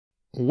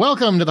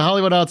Welcome to the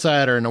Hollywood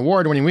Outsider, an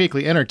award-winning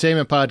weekly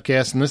entertainment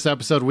podcast. In this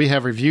episode, we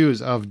have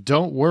reviews of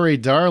Don't Worry,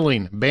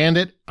 Darling,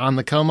 Bandit on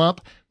the come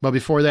up. But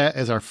before that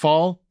is our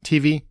fall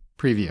TV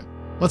preview.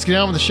 Let's get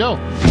on with the show.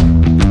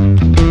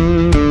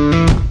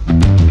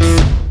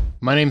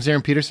 My name's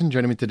Aaron Peterson.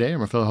 Joining me today are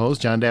my fellow host,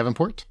 John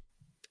Davenport.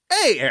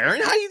 Hey,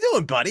 Aaron. How you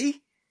doing,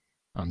 buddy?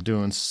 I'm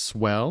doing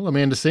swell.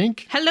 Amanda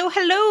Sink. Hello,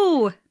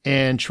 hello.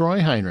 And Troy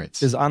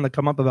Heinrichs. Is on the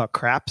come up about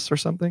craps or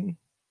something?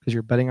 Because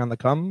you're betting on the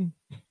cum?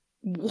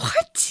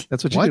 What?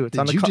 That's what you do. It's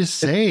on the cum. Just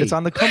say? It's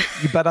on the cum.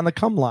 You bet on the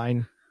cum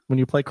line when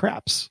you play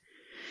craps.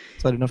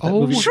 So I don't know if that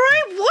movie... Troy,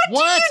 what do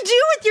you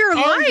do with your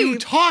life? What are you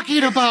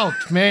talking about,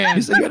 man?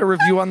 You said you had a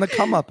review on the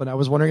come up, and I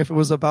was wondering if it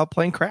was about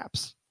playing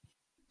craps.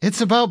 It's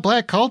about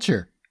black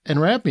culture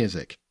and rap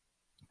music.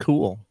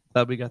 Cool.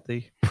 Glad we got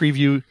the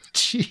preview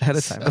ahead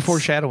of time. The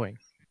foreshadowing.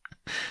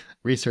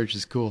 Research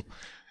is cool.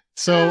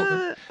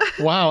 So,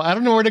 wow, I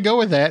don't know where to go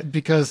with that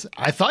because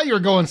I thought you were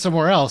going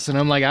somewhere else. And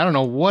I'm like, I don't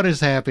know what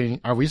is happening.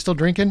 Are we still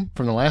drinking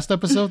from the last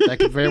episode? That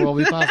could very well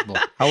be possible.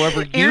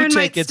 However, you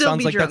take it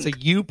sounds like drunk. That's a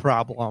you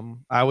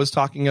problem. I was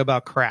talking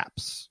about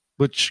craps,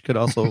 which could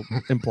also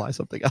imply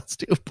something else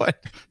too.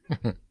 But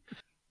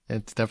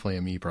it's definitely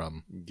a me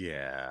problem.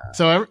 Yeah.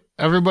 So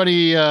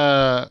everybody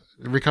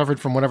recovered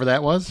from whatever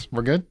that was?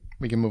 We're good?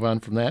 We can move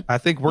on from that? I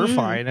think we're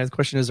fine. And the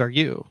question is, are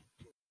you?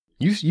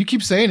 You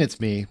keep saying it's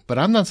me, but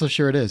I'm not so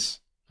sure it is.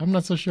 I'm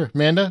not so sure.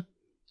 Amanda,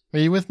 are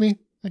you with me?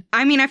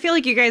 I mean, I feel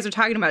like you guys are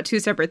talking about two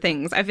separate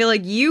things. I feel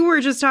like you were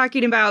just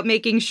talking about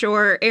making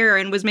sure,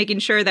 Aaron was making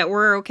sure that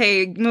we're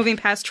okay moving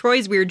past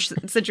Troy's weird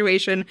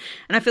situation.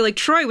 And I feel like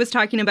Troy was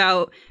talking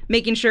about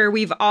making sure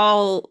we've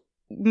all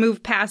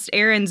moved past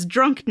Aaron's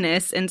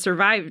drunkenness and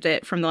survived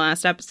it from the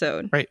last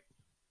episode. Right.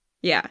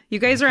 Yeah, you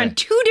guys are on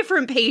two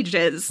different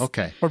pages.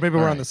 Okay. Or maybe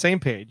we're on the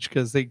same page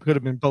because they could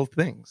have been both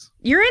things.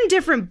 You're in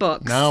different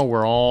books. Now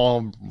we're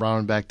all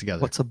round back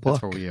together. What's a book?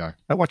 That's where we are.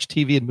 I watch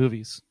TV and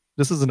movies.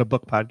 This isn't a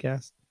book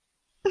podcast.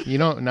 You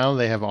know, now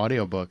they have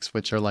audiobooks,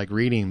 which are like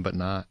reading, but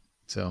not.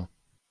 So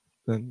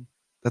then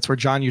that's where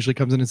John usually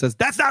comes in and says,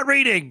 "That's not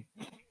reading."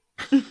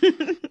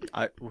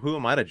 Who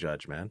am I to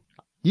judge, man?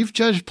 You've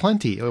judged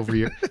plenty over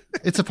your...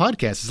 It's a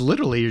podcast. It's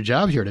literally your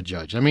job here to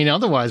judge. I mean,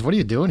 otherwise, what are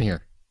you doing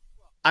here?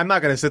 I'm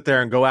not going to sit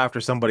there and go after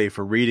somebody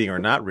for reading or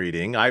not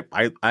reading. I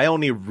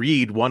only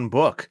read one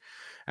book,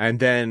 and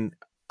then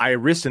I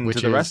listen to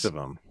the rest of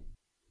them.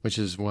 Which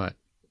is what?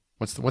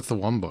 What's the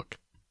one book?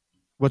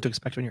 What to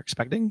expect when you're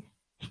expecting?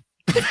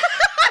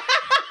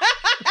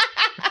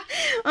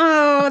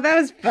 Oh, that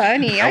was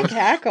funny. I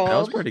cackled. That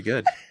was pretty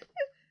good.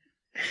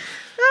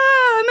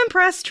 Oh, I'm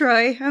impressed,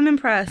 Troy. I'm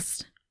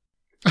impressed.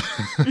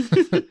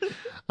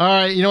 All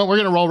right, you know what? We're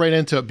going to roll right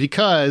into it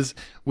because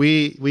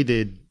we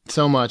did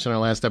so much in our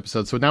last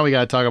episode. So now we got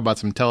to talk about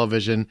some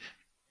television.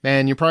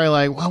 And you're probably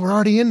like, well, we're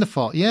already in the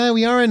fall. Yeah,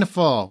 we are in the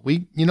fall.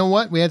 You know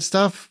what? We had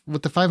stuff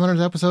with the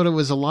 500th episode. It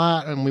was a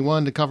lot, and we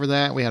wanted to cover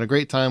that. We had a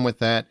great time with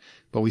that,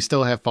 but we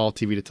still have fall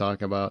TV to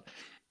talk about.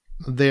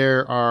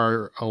 There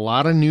are a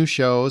lot of new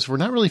shows. We're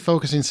not really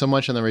focusing so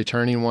much on the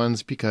returning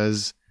ones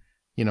because,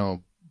 you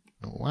know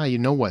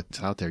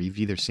what's out there. You've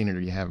either seen it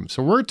or you haven't.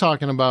 So we're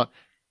talking about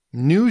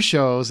new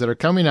shows that are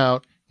coming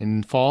out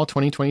in fall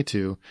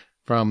 2022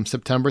 from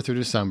September through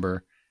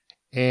December.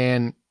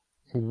 And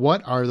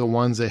what are the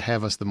ones that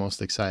have us the most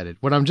excited?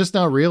 What I'm just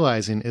now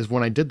realizing is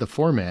when I did the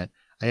format,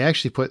 I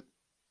put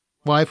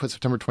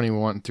September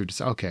 21 through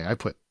December. Okay, I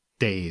put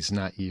days,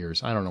 not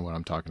years. I don't know what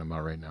I'm talking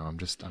about right now. I'm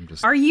just.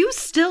 Are you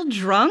still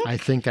drunk? I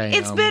think I am.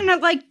 It's been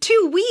like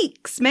 2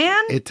 weeks, man.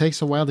 It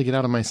takes a while to get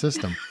out of my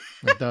system.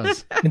 It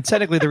does. And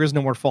technically, there is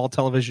no more fall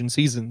television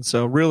season.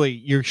 So really,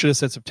 you should have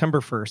said September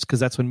 1st because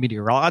that's when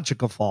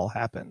meteorological fall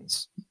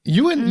happens.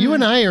 You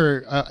and I are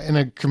in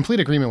a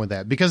complete agreement with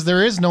that because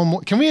there is no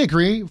more. Can we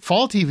agree?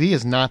 Fall TV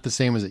is not the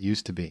same as it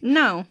used to be.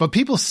 No. But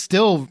people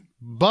still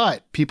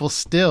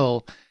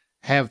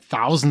have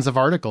thousands of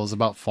articles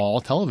about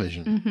fall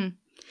television. Mm-hmm.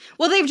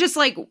 Well, they've just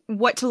like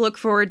what to look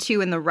forward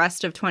to in the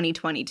rest of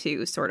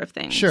 2022 sort of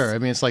thing. Sure. I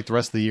mean, it's like the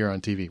rest of the year on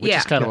TV, which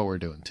is kind of what we're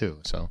doing too.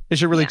 So they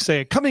should really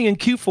say coming in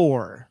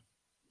Q4.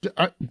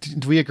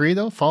 Do we agree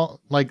though? Fall,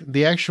 like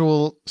the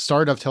actual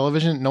start of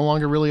television no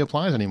longer really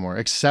applies anymore,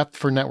 except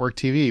for network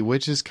TV,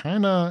 which is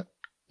kind of,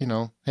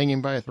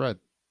 hanging by a thread.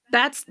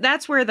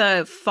 That's where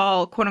the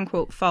fall, quote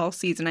unquote, fall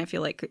season, I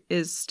feel like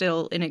is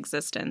still in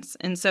existence.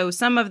 And so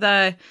some of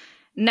the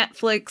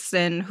Netflix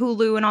and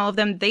Hulu and all of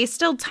them, they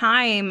still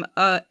time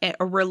a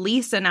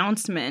release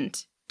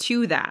announcement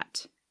to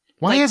that.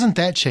 Why hasn't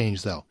that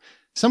changed though?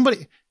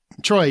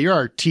 Troy, you're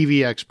our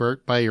TV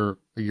expert by your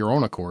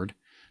own accord.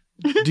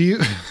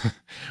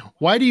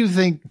 Why do you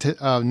think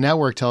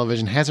network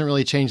television hasn't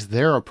really changed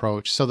their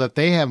approach so that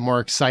they have more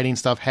exciting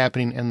stuff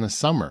happening in the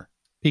summer?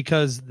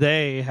 Because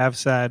they have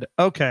said,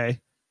 okay,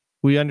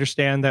 we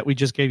understand that we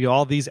just gave you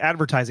all these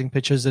advertising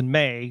pitches in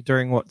May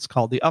during what's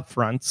called the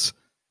upfronts.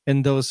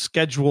 And those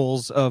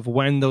schedules of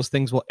when those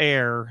things will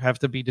air have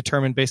to be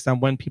determined based on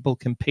when people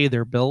can pay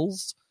their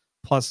bills.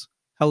 Plus,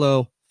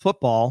 hello,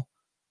 football.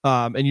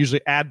 And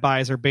usually ad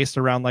buys are based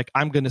around like,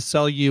 I'm going to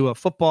sell you a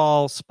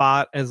football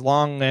spot as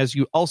long as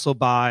you also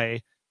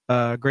buy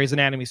a Grey's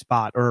Anatomy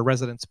spot or a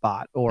Resident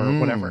spot or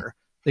whatever.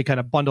 They kind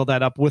of bundle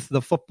that up with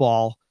the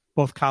football,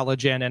 both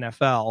college and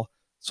NFL.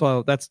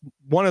 So that's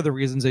one of the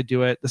reasons they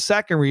do it. The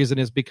second reason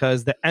is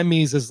because the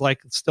Emmys is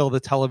like still the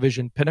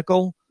television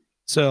pinnacle.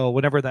 So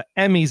whenever the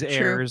Emmys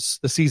airs,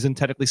 the season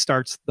technically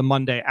starts the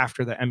Monday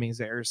after the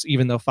Emmys airs,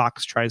 even though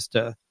Fox tries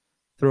to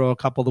throw a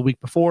couple the week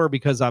before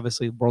because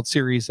obviously World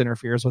Series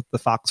interferes with the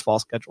Fox fall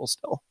schedule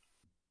still.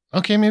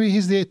 Okay, maybe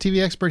he's the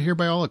TV expert here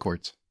by all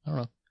accords. I don't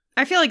know.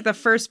 I feel like the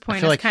first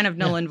point is kind of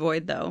null and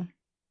void, though.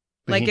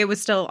 Like it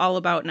was still all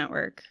about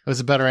network. It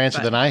was a better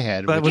answer than I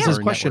had. That was his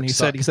question. He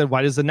said,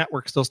 why does the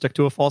network still stick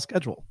to a fall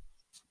schedule?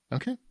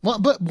 Okay. Well,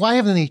 but why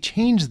haven't they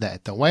changed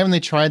that, though? Why haven't they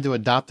tried to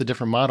adopt a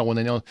different model when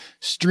they know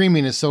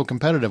streaming is so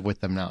competitive with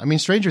them now? I mean,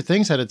 Stranger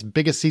Things had its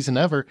biggest season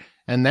ever,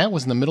 and that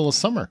was in the middle of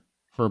summer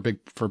for a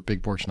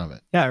big portion of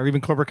it. Yeah, or even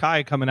Cobra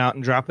Kai coming out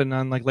and dropping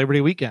on like Labor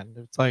Day weekend.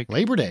 It's like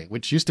Labor Day,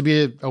 which used to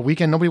be a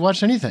weekend nobody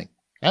watched anything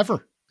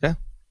ever. Yeah.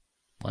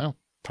 Wow.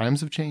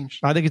 Times have changed.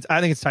 I think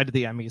it's tied to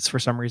the Emmys for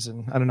some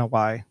reason. I don't know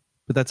why,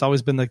 but that's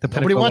always been like the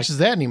pinnacle. Nobody watches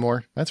that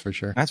anymore. That's for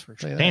sure. That's for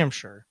sure. Damn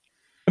sure.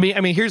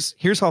 I mean,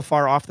 here's how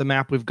far off the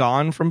map we've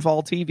gone from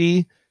fall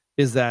TV.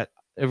 Is that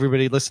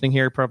everybody listening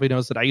here probably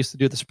knows that I used to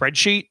do the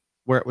spreadsheet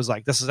where it was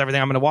like, this is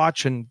everything I'm going to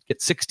watch and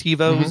get 6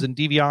 TiVos and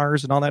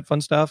DVRs and all that fun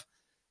stuff.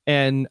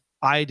 And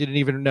I didn't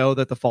even know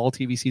that the fall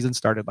TV season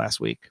started last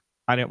week.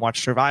 I didn't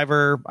watch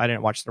Survivor. I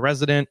didn't watch The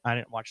Resident. I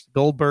didn't watch The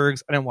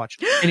Goldbergs. I didn't watch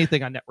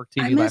anything on network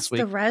TV last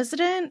week. The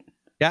Resident?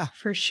 Yeah.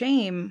 For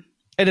shame.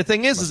 And the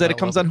thing is that it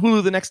comes on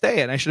Hulu the next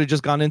day, and I should have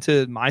just gone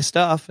into my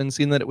stuff and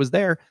seen that it was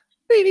there.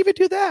 I didn't even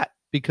do that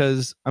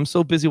because I'm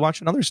so busy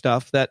watching other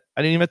stuff that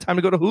I didn't even have time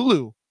to go to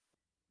Hulu.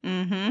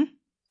 Mm-hmm.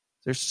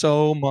 There's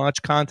so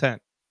much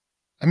content.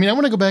 I mean, I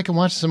want to go back and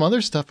watch some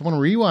other stuff. I want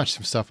to rewatch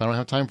some stuff. I don't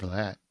have time for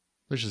that.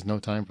 There's just no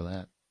time for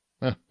that.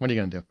 What are you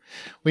going to do?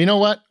 Well, you know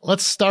what?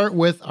 Let's start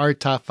with our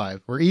top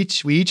 5. We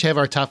each have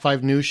our top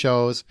 5 new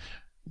shows.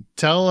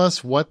 Tell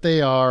us what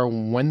they are,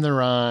 when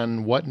they're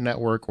on, what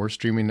network or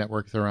streaming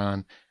network they're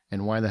on,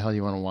 and why the hell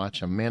you want to watch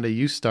them. Amanda,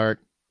 you start.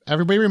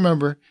 Everybody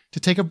remember to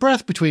take a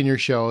breath between your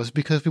shows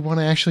because we want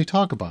to actually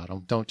talk about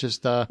them. Don't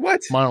just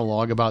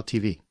monologue about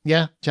TV.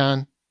 Yeah,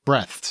 John,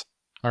 breaths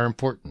are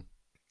important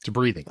to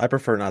breathing. I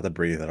prefer not to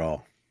breathe at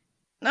all.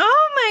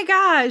 Oh my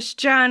gosh,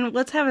 John,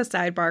 let's have a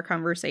sidebar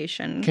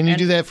conversation. Can you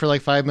do that for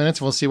like 5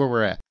 minutes? We'll see where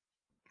we're at.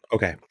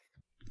 Okay.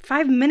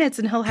 5 minutes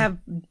and he'll have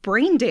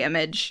brain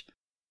damage.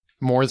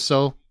 More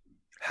so?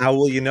 How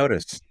will you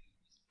notice?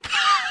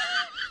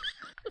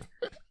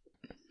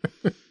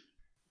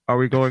 Are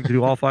we going to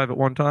do all 5 at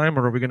one time,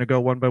 or are we going to go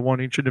one by one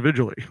each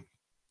individually?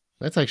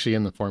 That's actually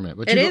in the format.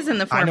 But it is in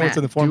the format. I know it's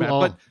in the format,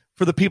 but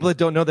for the people that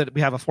don't know that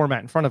we have a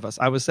format in front of us,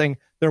 I was saying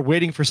they're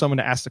waiting for someone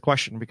to ask the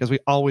question because we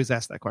always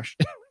ask that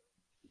question.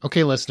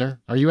 Okay,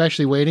 listener, are you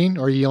actually waiting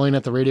or are you yelling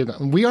at the radio?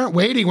 We aren't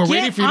waiting. We're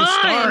waiting for you to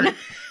start.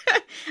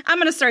 I'm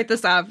going to start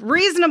this off.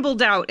 Reasonable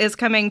Doubt is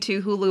coming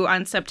to Hulu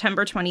on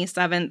September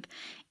 27th.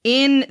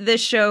 In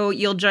this show,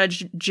 you'll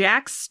judge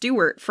Jack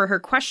Stewart for her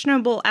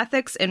questionable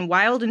ethics and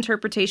wild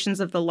interpretations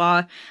of the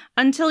law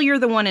until you're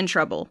the one in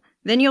trouble.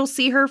 Then you'll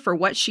see her for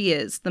what she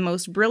is, the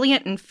most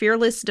brilliant and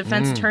fearless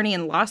defense attorney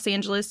in Los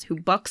Angeles who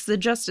bucks the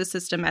justice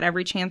system at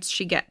every chance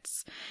she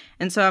gets.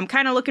 And so I'm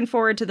kind of looking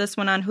forward to this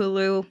one on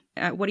Hulu.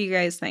 What do you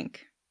guys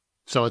think?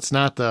 So it's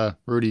not the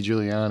Rudy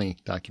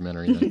Giuliani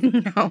documentary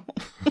then? No.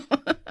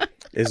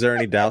 Is there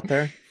any doubt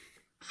there?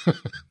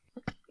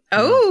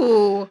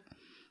 Oh,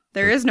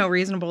 there is no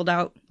reasonable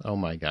doubt. Oh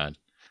my God.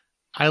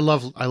 I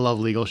love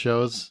legal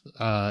shows.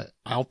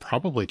 I'll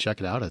probably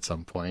check it out at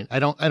some point. I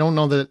don't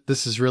know that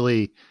this is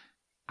really,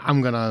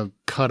 I'm going to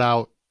cut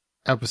out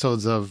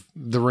episodes of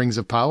The Rings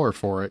of Power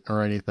for it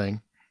or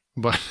anything,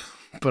 but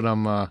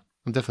I'm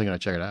definitely going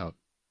to check it out.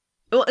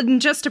 Well,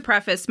 and just to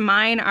preface,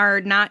 mine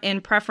are not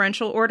in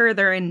preferential order.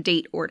 They're in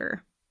date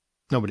order.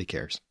 Nobody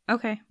cares.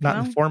 Okay. Not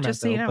in the format, though,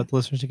 so you know. But the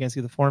listeners, you can't see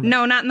the format.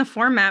 No, not in the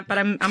format, but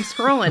I'm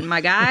scrolling,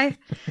 my guy.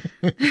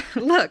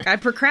 Look, I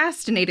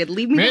procrastinated.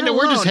 Leave me alone.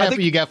 We're just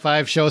happy you got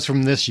 5 shows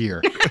from this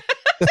year.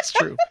 That's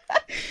true.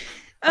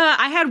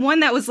 I had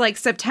one that was like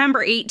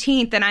September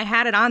 18th, and I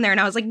had it on there, and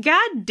I was like,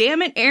 God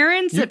damn it,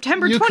 Aaron,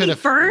 September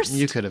 21st?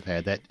 You could have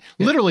had that.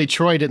 Literally,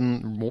 Troy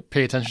didn't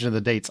pay attention to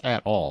the dates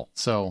at all.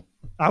 So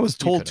I was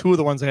told 2 of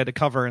the ones I had to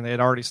cover, and they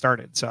had already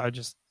started, so I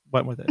just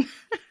went with it.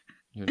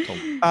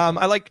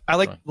 I like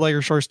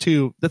Layer Shores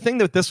too. The thing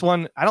with this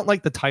one, I don't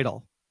like the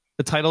title.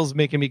 The title's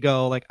making me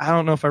go like, I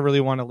don't know if I really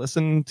want to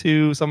listen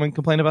to someone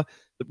complain about.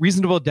 The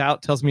Reasonable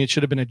Doubt tells me it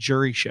should have been a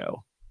jury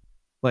show.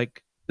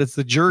 Like it's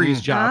the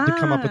jury's job to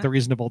come up with a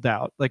reasonable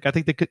doubt. Like I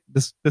think they could.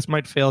 This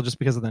might fail just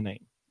because of the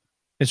name.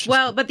 It's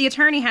just, but the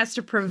attorney has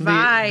to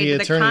provide the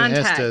attorney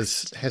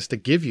context. has to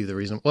give you the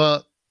reason.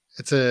 Well,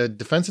 it's a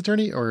defense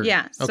attorney, or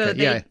yeah.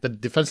 Okay, the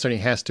defense attorney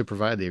has to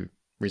provide the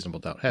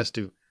reasonable doubt. Has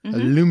to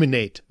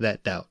illuminate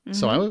that doubt.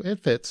 So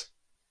it fits.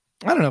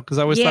 I don't know, because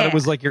I always thought it Yeah.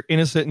 was like you're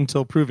innocent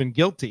until proven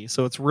guilty.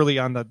 So it's really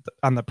on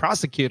the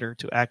prosecutor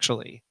to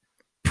actually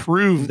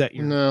prove that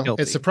you're No,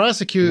 guilty. it's the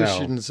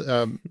prosecution's.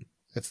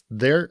 It's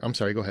their. I'm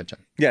sorry. Go ahead, John.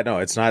 Yeah, no,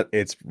 it's not.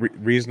 It's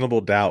reasonable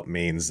doubt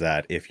means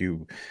that if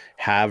you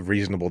have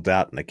reasonable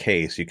doubt in a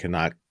case, you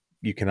cannot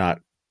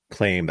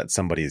claim that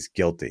somebody is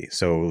guilty.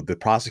 So the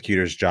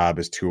prosecutor's job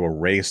is to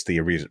erase the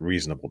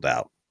reasonable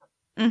doubt.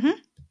 Mm-hmm.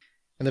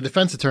 And the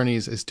defense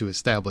attorneys is to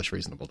establish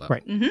reasonable doubt.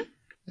 Right. Mm-hmm.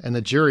 And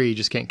the jury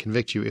just can't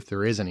convict you if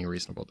there is any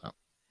reasonable doubt.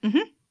 Mm-hmm.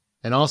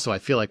 And also, I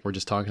feel like we're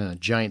just talking in a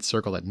giant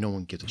circle that no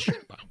one gives a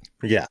shit about.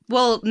 Yeah.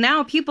 Well,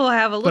 now people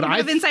have a little bit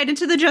of insight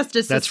into the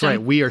justice system. That's right.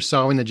 We are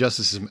solving the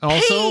justice system.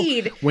 Also,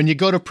 when you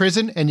go to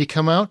prison and you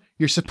come out,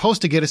 you're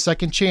supposed to get a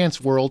second chance,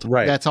 world.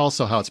 Right. That's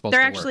also how it's supposed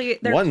they're to actually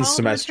work. One called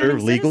semester of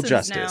returning legal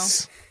citizens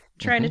justice. now,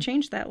 trying to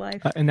change that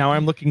life. And now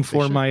I'm looking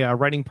for should. my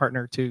writing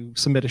partner to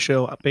submit a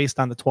show based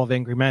on the 12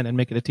 Angry Men and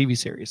make it a TV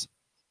series.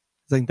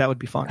 I think that would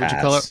be fun. Would you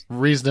call it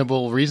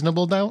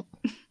reasonable doubt?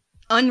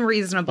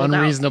 Unreasonable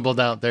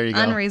doubt. There you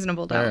go.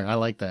 Unreasonable doubt. There, I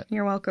like that.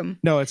 You're welcome.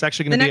 No, it's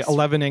actually going to be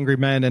 11 angry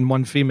men and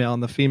one female,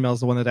 and the female is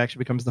the one that actually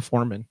becomes the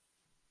foreman.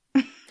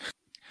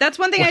 That's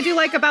one thing I do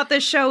like about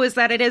this show is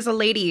that it is a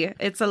lady.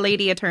 It's a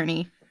lady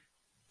attorney.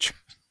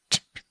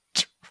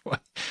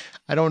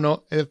 I don't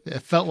know.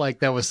 It felt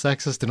like that was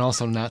sexist and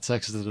also not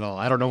sexist at all.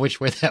 I don't know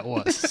which way that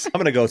was. I'm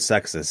gonna go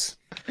sexist.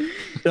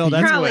 No,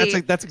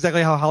 Probably. that's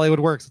exactly how Hollywood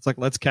works. It's like,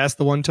 let's cast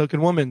the one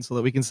token woman so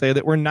that we can say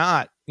that we're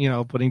not,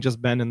 putting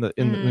just men in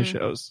the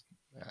shows.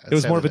 It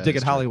was more of a dig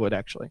at Hollywood,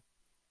 actually.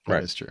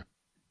 That is true.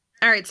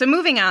 All right, so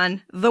moving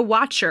on, The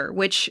Watcher,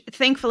 which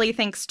thankfully,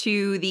 thanks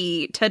to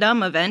the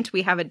Tadum event,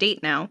 we have a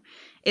date now.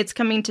 It's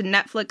coming to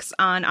Netflix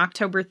on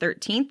October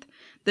 13th.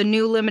 The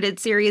new limited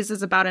series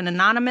is about an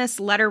anonymous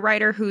letter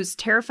writer whose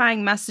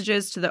terrifying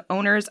messages to the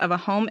owners of a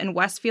home in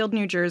Westfield,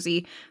 New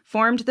Jersey,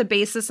 formed the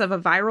basis of a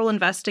viral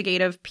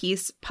investigative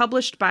piece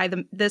published by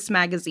this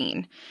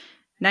magazine.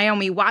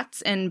 Naomi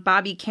Watts and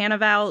Bobby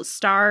Cannavale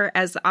star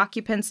as the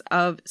occupants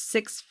of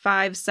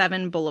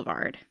 657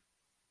 Boulevard.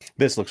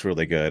 This looks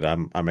really good.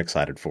 I'm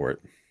excited for it.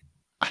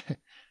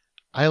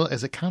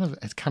 It's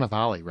kind of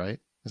Ollie, right?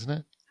 Isn't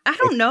it? I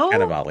don't know.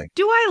 Cannavale.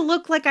 Do I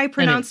look like I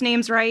pronounce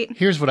names right?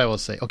 Here's what I will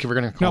say. Okay, we're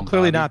going to call No, him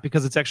clearly Bobby. not,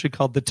 because it's actually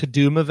called the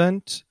Tadum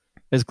event,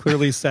 as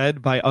clearly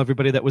said by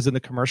everybody that was in the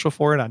commercial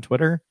for it on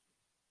Twitter.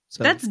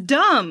 So That's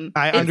dumb.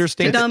 I It's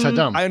understand. It's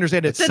Tadum. I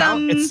understand it.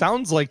 Tadum. It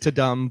sounds like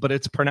Tadum, but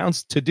it's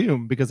pronounced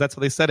Tadum because that's how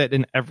they said it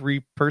in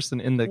every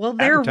person in the. Well,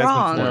 they're advertisement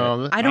wrong. for it.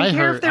 Well, I don't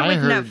care if they're with I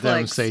heard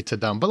them Netflix. say to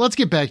dumb, but let's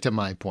get back to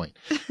my point.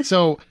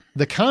 So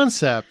the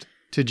concept,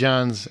 to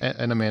John's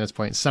and Amanda's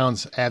point,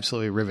 sounds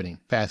absolutely riveting,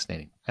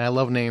 fascinating. And I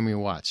love Naomi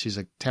Watts. She's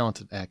a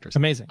talented actress.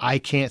 Amazing. I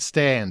can't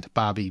stand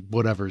Bobby,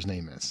 whatever his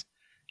name is.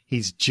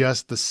 He's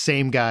just the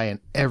same guy in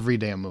every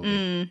damn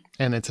movie.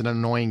 And it's an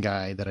annoying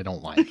guy that I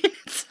don't like.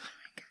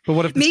 But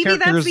what if this Maybe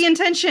character that's is, the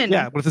intention.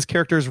 Yeah, what if this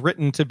character is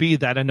written to be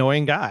that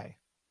annoying guy?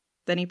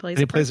 Then he plays And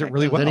he plays it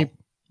really well. Then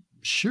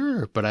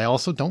sure, but I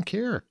also don't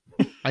care.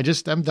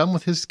 I'm done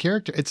with his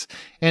character.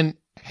 And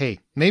hey,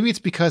 maybe it's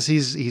because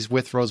he's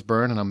with Rose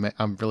Byrne, and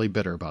I'm really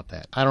bitter about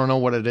that. I don't know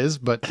what it is,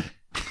 but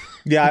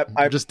Yeah,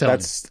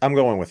 I'm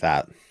going with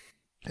that.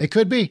 it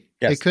could be.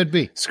 Yes. It could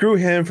be. Screw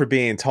him for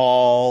being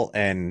tall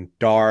and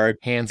dark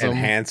Handsome. and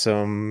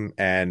handsome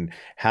and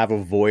have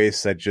a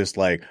voice that just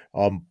like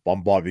I'm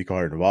Bobby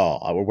Cannavale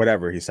or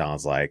whatever he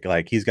sounds like.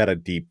 Like he's got a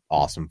deep,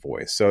 awesome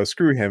voice. So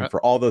screw him for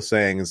all those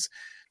things.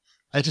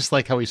 I just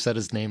like how he said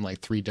his name like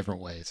 3 different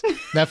ways.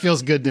 That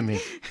feels good to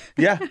me.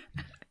 Yeah,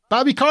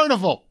 Bobby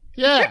Carnival.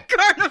 Yeah.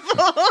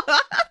 Carnival.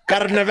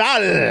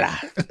 Carnaval.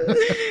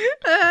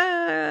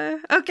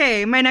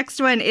 Okay, my next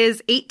one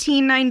is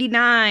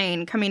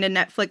 1899, coming to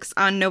Netflix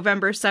on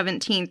November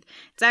 17th.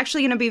 It's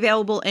actually going to be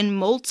available in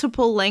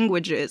multiple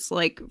languages,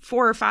 like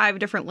 4 or 5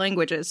 different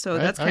languages. So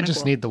that's kind I of cool.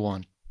 just need the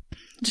one.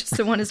 Just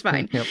the one is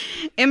fine. Yep.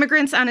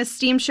 Immigrants on a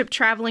steamship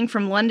traveling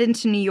from London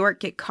to New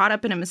York get caught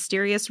up in a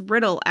mysterious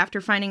riddle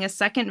after finding a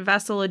second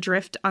vessel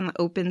adrift on the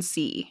open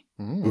sea.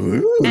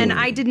 Ooh. And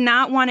I did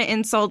not want to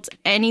insult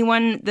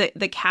anyone.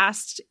 The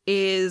cast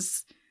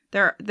is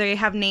they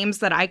have names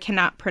that I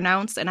cannot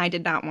pronounce, and I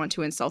did not want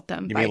to insult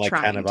them You by mean like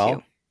trying Cannavale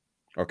to.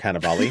 or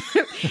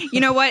Cannavale? You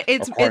know what?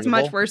 It's much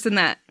Carnival? worse than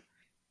that.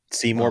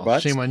 Seymour Oh,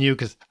 Butts. shame on you,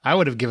 because I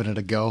would have given it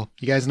a go.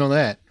 You guys know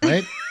that,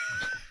 right?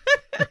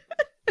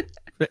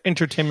 For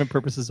entertainment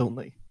purposes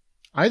only.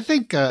 I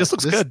think This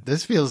looks good.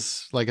 This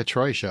feels like a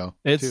Troy show.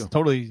 It's too.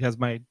 totally has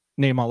my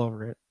name all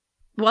over it.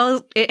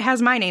 Well, it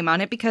has my name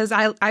on it because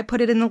I put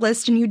it in the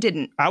list and you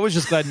didn't. I was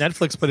just glad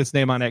Netflix put its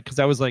name on it because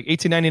I was like,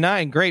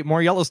 1899, great,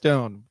 more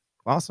Yellowstone.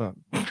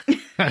 Awesome. Because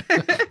what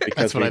we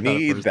I thought at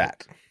need first.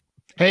 that.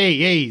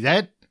 Hey,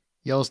 that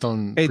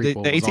Yellowstone Hey, the prequel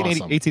was 1880,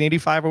 awesome.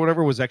 1885 or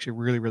whatever was actually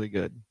really, really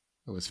good.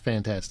 It was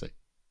fantastic.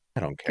 I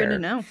don't Good to care.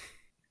 know.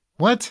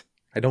 What?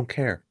 I don't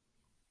care.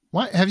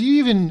 What have you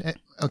even?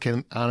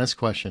 Okay, honest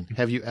question.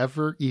 Have you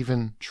ever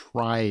even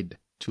tried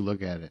to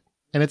look at it?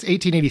 And it's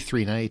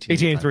 1883, not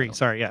 1885. 1883.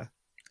 Sorry, yeah.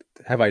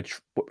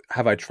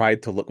 Have I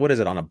tried to look? What is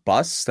it on a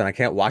bus? Then I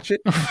can't watch it.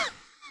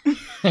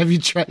 Have you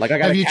tried? Like I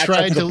got to catch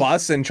up to the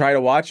bus and try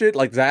to watch it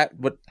like that.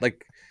 What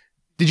like?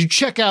 Did you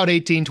check out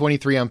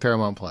 1823 on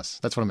Paramount Plus?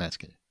 That's what I'm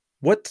asking.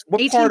 What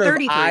part of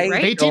right?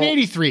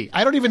 1883.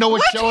 I don't even know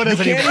what show it is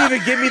You anymore. can't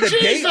even give me the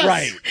date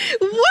right.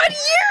 What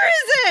year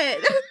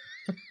is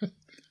it?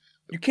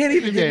 You can't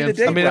even give me the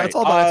date I mean, right. that's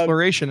all about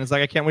exploration. It's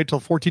like I can't wait till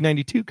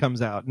 1492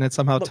 comes out, and it's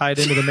somehow tied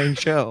into the main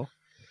show.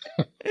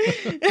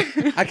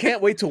 I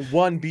can't wait till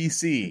 1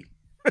 BC.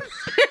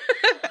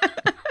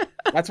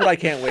 That's what I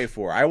can't wait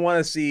for. I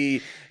want to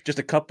see just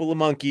a couple of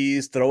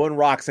monkeys throwing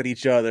rocks at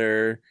each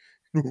other.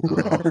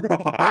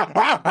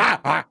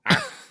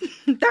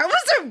 That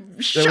was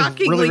a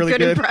shockingly really good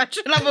good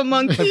impression of a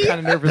monkey. I'm kind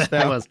of nervous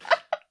That now. was.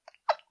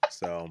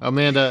 So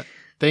Amanda,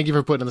 thank you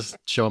for putting this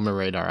show on my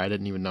radar. I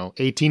didn't even know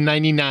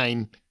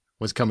 1899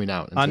 was coming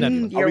out. On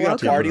Netflix. You're are we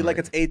welcome. gonna party like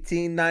it's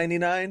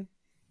 1899?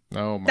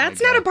 Oh my That's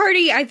God. not a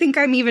party I think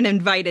I'm even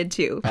invited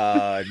to.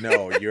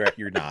 No,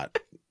 you're not.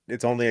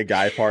 It's only a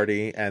guy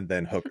party and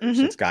then hookers.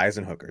 Mhm. It's guys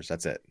and hookers.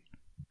 That's it.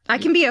 I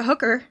can be a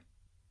hooker.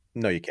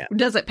 No, you can't.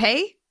 Does it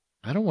pay?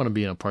 I don't want to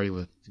be in a party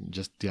with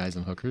just guys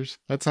and hookers.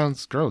 That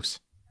sounds gross.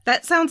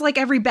 That sounds like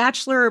every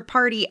bachelor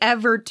party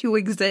ever to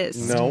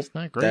exist. No, It's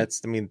not great.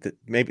 that's. I mean,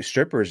 maybe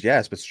strippers,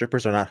 yes, but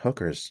strippers are not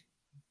hookers.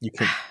 You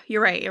can.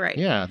 You're right. You're right.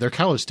 Yeah, they're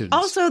college students.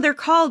 Also, they're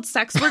called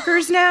sex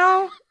workers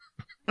now.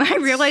 I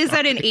realized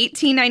that in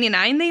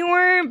 1899 they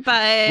weren't,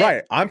 but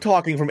Right. I'm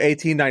talking from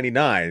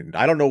 1899.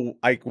 I don't know.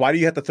 Why do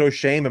you have to throw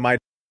shame in my?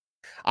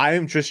 I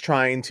am just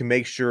trying to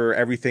make sure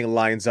everything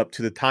lines up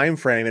to the time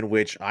frame in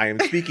which I am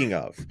speaking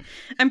of.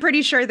 I'm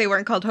pretty sure they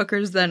weren't called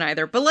hookers then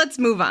either. But let's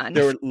move on.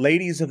 They were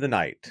ladies of the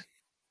night.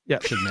 Yeah,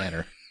 shouldn't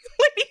matter.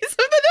 Ladies of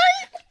the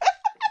night.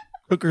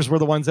 hookers were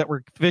the ones that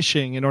were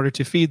fishing in order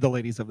to feed the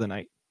ladies of the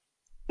night.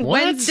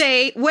 What?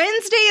 Wednesday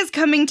is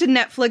coming to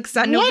Netflix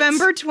on What?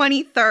 November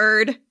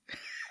 23rd.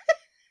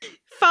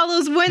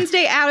 Follows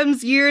Wednesday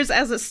Addams' years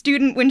as a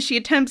student when she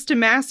attempts to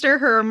master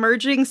her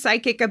emerging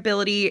psychic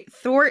ability,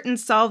 thwart and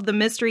solve the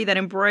mystery that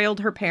embroiled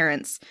her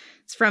parents.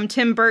 It's from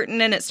Tim Burton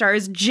and it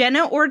stars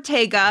Jenna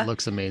Ortega.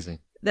 Looks amazing.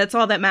 That's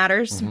all that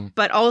matters. Mhm.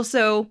 But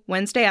also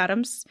Wednesday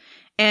Addams.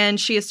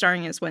 And she is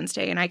starring as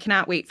Wednesday, and I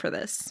cannot wait for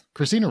this.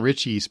 Christina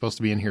Ricci is supposed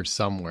to be in here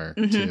somewhere,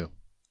 Mhm. too.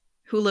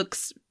 Who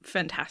looks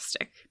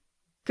fantastic.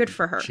 Good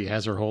for her. She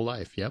has her whole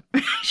life. Yep.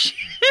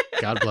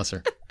 God bless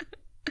her.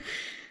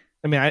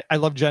 I mean, I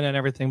love Jenna and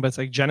everything, but it's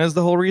like Jenna's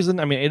the whole reason.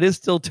 I mean, it is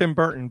still Tim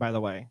Burton, by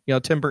the way. You know,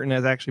 Tim Burton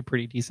is actually a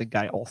pretty decent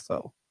guy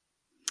also.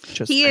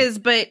 He is,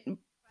 but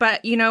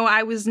you know,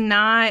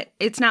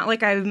 it's not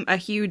like I'm a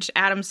huge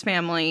Addams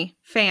Family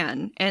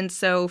fan. And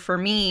so for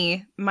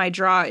me, my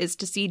draw is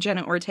to see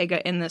Jenna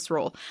Ortega in this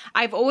role.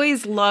 I've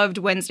always loved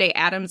Wednesday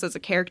Addams as a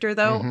character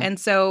though. Mhm. And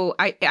so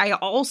I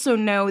also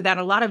know that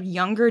a lot of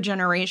younger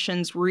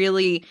generations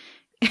really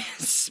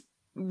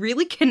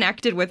really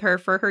connected with her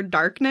for her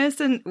darkness,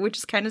 and which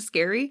is kind of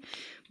scary.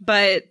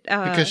 But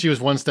Because she was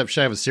one step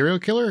shy of a serial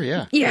killer?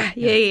 Yeah.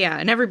 yeah.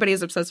 And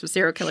everybody's obsessed with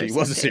serial killers. She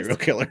was a these days. serial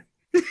killer.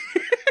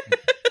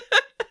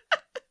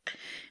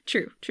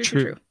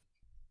 True.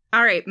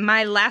 All right,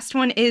 my last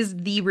one is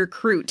The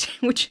Recruit,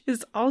 which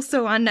is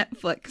also on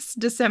Netflix,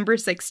 December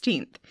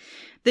 16th.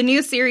 The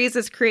new series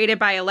is created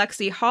by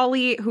Alexi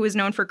Hawley, who is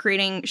known for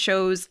creating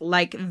shows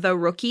like The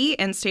Rookie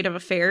and State of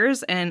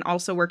Affairs, and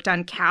also worked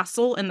on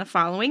Castle and The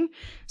Following.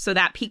 So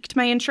that piqued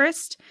my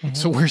interest.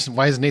 So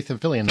why is Nathan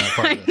Fillion not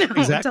part I of this? know.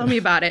 Exactly. Tell me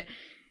about it.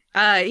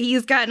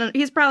 He's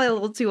probably a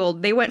little too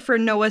old. They went for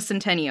Noah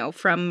Centineo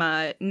from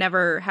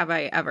Never Have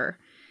I Ever.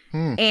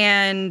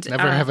 And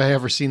Never have I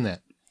ever seen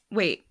that.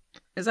 wait,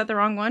 is that the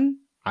wrong one?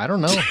 I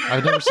don't know.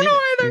 I've never seen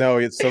it. No,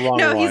 it's the wrong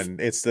No, he's- one.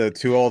 It's the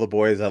To All the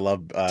Boys I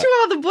Love. To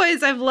All the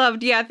Boys I've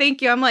Loved. Yeah,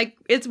 thank you. I'm like,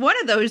 it's one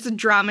of those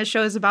drama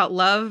shows about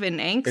love and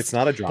angst. It's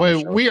not a drama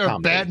Wait, show. we It's are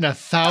comedy. batting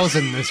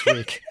 1,000 this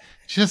week.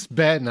 Just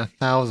batting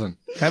 1,000.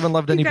 I haven't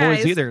loved any guys.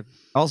 boys either.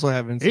 Also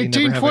haven't seen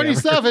Never Have I Ever.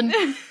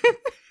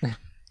 1827.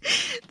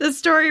 The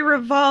story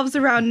revolves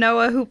around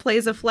Noah, who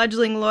plays a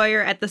fledgling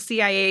lawyer at the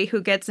CIA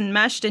who gets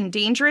enmeshed in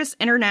dangerous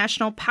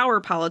international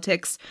power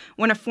politics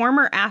when a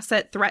former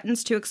asset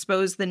threatens to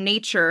expose the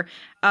nature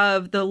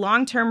of the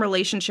long-term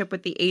relationship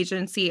with the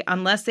agency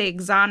unless they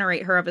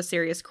exonerate her of a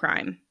serious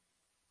crime.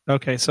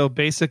 Okay, so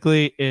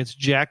basically it's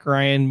Jack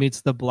Ryan meets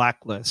The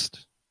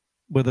Blacklist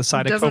with a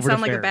side of Doesn't covert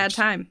sound like a affairs.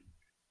 bad time.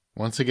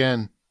 Once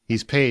again,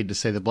 he's paid to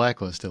say the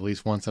blacklist at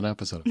least once an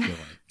episode, I feel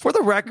like. For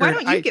the record, Why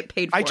don't you get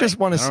paid for I just it?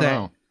 want I to don't say,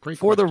 know. Great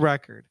for the question.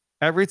 record,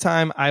 every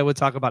time I would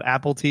talk about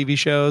Apple TV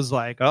shows,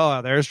 like,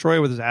 oh, there's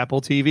Troy with his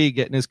Apple TV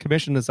getting his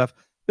commission and stuff.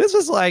 This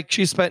was like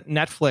she spent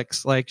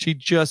Netflix, like she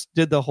just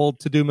did the whole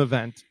To Doom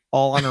event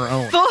all on her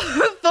own.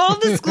 Full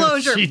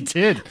disclosure. She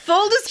did.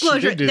 Full She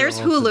disclosure. did do There's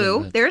the whole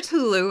Hulu. thing. There's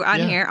Hulu on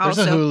Yeah, here there's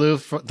also. a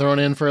Hulu thrown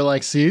in for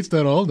like, see, it's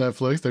not all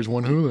Netflix. There's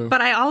one Hulu.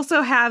 But I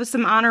also have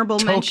some honorable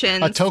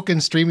mentions. A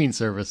token streaming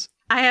service.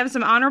 I have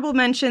some honorable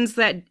mentions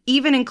that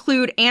even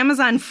include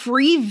Amazon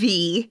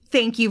Freevee.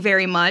 Thank you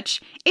very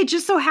much. It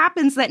just so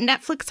happens that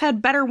Netflix had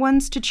better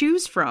ones to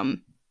choose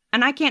from.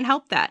 And I can't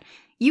help that.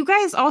 You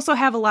guys also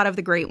have a lot of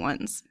the great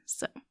ones.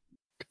 So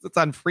because it's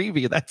on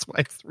Freevee. That's why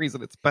it's the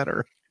reason it's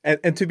better.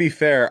 And to be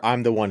fair,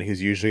 I'm the one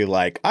who's usually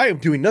like, I am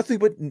doing nothing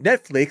but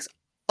Netflix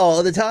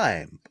all the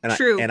time. And I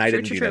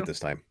didn't do that this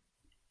time.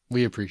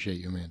 We appreciate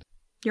you, Amanda.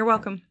 You're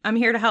welcome. I'm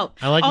here to help.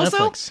 I like also,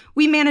 Netflix.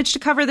 We managed to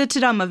cover the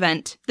Tudum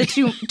event. The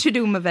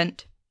Tudum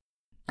event.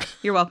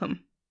 You're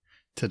welcome.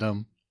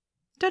 Ta-dum.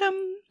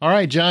 Ta-dum. All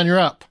right, John, you're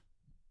up.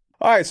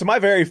 All right, so my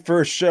very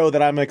first show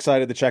that I'm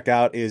excited to check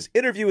out is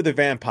Interview with a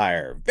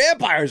Vampire.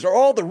 Vampires are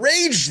all the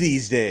rage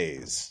these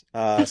days.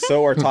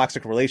 So are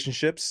toxic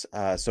relationships.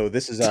 So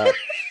this is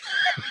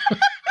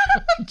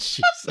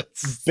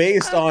Jesus.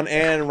 based on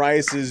Anne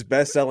Rice's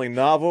best-selling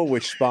novel,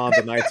 which spawned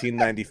the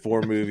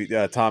 1994 movie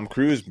Tom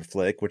Cruise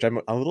flick, which I'm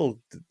a little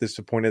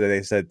disappointed that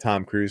they said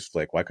Tom Cruise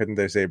flick. Why couldn't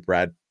they say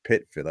Brad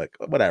Pitt flick?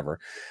 Whatever.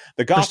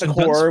 The gothic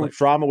horror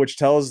drama which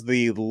tells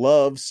the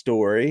love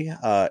story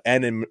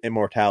and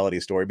immortality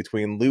story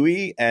between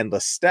Louis and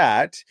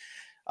Lestat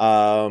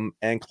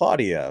and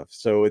Claudia.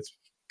 So it's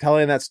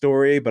telling that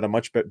story, but a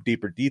much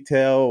deeper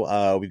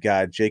detail. We've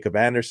got Jacob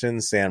Anderson,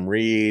 Sam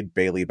Reed,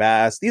 Bailey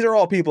Bass. These are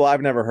all people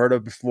I've never heard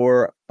of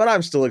before, but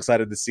I'm still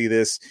excited to see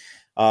this.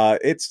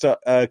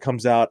 It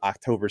comes out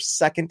October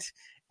 2nd,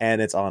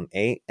 and it's on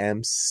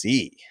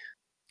AMC.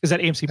 Is that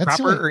AMC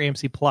proper or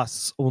AMC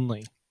Plus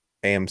only?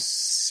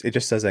 AMC. It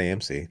just says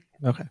AMC.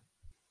 Okay.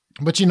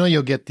 But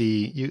you'll get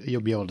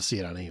you'll be able to see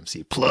it on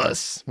AMC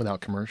Plus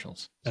without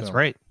commercials. That's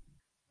right.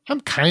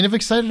 I'm kind of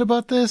excited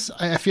about this.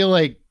 I feel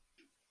like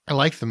I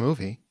like the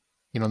movie.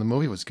 The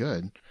movie was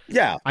good.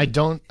 Yeah. I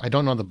don't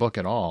know the book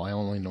at all. I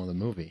only know the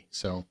movie.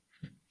 So,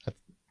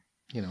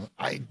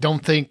 I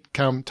don't think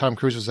Tom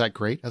Cruise was that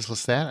great as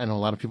Lestat. I know a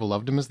lot of people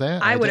loved him as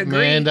that. I would agree.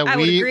 Amanda, I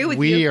would agree with you.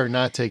 We are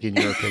not taking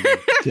your opinion.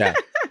 Yeah.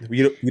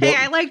 Hey,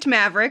 I liked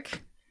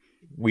Maverick.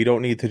 We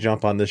don't need to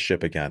jump on this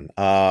ship again.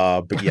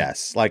 But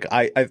yes, like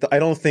I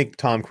don't think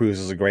Tom Cruise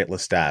is a great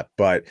Lestat,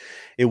 but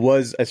it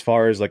was, as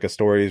far as like a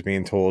story is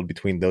being told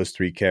between those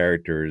three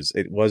characters,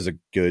 it was a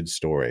good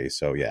story.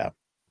 So yeah,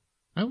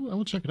 I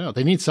will check it out.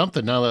 They need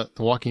something now that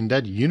the Walking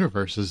Dead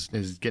universe is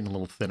getting a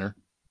little thinner.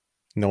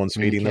 No one's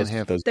feeding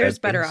those. There's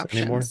better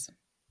options anymore.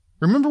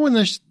 Remember when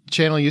this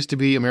channel used to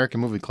be American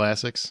Movie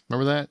Classics?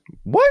 Remember that?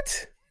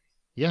 What?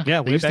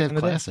 Yeah, we used to have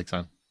classics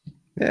on.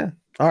 Yeah.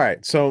 All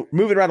right. So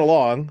moving right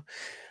along,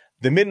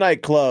 The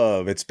Midnight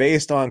Club. It's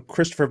based on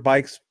Christopher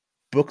Pike's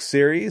book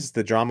series.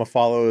 The drama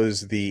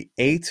follows the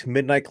 8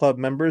 Midnight Club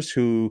members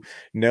who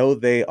know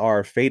they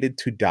are fated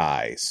to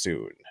die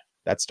soon.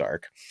 That's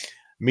dark.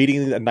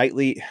 Meeting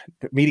nightly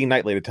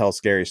to tell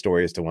scary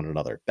stories to one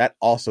another. That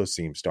also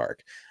seems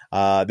dark.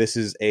 This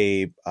is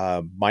a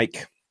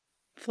Mike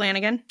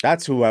Flanagan.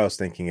 That's who I was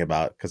thinking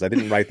about because I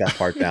didn't write that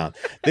part down.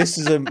 This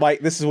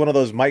is one of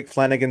those Mike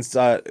Flanagan's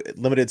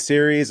limited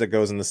series that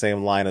goes in the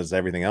same line as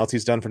everything else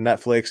he's done for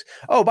Netflix.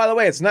 Oh, by the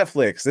way, it's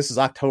Netflix. This is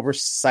October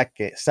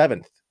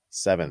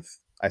 7th.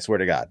 I swear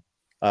to God.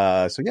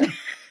 So yeah.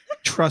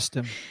 Trust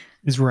him.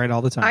 He's right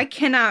all the time. I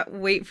cannot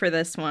wait for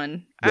this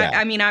one. Yeah.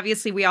 I mean,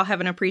 obviously we all have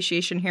an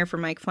appreciation here for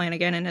Mike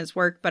Flanagan and his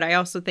work, but I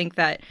also think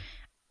that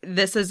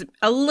this is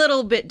a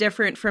little bit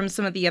different from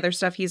some of the other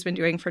stuff he's been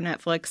doing for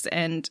Netflix,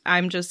 and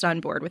I'm just on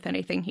board with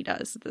anything he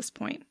does at this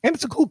point. And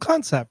it's a cool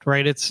concept,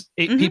 right? It's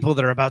 8 people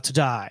that are about to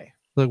die.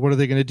 Like, what are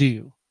they going to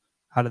do?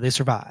 How do they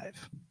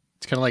survive?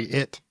 It's kind of like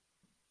It.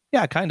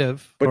 Yeah, kind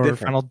of. But or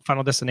different.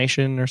 Final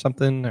Destination or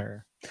something.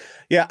 Or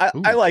yeah,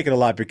 I like it a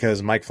lot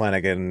because Mike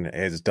Flanagan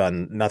has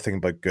done nothing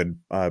but good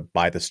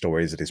by the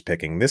stories that he's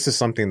picking. This is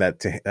something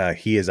that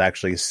he has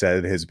actually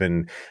said has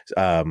been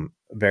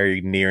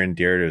very near and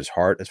dear to his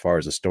heart as far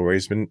as the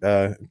story's been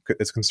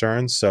is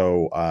concerned.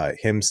 So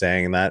him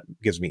saying that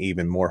gives me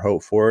even more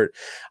hope for it.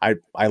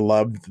 I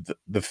loved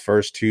the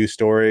first 2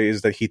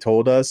 stories that he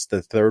told us.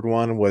 The third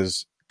one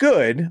was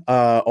good,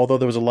 although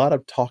there was a lot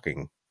of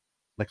talking,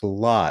 like a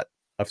lot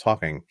of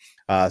talking.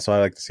 So I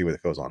like to see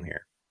what goes on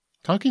here.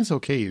 Talking's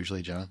okay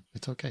usually, John.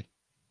 It's okay.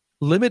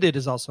 Limited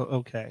is also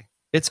okay.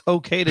 It's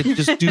okay to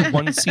just do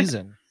one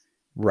season.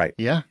 Right.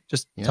 Yeah.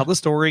 Just tell the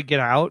story, get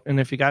out. And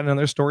if you got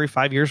another story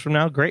 5 years from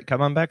now, great.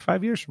 Come on back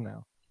 5 years from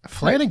now.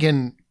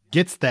 Flanagan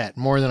gets that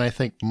more than I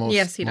think most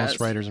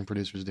does. writers and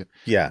producers do.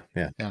 Yeah.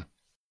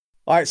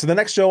 All right, so the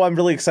next show I'm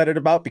really excited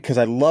about because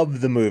I love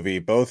the movie.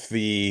 Both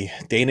the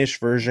Danish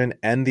version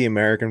and the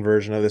American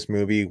version of this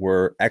movie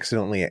were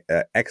excellently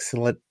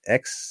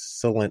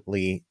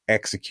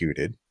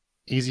executed.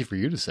 Easy for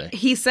you to say.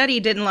 He said he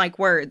didn't like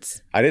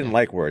words. I didn't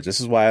like words. This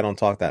is why I don't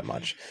talk that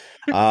much.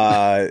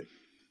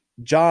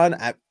 John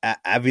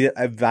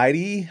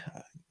Avidi,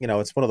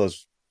 it's one of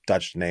those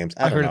Dutch names.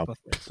 I don't know.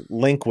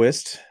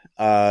 Linguist.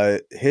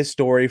 His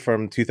story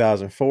from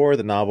 2004.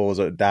 The novel was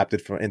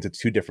adapted into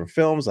 2 different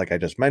films, like I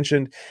just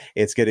mentioned.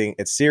 It's getting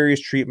its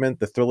serious treatment.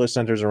 The thriller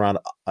centers around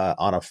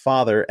on a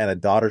father and a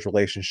daughter's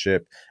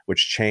relationship,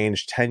 which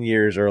changed 10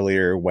 years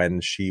earlier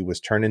when she was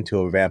turned into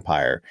a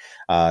vampire.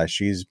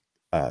 She's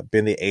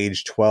been the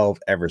age 12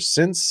 ever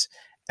since.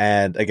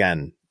 And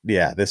again,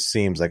 yeah, this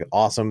seems like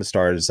awesome. It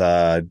stars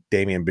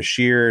Damien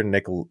Bashir,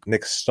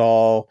 Nick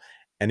Stahl,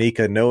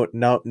 Anika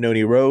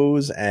Noni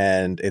Rose,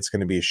 and it's going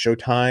to be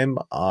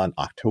Showtime on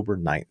October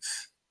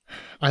 9th.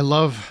 I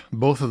love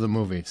both of the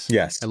movies.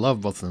 Yes. I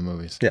love both of the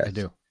movies. Yes. I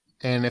do.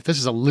 And if this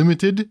is a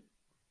limited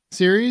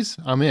series,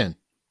 I'm in.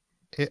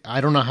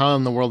 I don't know how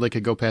in the world they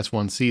could go past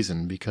one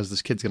season because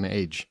this kid's going to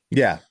age.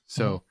 Yeah.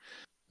 So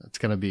it's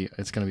going to be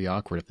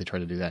awkward if they try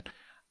to do that.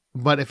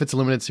 But if it's a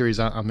limited series,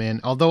 I'm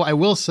in. Although I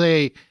will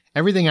say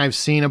everything I've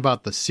seen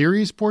about the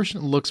series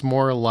portion looks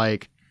more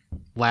like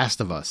Last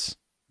of Us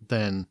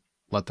than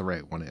Let the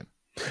Right One In.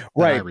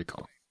 Right. I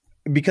recall.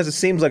 Because it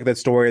seems like that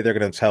story they're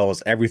going to tell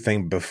us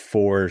everything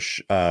before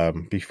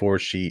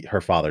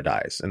her father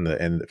dies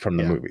from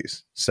the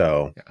movies.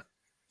 So,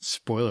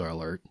 spoiler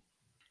alert.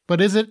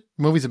 But is it?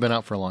 Movies have been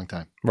out for a long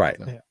time. Right,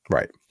 so.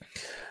 Right.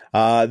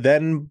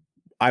 Then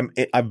I'm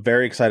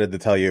very excited to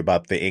tell you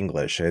about The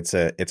English. It's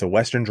a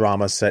Western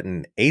drama set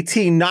in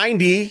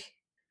 1890.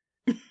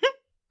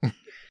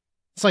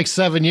 It's like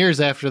 7 years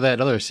after that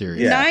other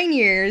series. Yeah. 9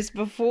 years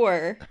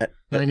before.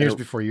 9 years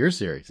before your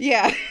series.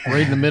 Yeah.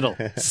 Right in the middle.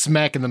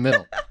 Smack in the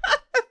middle.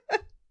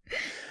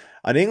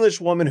 An English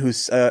woman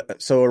who's a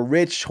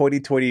rich,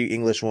 hoity-toity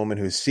English woman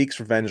who seeks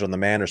revenge on the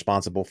man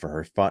responsible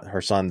for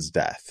her son's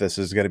death. This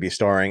is going to be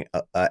starring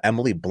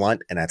Emily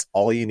Blunt, and that's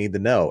all you need to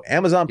know.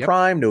 Amazon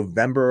Prime,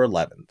 November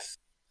 11th.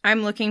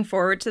 I'm looking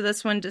forward to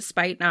this one,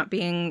 despite not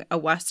being a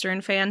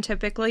Western fan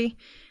typically.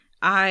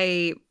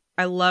 I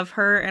love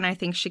her, and I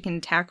think she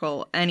can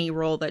tackle any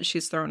role that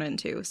she's thrown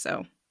into.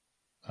 So,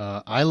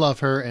 I love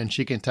her, and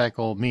she can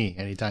tackle me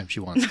anytime she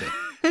wants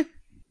to.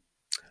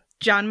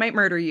 John Might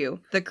Murder You,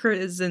 the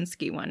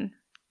Krasinski one.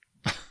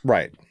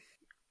 Right.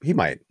 He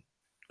might.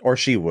 Or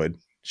she would.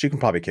 She can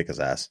probably kick his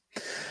ass.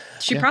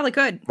 She probably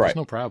could. Right. There's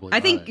no problem.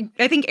 I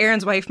think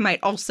Aaron's wife might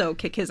also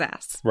kick his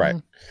ass. Right.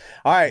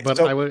 All right. But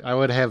I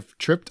would have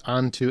tripped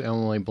onto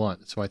Emily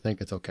Blunt, so I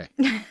think it's okay.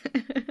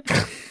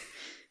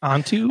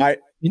 Onto?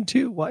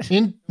 Into what?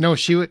 No,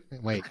 she would.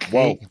 Wait.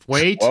 Whoa.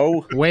 Wait.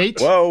 Whoa. Wait.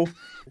 Whoa.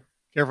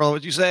 Careful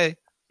what you say.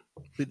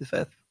 Plead the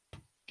fifth.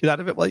 Get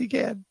out of it while you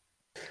can.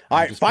 All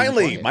right.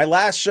 Finally, my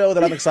last show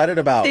that I'm excited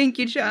about. Thank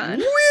you, John.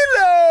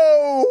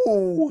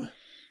 Willow.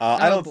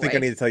 I don't think boy. I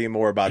need to tell you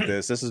more about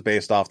this. This is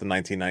based off the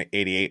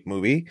 1988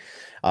 movie,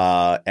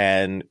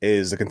 and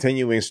is a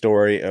continuing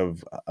story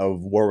of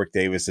Warwick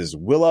Davis's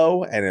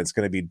Willow, and it's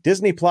going to be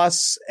Disney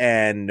Plus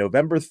and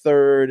November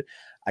 3rd.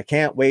 I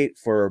can't wait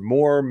for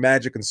more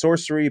magic and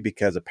sorcery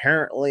because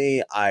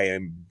apparently I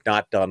am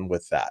not done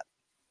with that.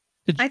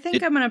 I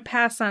think I'm going to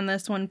pass on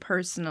this one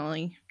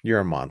personally. You're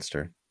a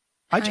monster.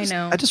 I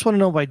know. I just want to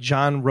know why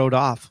John wrote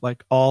off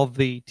like all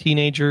the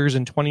teenagers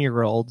and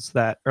 20-year-olds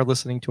that are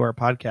listening to our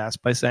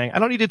podcast by saying, I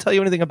don't need to tell you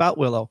anything about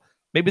Willow.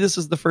 Maybe this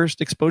is the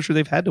first exposure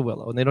they've had to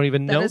Willow and they don't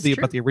even know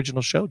about the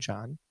original show,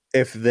 John.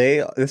 If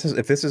this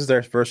is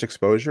their first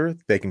exposure,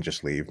 they can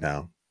just leave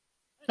now.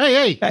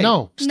 Hey,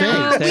 no, stay.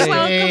 No, we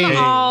welcome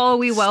all.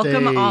 We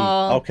welcome Stay.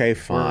 all. Okay,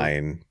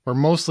 fine. We're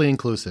mostly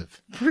inclusive.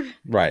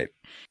 Right.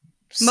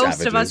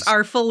 Most of us Savages.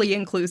 are fully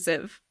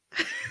inclusive.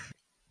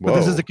 But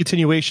this is Whoa. a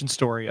continuation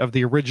story of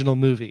the original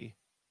movie,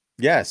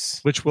 Yes.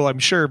 which will, I'm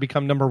sure,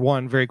 become number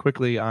one very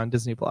quickly on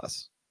Disney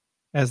Plus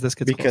as this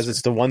gets Because closer.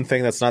 it's the one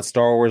thing that's not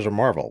Star Wars or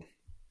Marvel.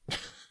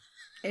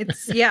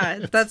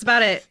 That's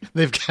about it.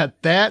 They've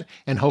got that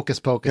and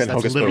Hocus Pocus. And That's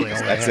Hocus literally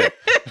Pocus. all they That's have.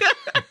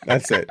 it.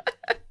 That's it.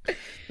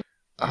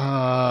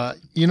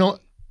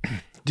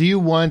 Do you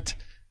want,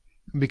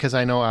 because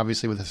I know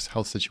obviously with his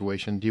health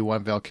situation, do you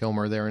want Val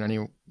Kilmer there in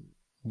any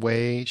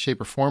way,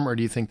 shape, or form, or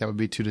do you think that would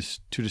be too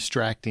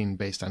distracting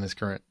based on his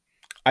current?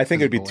 I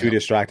think it'd be too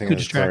distracting, Too in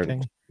his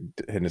distracting.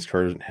 in his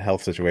current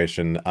health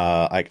situation.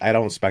 I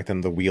don't expect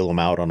him to wheel him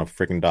out on a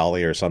freaking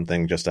dolly or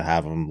something just to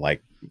have him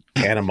like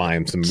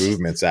pantomime some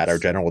movements at our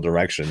general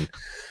direction.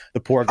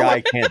 The poor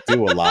guy can't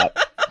do a lot.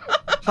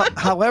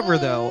 However,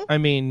 though, I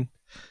mean,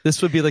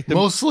 this would be like the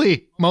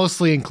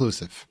Mostly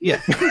inclusive.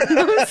 yeah.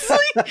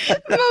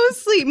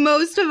 Mostly,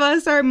 most of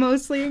us are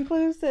mostly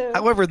inclusive.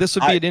 However, this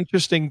would be an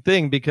interesting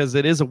thing because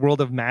it is a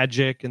world of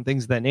magic and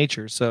things of that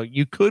nature. So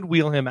you could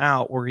wheel him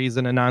out where he's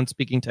in a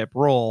non-speaking type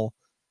role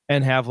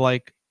and have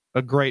like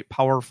a great,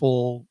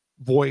 powerful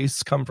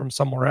voice come from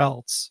somewhere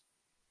else.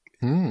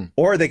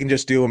 Or they can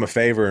just do him a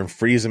favor and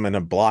freeze him in a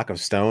block of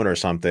stone or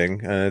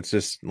something. And it's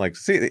just like,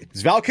 see,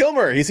 it's Val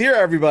Kilmer. He's here,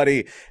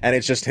 everybody. And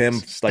it's just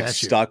him like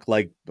stuck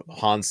like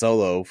Han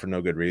Solo for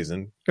no good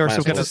reason. Or Might some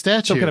as kind, well. of,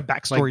 statue. some kind of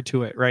backstory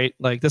to it, right?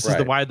 Like this is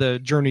Right. why the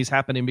journey's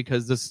happening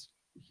because this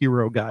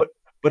hero got.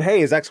 But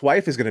hey, his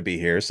ex-wife is going to be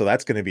here, so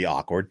that's going to be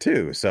awkward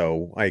too.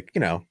 So like,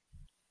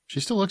 She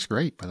still looks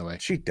great, by the way.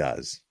 she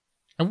does.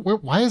 And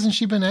why hasn't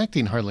she been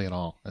acting hardly at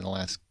all in the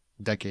last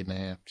decade and a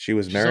half? She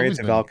was She's married always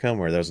to been- Val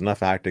Kilmer. There's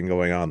enough acting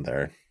going on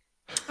there.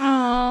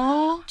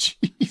 Oh,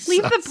 Jesus.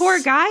 leave the poor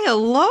guy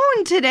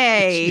alone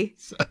today.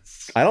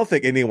 Jesus. I don't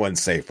think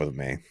anyone's safe with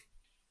me.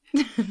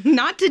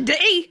 Not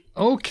today.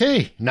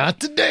 Okay, not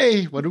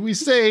today. What do we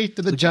say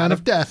to the John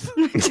of Death?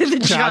 To the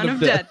John of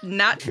of Death.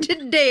 Not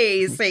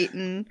today,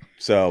 Satan.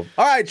 So,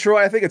 all right,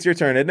 Troy, I think it's your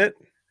turn, isn't it?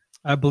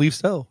 I believe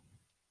so.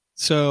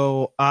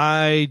 So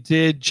I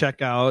did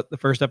check out the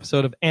first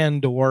episode of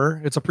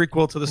Andor. It's a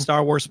prequel to the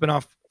Star Wars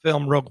spinoff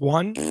film Rogue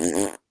One.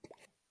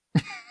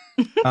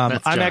 I'm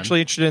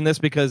actually interested in this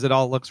because it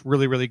all looks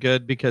really, really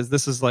good, because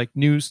this is like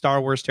new Star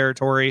Wars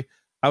territory.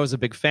 I was a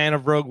big fan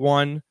of Rogue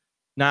One,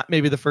 not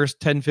maybe the first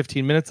 10,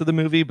 15 minutes of the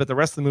movie, but the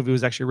rest of the movie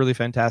was actually really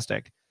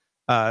fantastic.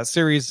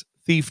 Series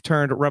thief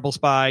turned rebel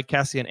spy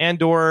Cassian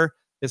Andor.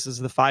 This is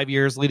the 5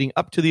 years leading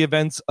up to the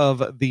events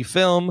of the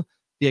film.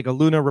 Diego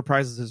Luna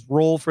reprises his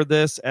role for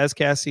this as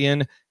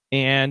Cassian,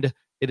 and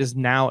it is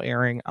now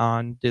airing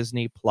on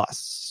Disney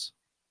Plus.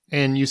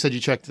 And you said you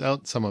checked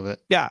out some of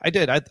it. Yeah, I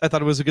did. I thought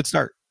it was a good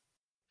start.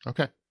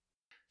 Okay.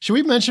 Should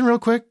we mention real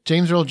quick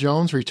James Earl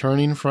Jones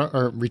retiring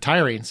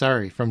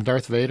from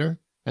Darth Vader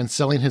and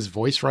selling his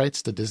voice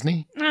rights to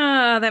Disney?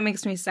 That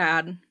makes me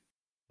sad.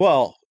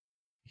 Well,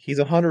 he's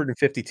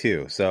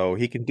 152, so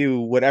he can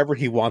do whatever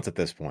he wants at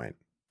this point.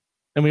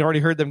 And we already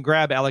heard them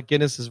grab Alec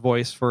Guinness's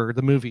voice for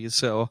the movies,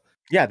 so...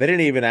 Yeah, they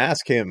didn't even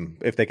ask him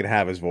if they could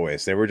have his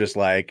voice. They were just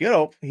like,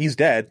 he's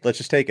dead. Let's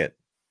just take it.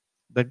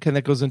 That kind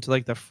of goes into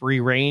like the free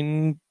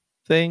reign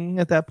thing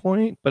at that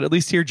point. But at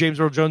least here,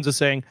 James Earl Jones is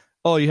saying,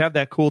 oh, you have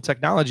that cool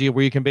technology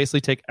where you can basically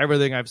take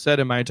everything I've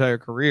said in my entire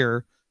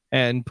career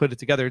and put it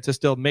together to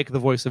still make the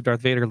voice of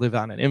Darth Vader live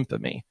on in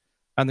infamy.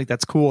 I think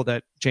that's cool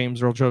that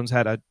James Earl Jones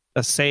had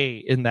a say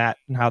in that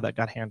and how that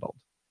got handled.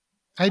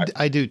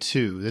 I do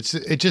too.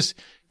 It just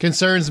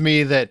concerns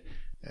me that,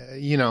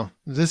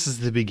 this is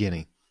the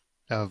beginning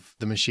of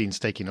the machines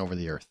taking over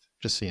the earth.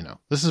 Just so you know,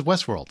 this is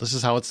Westworld. This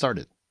is how it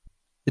started.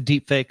 The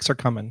deep fakes are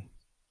coming.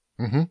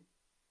 Mm-hmm.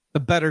 The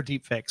better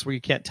deep fakes where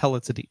you can't tell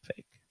it's a deep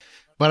fake.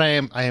 But I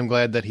am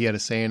glad that he had a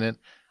say in it.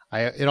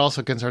 It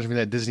also concerns me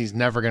that Disney's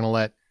never going to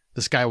let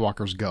the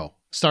Skywalkers go.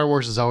 Star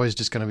Wars is always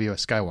just going to be a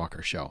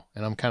Skywalker show.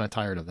 And I'm kind of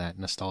tired of that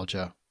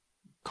nostalgia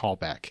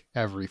callback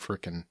every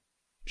freaking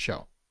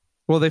show.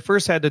 Well, they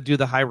first had to do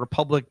the High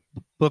Republic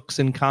books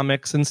and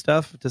comics and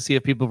stuff to see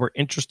if people were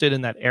interested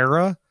in that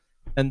era.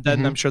 And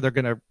then I'm sure they're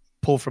going to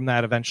pull from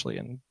that eventually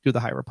and do the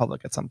High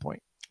Republic at some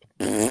point.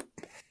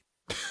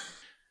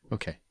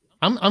 Okay.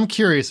 I'm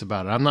curious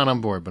about it. I'm not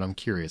on board, but I'm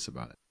curious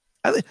about it.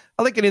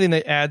 I like anything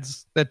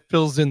that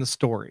fills in the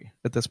story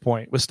at this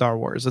point with Star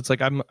Wars. It's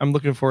like I'm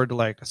looking forward to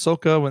like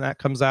Ahsoka when that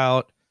comes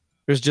out.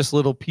 There's just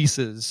little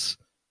pieces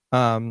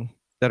that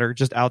are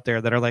just out there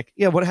that are like,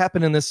 yeah, what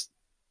happened in this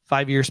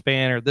 5-year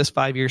span or this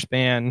 5-year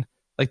span?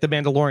 Like the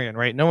Mandalorian,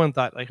 right? No one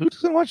thought like, who's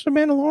going to watch the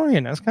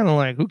Mandalorian? That's kind of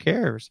like, who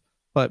cares?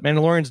 But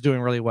Mandalorian's doing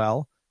really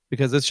well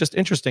because it's just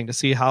interesting to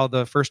see how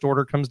the First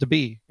Order comes to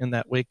be in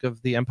that wake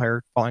of the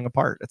Empire falling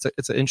apart.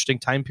 It's an interesting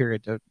time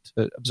period to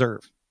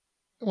observe.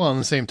 Well, in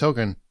the same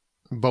token,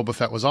 Boba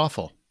Fett was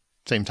awful.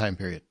 Same time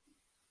period.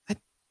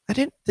 I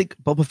didn't think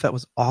Boba Fett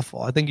was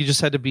awful. I think you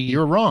just had to be...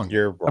 You're wrong.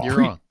 You're wrong. You're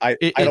wrong. I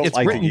don't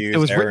like to use it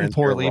was written Aaron's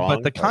poorly, wrong,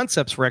 but the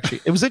concepts were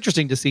actually... It was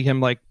interesting to see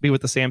him like be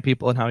with the Sand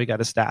People and how he got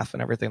his staff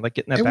and everything. Like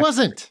getting that. It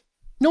wasn't.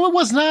 No, it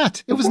was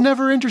not. It was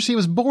never interesting. It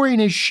was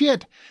boring as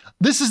shit.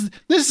 This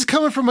is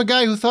coming from a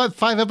guy who thought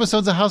 5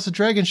 episodes of House of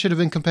Dragon should have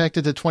been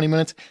compacted to 20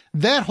 minutes.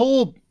 That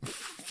whole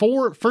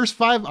first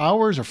 5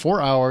 hours or 4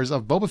 hours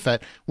of Boba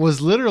Fett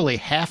was literally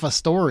half a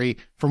story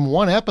from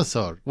one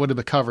episode. Would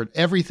have covered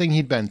everything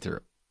he'd been through.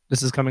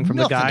 This is coming from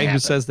the guy who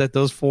says that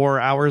those 4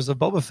 hours of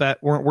Boba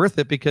Fett weren't worth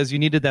it because you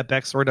needed that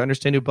backstory to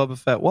understand who Boba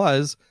Fett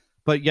was,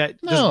 but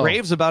yet just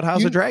raves about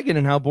House of Dragon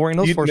and how boring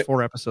those first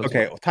 4 episodes were.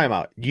 Well, time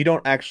out. You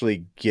don't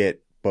actually get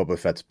Boba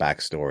Fett's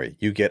backstory.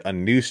 You get a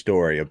new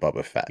story of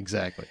Boba Fett.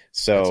 Exactly.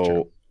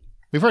 So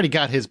we've already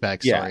got his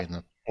backstory in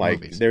the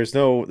movies. There's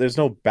no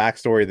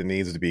backstory that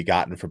needs to be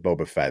gotten for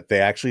Boba Fett.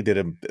 They actually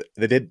did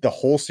the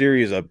whole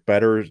series a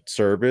better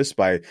service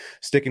by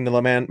sticking to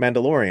the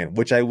Mandalorian,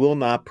 which I will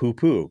not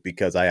poo-poo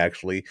because I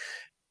actually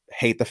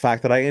hate the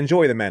fact that I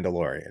enjoy the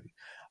Mandalorian.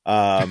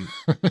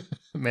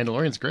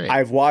 Mandalorian's great.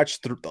 I've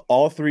watched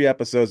all 3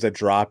 episodes that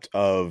dropped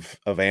of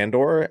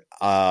Andor.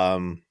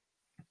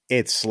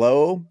 It's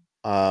slow.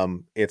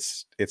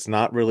 It's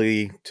not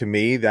really to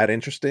me that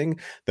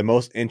interesting. The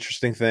most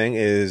interesting thing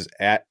is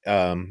at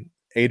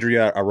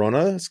Adria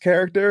Arona's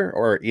character,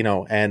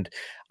 and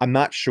I'm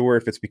not sure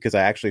if it's because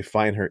I actually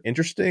find her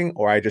interesting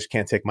or I just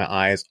can't take my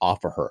eyes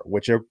off of her,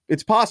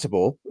 it's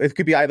possible. It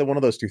could be either one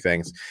of those 2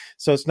 things.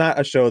 So it's not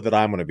a show that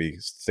I'm going to be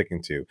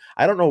sticking to.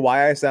 I don't know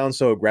why I sound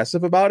so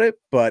aggressive about it,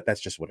 but that's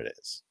just what it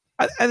is.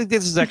 I think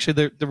this is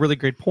actually the really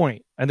great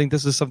point. I think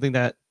this is something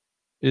that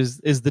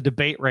is the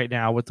debate right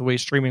now with the way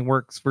streaming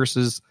works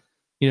versus,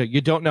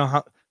 you don't know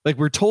how, like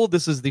we're told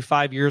this is the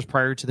 5 years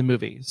prior to the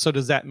movie. So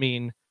does that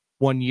mean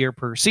 1 year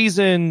per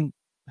season,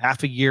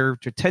 half a year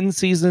to 10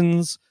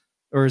 seasons,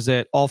 or is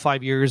it all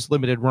 5 years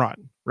limited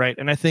run? Right.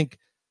 And I think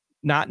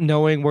not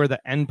knowing where the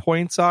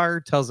endpoints are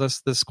tells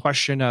us this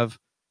question of,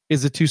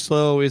 is it too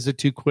slow? Is it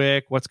too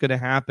quick? What's going to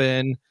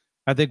happen?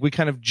 I think we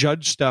kind of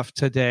judge stuff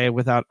today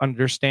without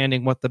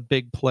understanding what the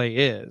big play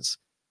is.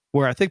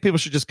 Where I think people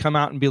should just come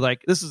out and be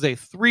like, this is a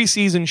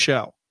 3-season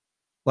show.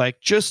 Like,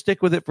 just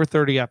stick with it for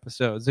 30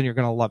 episodes and you're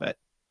going to love it.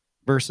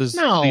 Versus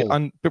the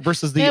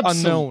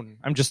unknown.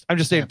 I'm just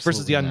saying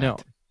versus the unknown.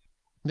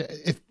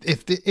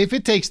 If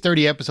it takes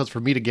 30 episodes for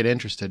me to get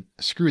interested,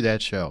 screw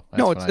that show. That's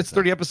No, what I it's think.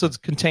 30 episodes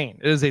contained.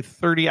 It is a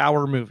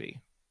 30-hour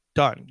movie.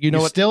 Done. You know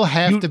You what? still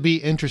have to be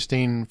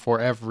interesting for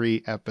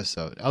every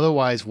episode.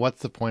 Otherwise,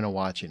 what's the point of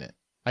watching it?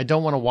 I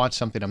don't want to watch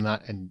something I'm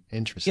not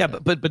interested Yeah,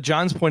 in. but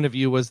John's point of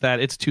view was that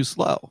it's too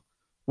slow.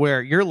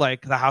 Where you're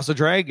like the House of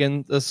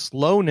Dragon, the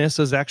slowness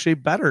is actually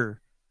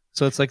better.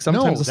 So it's like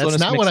sometimes No, the slowness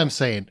that's not makes what I'm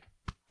saying.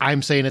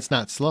 I'm saying it's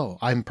not slow.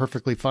 I'm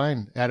perfectly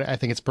fine. I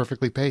think it's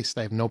perfectly paced.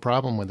 I have no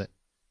problem with it.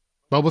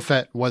 Boba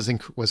Fett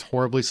was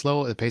horribly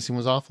slow. The pacing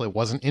was awful. It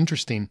wasn't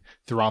interesting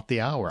throughout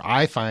the hour.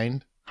 I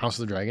find House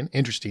of the Dragon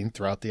interesting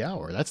throughout the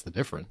hour. That's the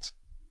difference.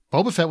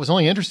 Boba Fett was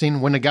only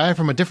interesting when a guy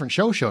from a different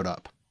show showed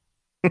up.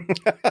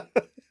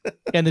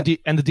 and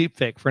the deep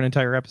fake for an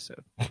entire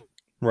episode.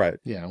 Right.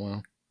 Yeah,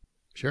 well,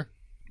 sure.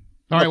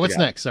 All right, what's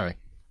next? Sorry.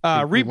 We went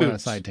on a Reboot.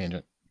 side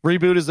tangent.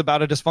 Reboot is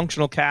about a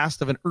dysfunctional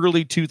cast of an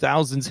early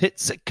 2000s hit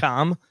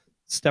sitcom.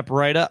 Step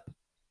right up.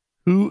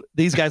 Who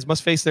these guys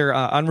must face their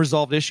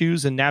unresolved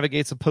issues and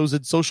navigate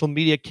supposed social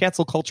media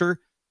cancel culture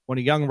when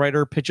a young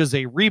writer pitches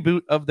a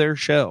reboot of their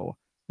show.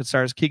 It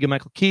stars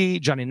Keegan-Michael Key,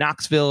 Johnny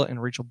Knoxville,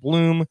 and Rachel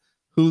Bloom.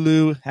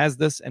 Hulu has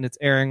this, and it's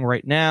airing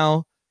right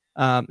now.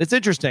 It's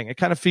interesting. It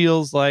kind of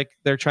feels like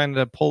they're trying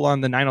to pull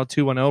on the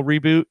 90210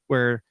 reboot,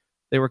 where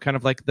they were kind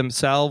of like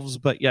themselves,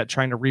 but yet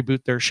trying to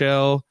reboot their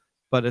show.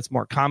 But it's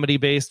more comedy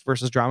based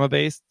versus drama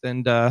based,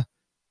 and yeah,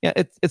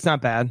 it's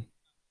not bad.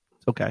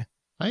 It's okay.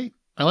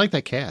 I like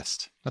that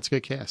cast. That's a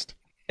good cast.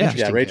 Yeah.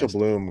 Interesting Rachel cast.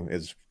 Bloom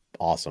is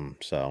awesome,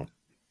 so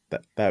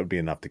that would be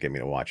enough to get me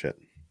to watch it.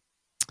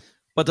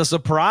 But the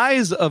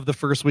surprise of the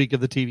first week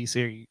of the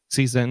TV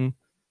season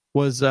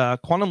was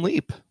Quantum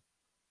Leap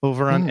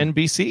over on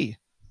NBC.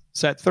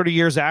 Set 30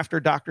 years after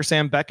Dr.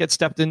 Sam Beckett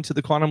stepped into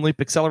the Quantum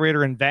Leap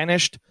accelerator and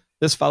vanished,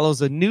 this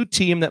follows a new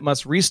team that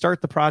must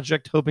restart the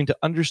project, hoping to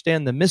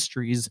understand the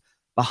mysteries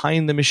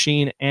behind the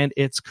machine and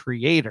its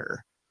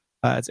creator.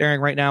 It's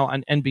airing right now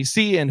on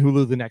NBC and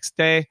Hulu the next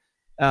day.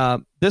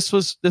 This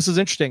is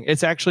interesting.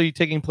 It's actually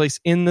taking place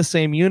in the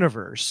same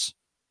universe.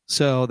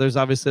 So there's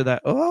obviously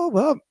that, oh,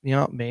 well,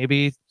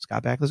 maybe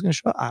Scott Bakula's going to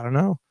show up. I don't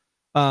know.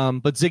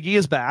 But Ziggy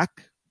is back.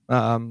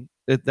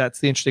 That's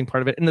the interesting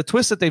part of it. And the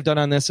twist that they've done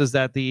on this is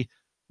that the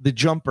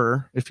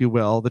jumper, if you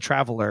will, the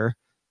traveler,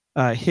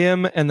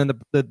 him and then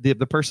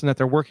the person that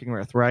they're working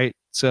with, right?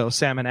 So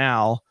Sam and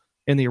Al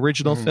in the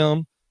original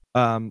film,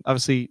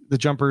 obviously the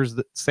jumper's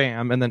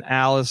Sam, and then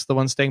Al is the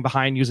one staying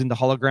behind using the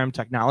hologram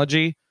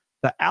technology.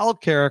 The Al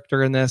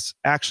character in this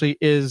actually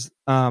is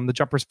the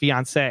jumper's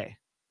fiance.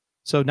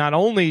 So not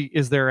only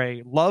is there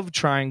a love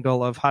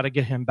triangle of how to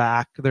get him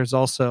back, there's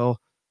also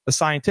the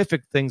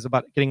scientific things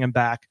about getting him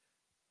back.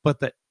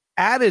 But the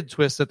added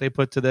twist that they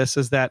put to this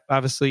is that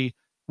obviously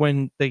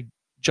when they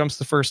jumps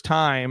the first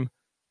time,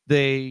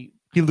 he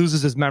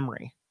loses his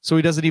memory. So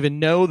he doesn't even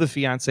know the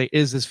fiance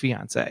is his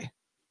fiance.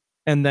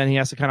 And then he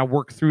has to kind of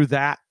work through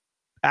that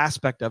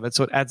aspect of it.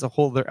 So it adds a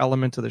whole other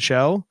element to the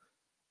show.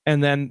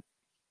 And then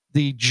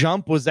the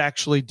jump was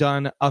actually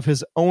done of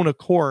his own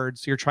accord.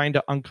 So you're trying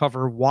to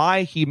uncover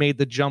why he made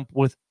the jump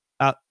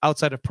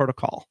outside of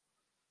protocol.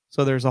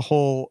 So there's a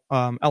whole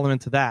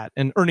element to that.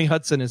 And Ernie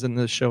Hudson is in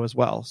this show as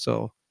well.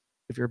 So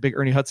if you're a big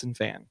Ernie Hudson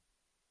fan,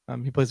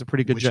 he plays a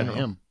pretty good general.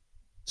 Him.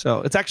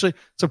 So it's actually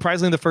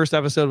surprisingly the first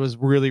episode was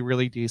really,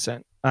 really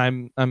decent.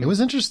 It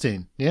was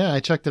interesting. Yeah, I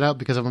checked it out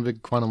because I'm a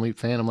big Quantum Leap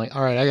fan. I'm like,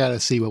 all right, I got to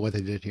see what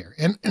they did here.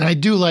 And I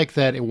do like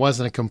that it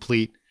wasn't a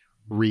complete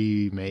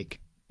remake.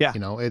 Yeah.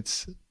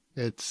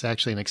 It's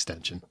actually an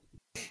extension.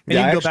 And you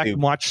can go back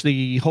and watch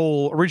the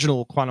whole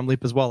original Quantum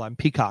Leap as well on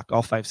Peacock,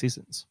 all 5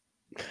 seasons.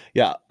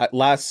 Yeah,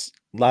 last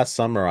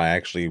summer I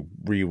actually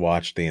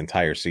rewatched the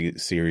entire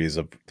series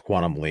of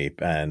Quantum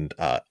Leap, and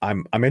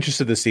I'm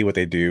interested to see what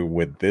they do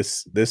with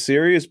this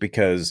series,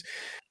 because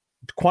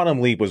Quantum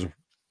Leap was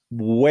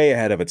way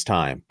ahead of its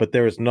time, but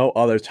there was no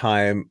other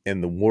time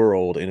in the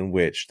world in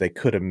which they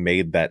could have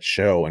made that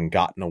show and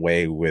gotten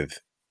away with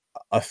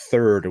a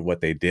third of what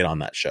they did on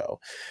that show.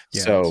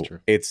 Yeah, so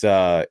it's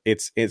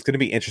going to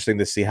be interesting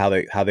to see how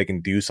they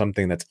can do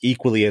something that's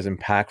equally as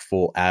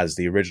impactful as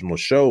the original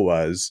show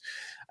was,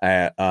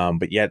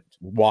 but yet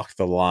walk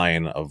the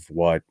line of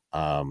what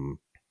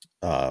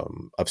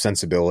of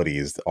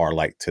sensibilities are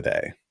like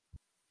today.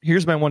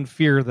 Here's my one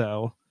fear,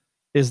 though,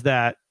 is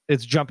that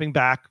it's jumping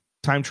back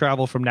time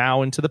travel from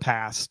now into the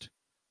past,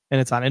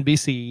 and it's on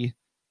NBC,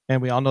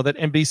 and we all know that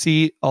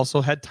NBC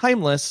also had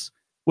Timeless,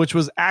 which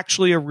was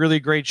actually a really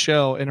great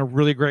show and a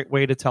really great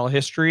way to tell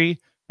history,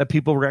 that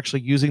people were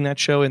actually using that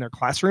show in their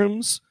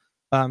classrooms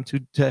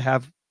to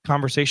have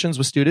conversations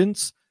with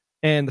students.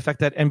 And the fact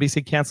that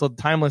NBC canceled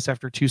Timeless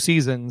after 2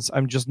 seasons,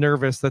 I'm just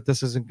nervous that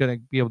this isn't going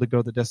to be able to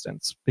go the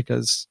distance,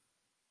 because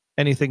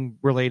anything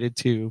related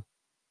to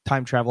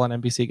time travel on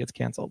NBC gets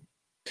canceled.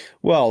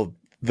 Well,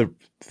 the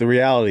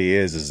reality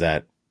is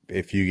that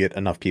if you get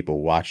enough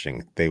people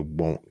watching, they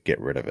won't get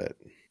rid of it.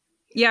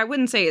 Yeah, I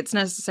wouldn't say it's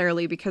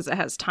necessarily because it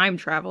has time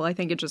travel. I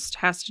think it just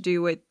has to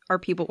do with, are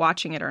people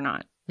watching it or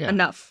not? Yeah.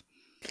 Enough.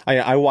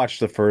 I watched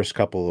the first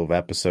couple of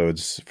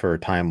episodes for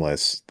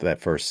Timeless, that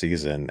first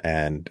season,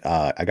 and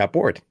I got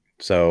bored.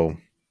 So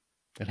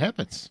It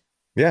happens.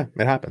 yeah,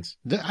 it happens.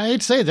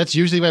 I'd say that's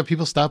usually why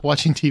people stop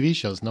watching TV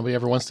shows. Nobody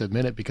ever wants to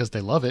admit it because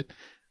they love it.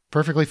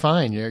 Perfectly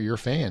fine. You're a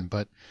fan,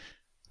 but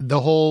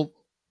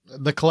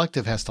the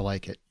collective has to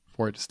like it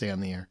for it to stay on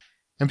the air.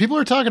 And people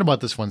are talking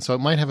about this one, so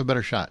it might have a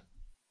better shot.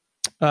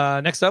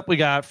 Next up, we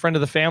got Friend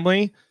of the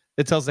Family.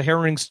 It tells the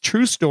harrowing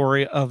true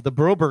story of the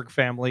Broberg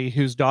family,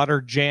 whose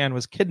daughter Jan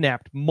was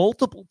kidnapped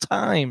multiple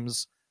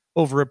times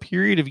over a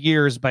period of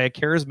years by a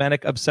charismatic,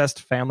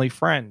 obsessed family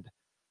friend.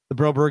 The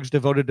Brobergs,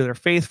 devoted to their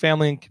faith,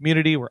 family, and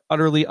community, were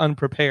utterly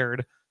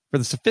unprepared for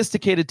the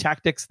sophisticated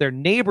tactics their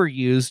neighbor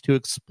used to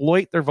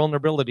exploit their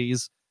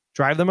vulnerabilities,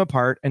 drive them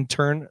apart, and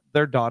turn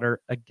their daughter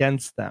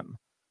against them.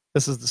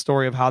 This is the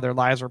story of how their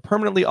lives were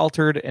permanently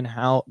altered and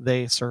how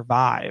they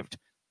survived.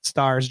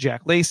 Stars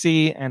Jack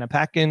Lacey, Anna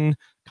Paquin,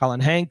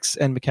 Colin Hanks,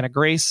 and McKenna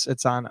Grace.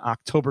 It's on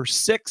October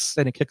 6th,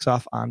 and it kicks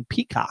off on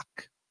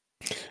Peacock.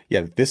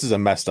 Yeah, this is a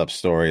messed up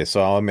story,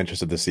 so I'm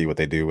interested to see what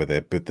they do with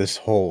it. But this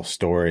whole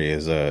story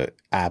is a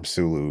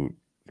absolute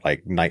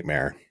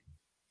nightmare.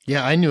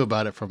 Yeah, I knew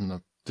about it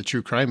from the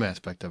true crime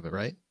aspect of it,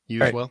 right?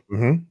 You as well?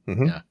 Mm-hmm,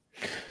 mm-hmm. Yeah.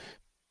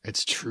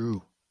 It's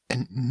true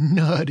and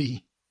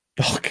nutty.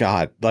 Oh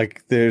God!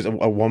 There's at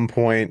one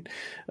point,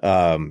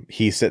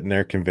 he's sitting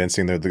there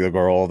convincing the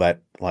girl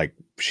that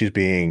she's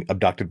being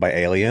abducted by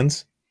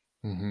aliens.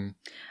 Mm-hmm.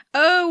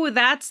 Oh,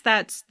 that's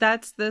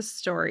this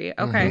story.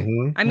 Okay.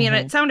 Mm-hmm. I mean,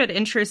 it sounded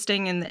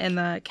interesting in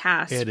the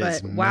cast, It but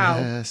is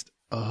wow. messed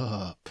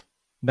up.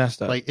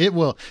 Messed up. It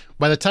will,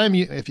 by the time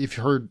if you've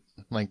heard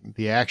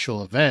the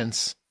actual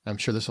events, I'm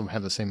sure this will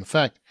have the same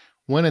effect.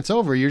 When it's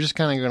over, you're just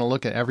kind of going to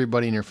look at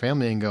everybody in your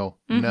family and go,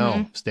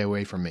 no, stay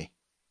away from me.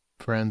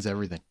 Friends,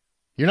 everything.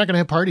 You're not going to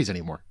have parties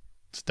anymore.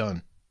 It's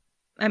done.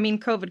 I mean,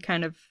 COVID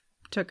kind of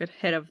took a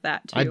hit of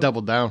that too. I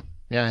doubled down.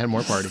 Yeah, I had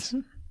more parties.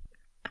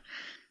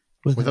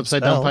 With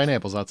upside down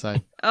pineapples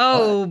outside.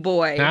 Oh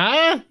boy.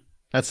 Huh?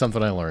 That's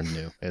something I learned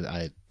new.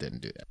 I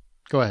didn't do that.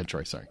 Go ahead,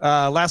 Troy. Sorry.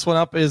 Last one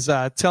up is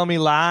Tell Me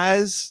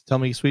Lies. Tell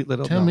me sweet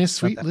little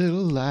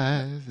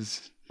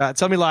lies.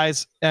 Tell Me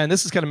Lies. And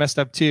this is kind of messed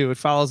up too. It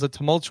follows a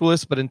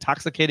tumultuous but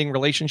intoxicating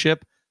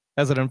relationship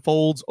as it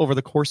unfolds over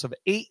the course of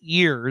 8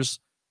 years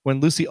when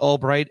Lucy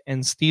Albright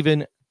and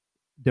Stephen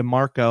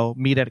DeMarco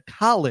meet at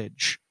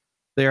college.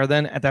 They are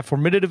then at that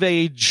formative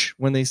age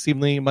when they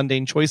seemingly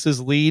mundane choices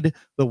lead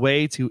the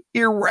way to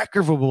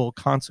irrecoverable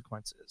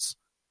consequences.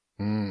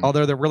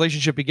 Although their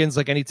relationship begins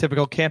like any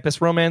typical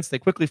campus romance, they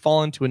quickly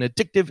fall into an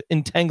addictive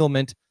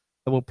entanglement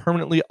that will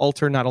permanently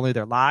alter not only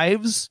their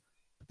lives,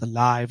 but the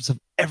lives of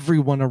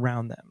everyone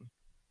around them.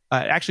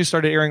 It actually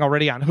started airing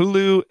already on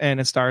Hulu, and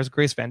it stars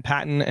Grace Van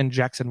Patten and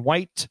Jackson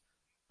White.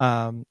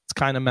 It's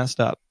kind of messed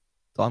up.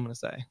 That's all I'm going to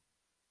say.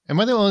 Am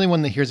I the only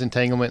one that hears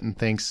entanglement and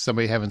thinks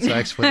somebody having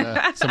sex with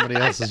somebody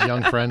else's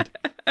young friend?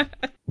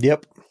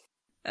 Yep.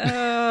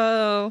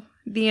 Oh,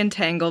 the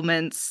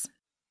entanglements.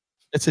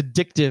 It's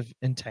addictive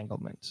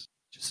entanglement.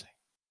 Just saying.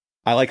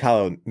 I like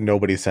how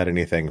nobody said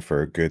anything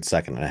for a good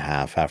second and a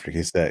half after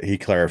he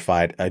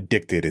clarified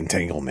addicted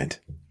entanglement.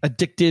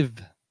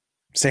 Addictive.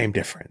 Same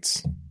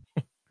difference.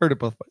 Heard it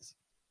both ways.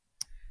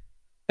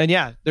 And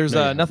yeah, there's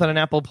nothing on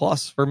Apple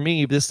Plus for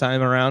me this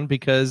time around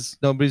because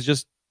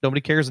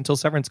nobody cares until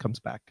Severance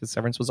comes back because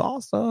Severance was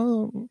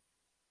awesome.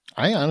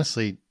 I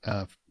honestly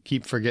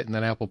keep forgetting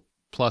that Apple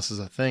Plus is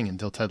a thing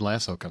until Ted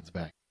Lasso comes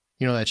back.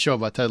 You know that show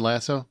about Ted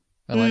Lasso?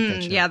 I like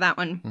that show. Yeah, that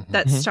one.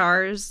 That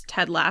stars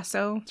Ted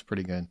Lasso. It's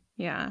pretty good.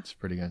 Yeah. It's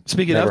pretty good.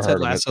 Speaking of Ted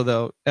Lasso,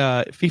 though,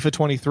 FIFA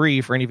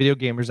 23, for any video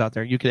gamers out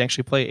there, you can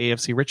actually play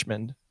AFC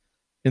Richmond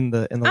in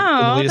the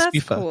latest that's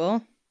FIFA.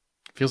 Cool.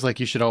 Feels like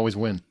you should always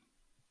win.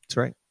 That's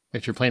right.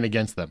 If you're playing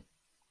against them.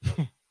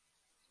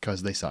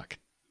 Because they suck.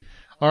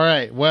 All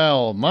right.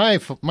 Well, my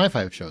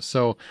 5 shows.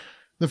 So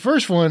the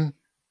first one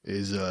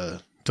is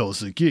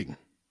Tulsa King.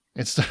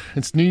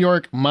 It's New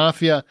York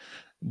Mafia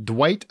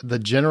Dwight the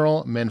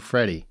General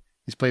Manfredi.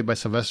 He's played by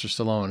Sylvester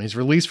Stallone. He's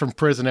released from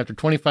prison after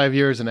 25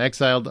 years and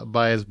exiled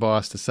by his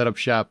boss to set up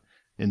shop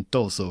in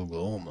Tulsa,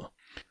 Oklahoma.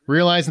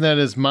 Realizing that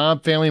his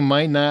mob family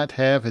might not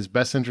have his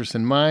best interest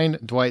in mind,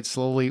 Dwight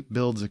slowly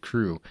builds a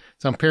crew.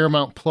 It's on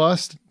Paramount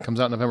Plus, comes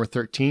out November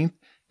 13th,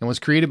 and was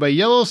created by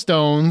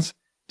Yellowstone's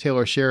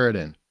Taylor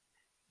Sheridan.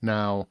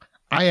 Now,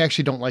 I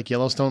actually don't like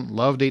Yellowstone.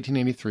 Loved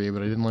 1883,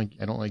 but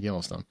I don't like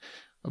Yellowstone.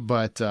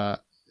 But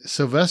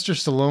Sylvester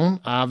Stallone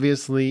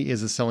obviously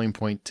is a selling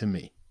point to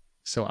me.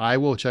 So I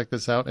will check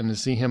this out, and to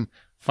see him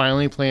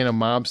finally playing a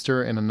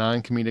mobster in a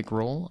non-comedic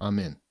role, I'm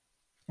in.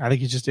 I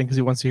think he's just in because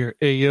he wants to hear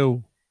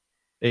 "Ayo,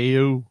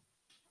 ayo."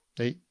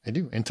 I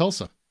do in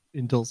Tulsa.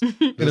 In Tulsa,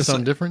 Does it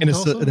sound different in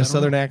a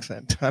southern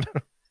accent. I don't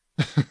know.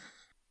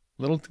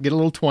 Get a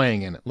little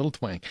twang in it, little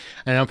twang.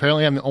 And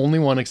apparently, I'm the only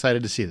one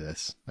excited to see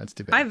this. That's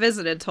too bad. I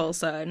visited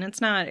Tulsa, and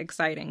it's not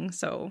exciting,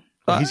 so.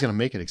 Well, he's going to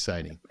make it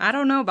exciting. I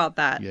don't know about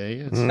that. Yeah, he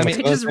is. I mean,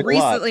 I just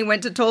recently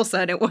went to Tulsa,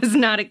 and it was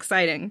not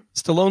exciting.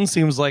 Stallone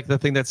seems like the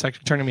thing that's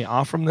actually turning me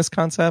off from this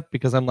concept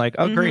because I'm like,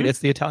 oh, great, it's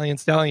the Italian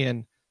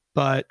Stallion.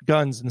 but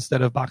guns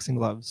instead of boxing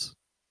gloves.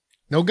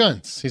 No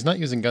guns. He's not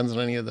using guns on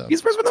any of those. He's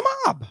supposed to be the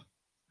mob.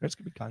 There's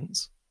going to be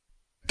guns.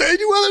 They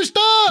do other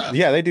stuff.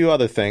 Yeah, they do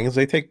other things.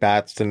 They take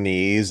bats to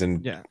knees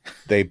and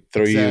they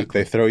throw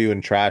you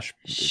in trash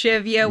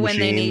shiv you when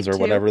they need or to.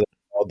 whatever they're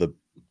called,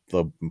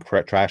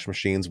 the trash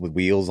machines with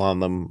wheels on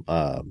them.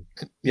 I'm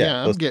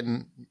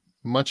getting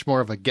much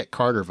more of a Get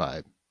Carter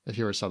vibe. If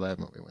you ever saw that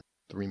movie with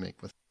the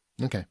remake with.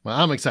 Okay, well,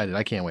 I'm excited.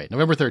 I can't wait.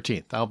 November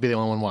 13th. I'll be the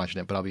only one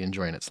watching it, but I'll be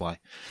enjoying it, Sly.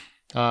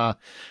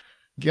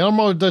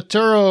 Guillermo del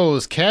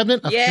Toro's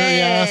Cabinet of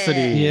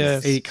Curiosities,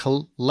 Yes. a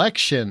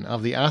collection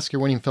of the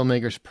Oscar-winning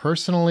filmmaker's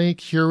personally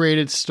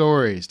curated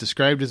stories,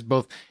 described as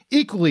both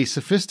equally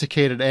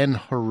sophisticated and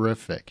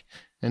horrific.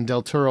 And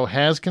del Toro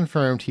has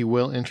confirmed he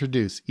will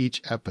introduce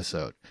each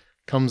episode.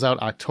 Comes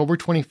out October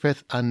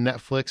 25th on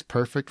Netflix,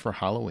 perfect for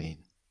Halloween.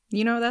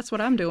 You know, that's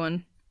what I'm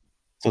doing.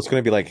 So it's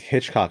going to be like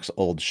Hitchcock's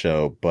old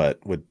show,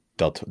 but with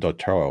del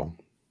Toro,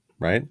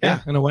 right?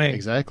 Yeah, in a way.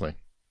 Exactly.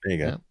 There you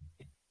go. Yeah.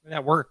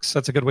 That works.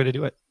 That's a good way to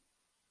do it.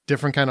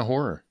 Different kind of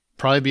horror.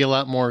 Probably be a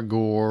lot more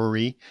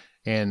gory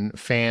and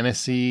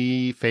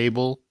fantasy,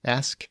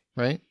 fable-esque,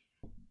 right?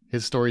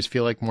 His stories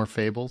feel like more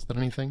fables than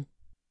anything.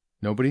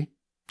 Nobody?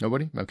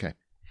 Okay.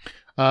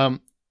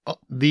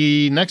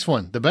 The next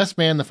one, The Best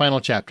Man, The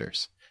Final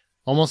Chapters.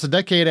 Almost a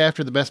decade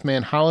after The Best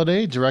Man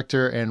holiday,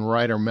 director and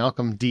writer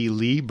Malcolm D.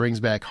 Lee brings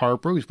back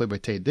Harper, who's played by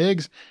Taye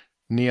Diggs,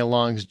 Nia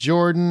Long's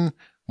Jordan,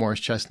 Morris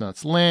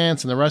Chestnut's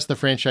Lance, and the rest of the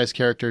franchise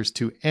characters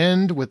to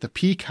end with the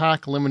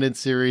Peacock limited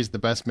series, The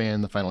Best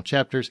Man, The Final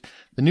Chapters.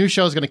 The new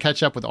show is going to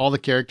catch up with all the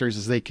characters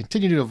as they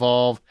continue to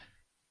evolve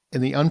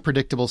in the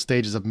unpredictable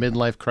stages of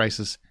midlife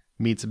crisis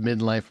meets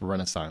midlife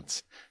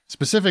renaissance.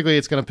 Specifically,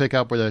 it's going to pick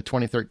up where the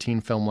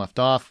 2013 film left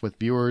off, with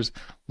viewers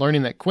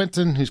learning that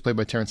Quentin, who's played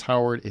by Terrence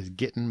Howard, is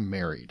getting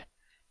married.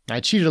 I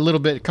cheated a little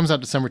bit. It comes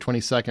out December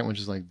 22nd, which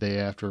is like day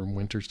after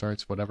winter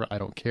starts, whatever. I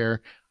don't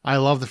care. I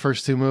love the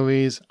first two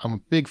movies. I'm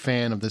a big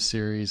fan of this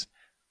series.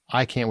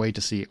 I can't wait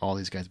to see all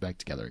these guys back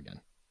together again.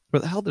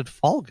 Where the hell did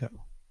fall go? It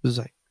was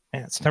like,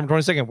 man, it's September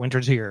 22nd.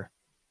 Winter's here.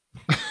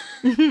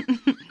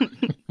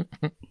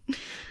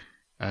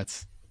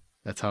 That's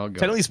how it goes.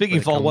 Technically speaking,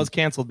 fall was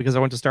canceled because I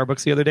went to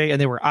Starbucks the other day and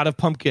they were out of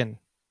pumpkin.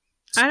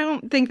 I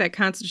don't think that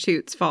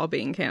constitutes fall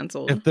being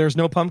canceled. If there's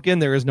no pumpkin,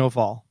 there is no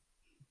fall.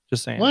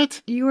 Just saying.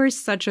 What? You are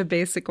such a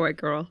basic white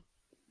girl.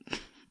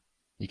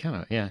 You kind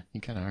of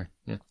are.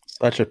 Yeah.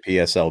 Such a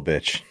PSL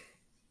bitch.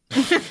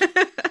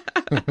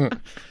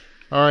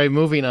 All right,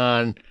 moving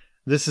on.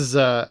 This is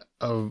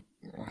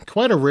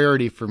quite a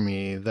rarity for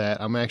me that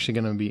I'm actually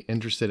going to be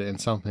interested in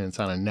something that's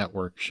on a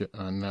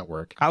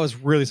network. I was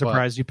really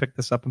surprised you picked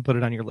this up and put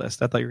it on your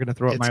list. I thought you were going to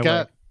throw it my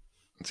way.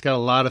 It's got a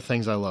lot of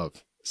things I love.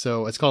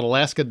 So it's called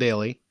Alaska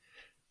Daily.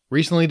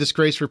 Recently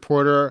disgraced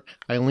reporter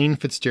Eileen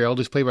Fitzgerald,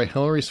 who's played by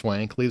Hilary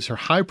Swank, leaves her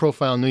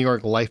high-profile New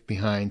York life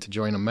behind to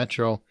join a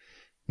metro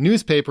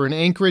newspaper in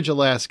Anchorage,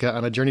 Alaska,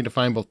 on a journey to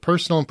find both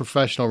personal and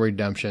professional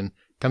redemption.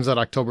 Comes out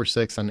October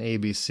 6th on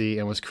ABC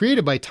and was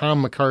created by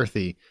Tom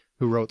McCarthy,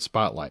 who wrote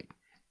Spotlight.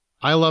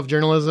 I love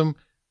journalism.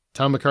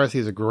 Tom McCarthy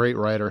is a great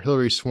writer.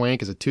 Hilary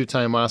Swank is a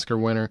 2-time Oscar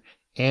winner,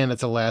 and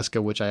it's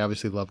Alaska, which I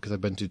obviously love because I've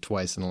been to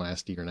twice in the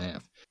last year and a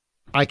half.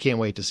 I can't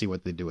wait to see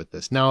what they do with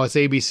this. Now, it's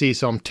ABC,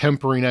 so I'm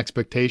tempering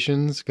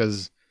expectations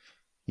because,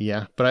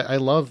 but I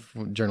love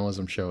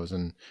journalism shows,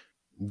 and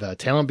the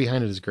talent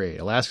behind it is great.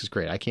 Alaska's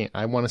great.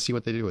 I want to see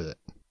what they do with it.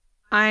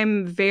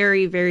 I'm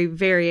very, very,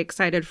 very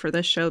excited for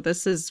this show.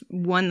 This is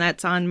one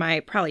that's on my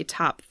probably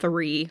top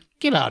 3.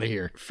 Get out of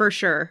here. For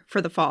sure, for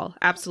the fall.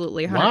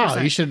 Absolutely, 100%. Wow,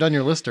 you should have done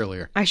your list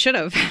earlier. I should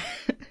have.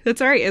 That's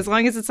all right, as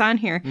long as it's on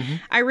here.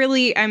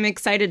 Mm-hmm. I'm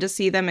excited to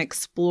see them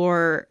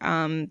explore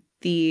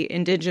the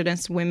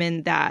Indigenous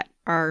women that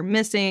are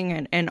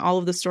missing and all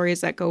of the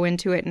stories that go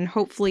into it. And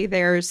hopefully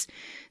there's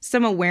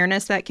some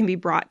awareness that can be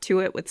brought to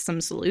it with some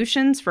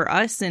solutions for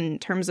us in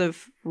terms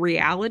of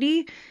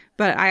reality.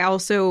 But I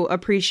also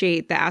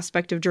appreciate the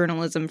aspect of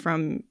journalism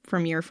from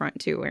your front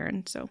too,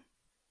 Aaron. So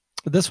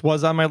this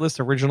was on my list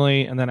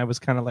originally, and then I was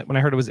kind of like, when I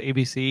heard it was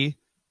ABC,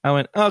 I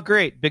went, oh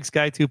great, Big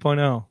Sky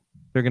 2.0.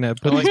 They're gonna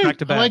put these back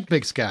to back. I like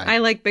Big Sky. I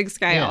like Big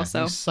Sky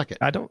also. You suck it.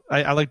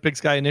 I like Big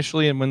Sky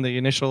initially, and when the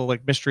initial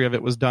like mystery of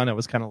it was done, it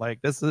was kind of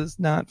like, this is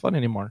not fun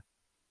anymore.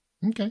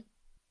 Okay.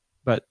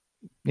 But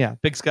yeah,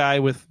 Big Sky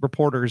with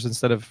reporters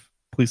instead of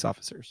police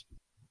officers,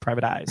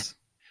 private eyes.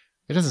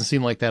 It doesn't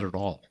seem like that at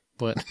all,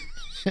 but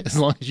as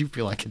long as you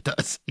feel like it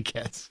does, I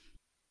guess.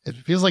 It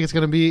feels like it's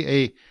going to be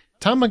a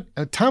Tom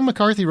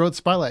McCarthy wrote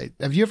Spotlight.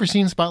 Have you ever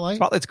seen Spotlight?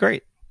 Spotlight's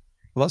great.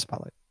 I love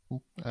Spotlight.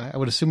 I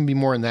would assume it'd be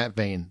more in that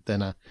vein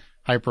than a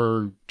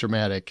hyper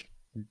dramatic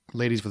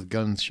ladies with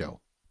guns show.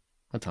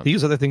 They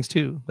use other things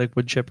too, like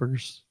wood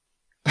chippers.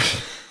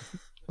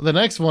 The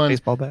next one,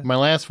 baseball bat. My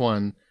last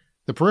one,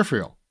 The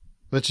Peripheral,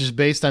 which is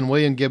based on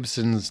William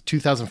Gibson's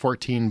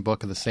 2014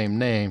 book of the same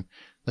name.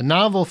 The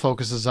novel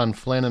focuses on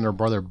Flynn and her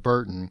brother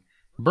Burton.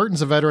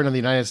 Burton's a veteran of the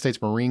United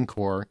States Marine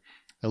Corps,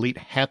 elite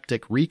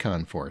haptic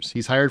recon force.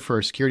 He's hired for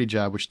a security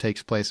job which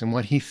takes place in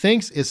what he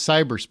thinks is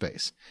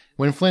cyberspace.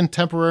 When Flynn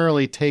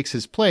temporarily takes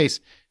his place,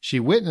 she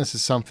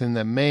witnesses something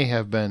that may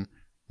have been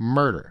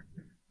murder.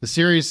 The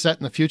series is set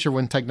in the future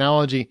when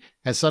technology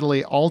has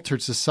subtly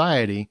altered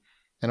society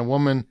and a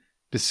woman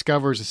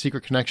discovers a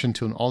secret connection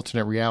to an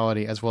alternate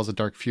reality as well as a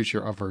dark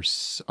future of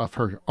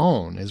her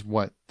own, is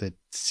what the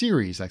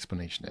series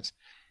explanation is.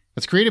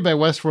 It's created by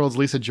Westworld's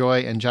Lisa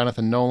Joy and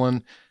Jonathan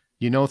Nolan.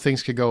 You know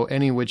things could go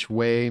any which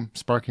way,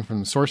 sparking from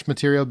the source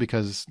material,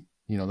 because,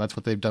 you know, that's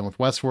what they've done with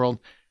Westworld.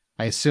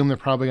 I assume they're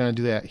probably going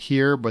to do that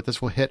here, but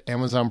this will hit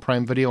Amazon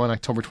Prime Video on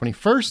October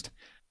 21st.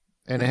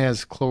 And it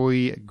has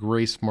Chloe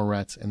Grace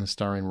Moretz in the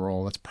starring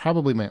role. That's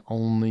probably my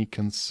only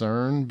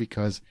concern,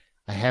 because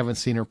I haven't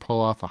seen her pull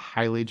off a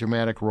highly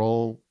dramatic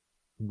role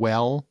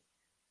well.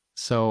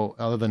 So,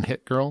 other than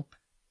Hit Girl.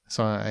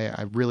 So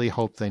I really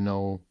hope they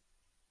know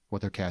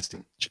what they're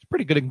casting. She's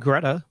pretty good in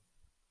Greta.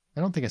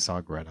 I don't think I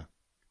saw Greta.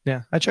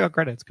 Yeah, I check out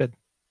Greta. It's good.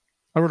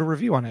 I wrote a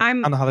review on it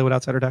on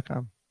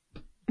thehollywoodoutsiders.com.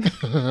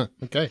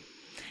 Okay.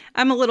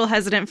 I'm a little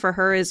hesitant for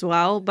her as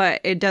well, but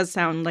it does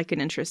sound like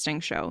an interesting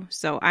show.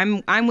 So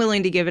I'm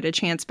willing to give it a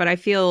chance, but I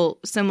feel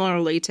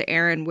similarly to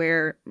Aaron,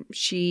 where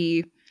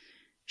she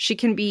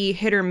can be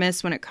hit or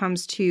miss when it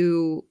comes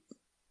to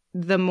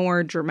the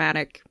more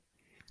dramatic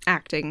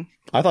acting.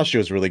 I thought she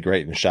was really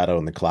great in Shadow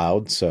in the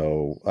Cloud,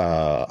 so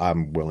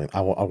I'm willing.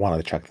 I wanted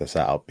to check this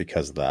out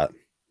because of that.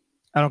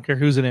 I don't care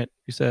who's in it.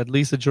 You said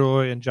Lisa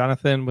Joy and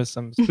Jonathan with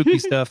some spooky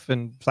stuff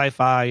and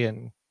sci-fi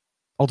and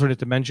alternate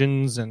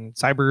dimensions and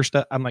cyber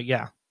stuff. I'm like,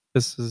 yeah,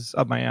 this is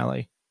up my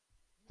alley.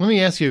 Let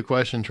me ask you a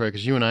question, Troy,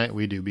 because you and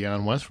we do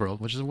Beyond Westworld,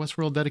 which is a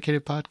Westworld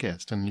dedicated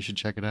podcast, and you should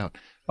check it out.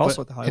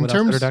 Also but at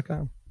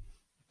thehollywoodoutsiders.com.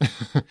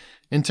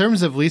 In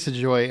terms of Lisa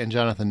Joy and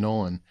Jonathan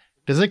Nolan,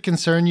 does it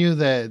concern you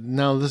that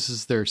now this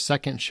is their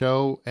second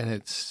show and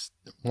it's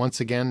once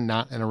again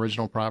not an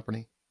original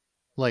property?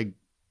 Like,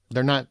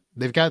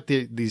 they've got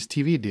these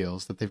TV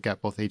deals that they've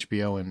got both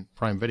HBO and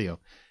Prime Video,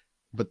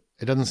 but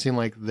it doesn't seem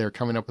like they're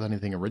coming up with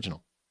anything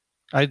original.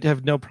 I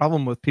have no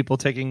problem with people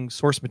taking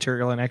source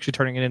material and actually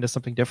turning it into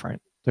something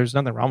different. There's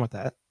nothing wrong with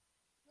that.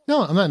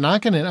 No, I'm not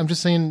knocking it. I'm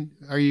just saying,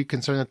 are you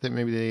concerned that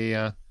maybe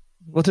they...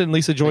 Well, didn't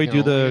Lisa Joy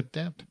do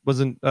adapt?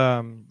 Wasn't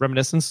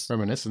Reminiscence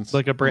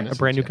like a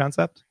brand new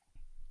concept?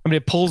 I mean,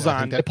 it pulls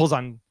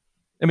on.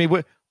 I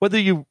mean, whether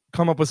you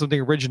come up with something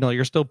original,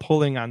 you're still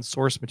pulling on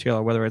source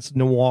material, whether it's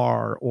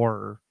noir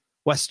or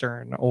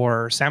Western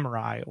or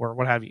samurai or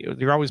what have you.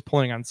 You're always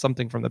pulling on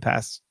something from the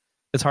past.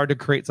 It's hard to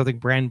create something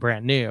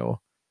brand new.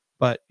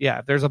 But yeah,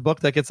 if there's a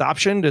book that gets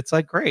optioned, it's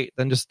like, great,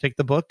 then just take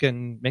the book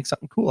and make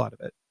something cool out of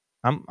it.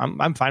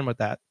 I'm fine with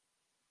that.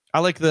 I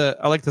like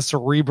the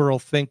cerebral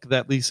think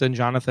that Lisa and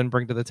Jonathan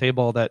bring to the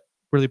table that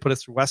really put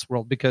us through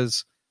Westworld,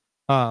 because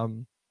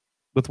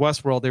with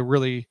Westworld, they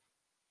really,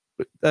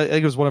 I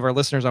think it was one of our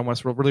listeners on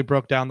Westworld, really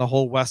broke down the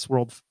whole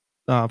Westworld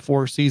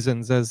 4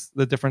 seasons as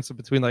the difference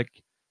between,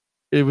 like,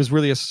 it was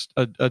really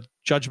a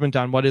judgment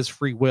on what is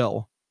free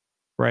will,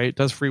 right?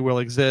 Does free will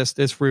exist?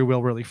 Is free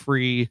will really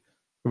free?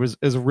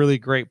 Is a really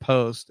great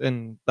post,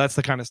 and that's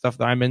the kind of stuff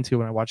that I'm into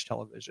when I watch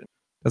television.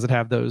 Does it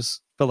have those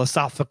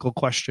philosophical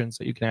questions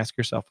that you can ask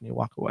yourself when you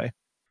walk away?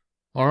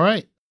 All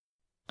right.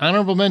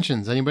 Honorable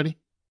mentions, anybody?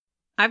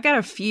 I've got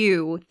a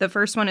few. The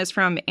first one is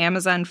from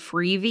Amazon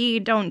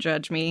Freevee. Don't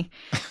judge me.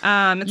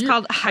 It's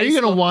called High School. Are you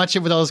going to watch it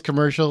with all those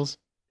commercials?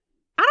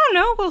 I don't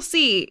know. We'll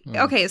see.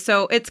 Okay,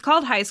 so it's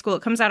called High School.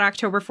 It comes out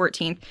October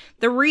 14th.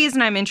 The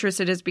reason I'm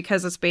interested is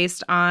because it's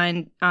based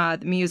on the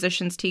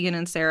musicians Tegan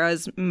and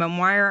Sarah's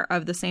memoir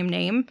of the same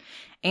name.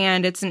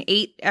 And it's an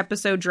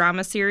 8-episode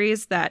drama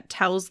series that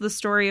tells the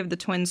story of the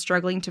twins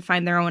struggling to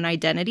find their own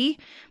identity.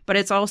 But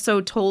it's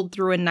also told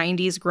through a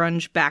 90s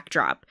grunge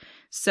backdrop.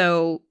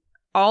 So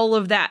all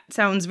of that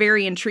sounds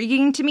very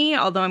intriguing to me,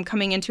 although I'm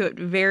coming into it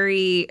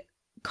very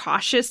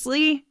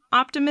cautiously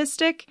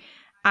optimistic.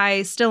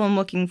 I still am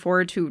looking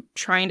forward to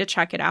trying to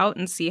check it out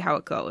and see how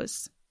it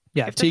goes.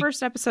 Yeah, if the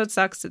first episode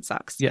sucks, it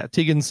sucks. Yeah,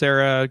 Tegan,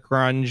 Sarah,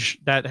 grunge,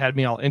 that had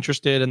me all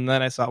interested, and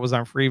then I saw it was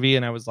on Freevee,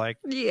 and I was like,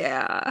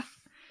 yeah.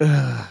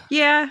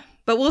 Yeah,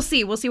 but we'll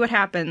see. We'll see what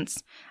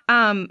happens.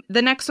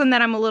 The next one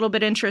that I'm a little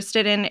bit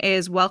interested in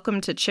is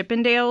Welcome to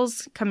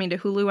Chippendales, coming to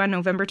Hulu on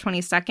November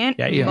 22nd.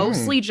 Yeah.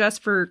 Mostly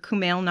just for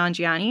Kumail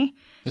Nanjiani.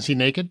 Is he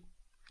naked?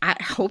 I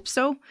hope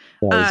so.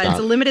 No, it's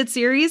a limited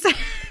series.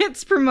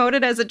 It's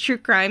promoted as a true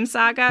crime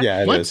saga.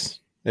 Yeah, it is.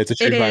 It's a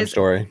true crime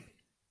story.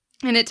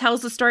 And it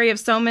tells the story of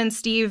Soma and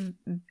Steve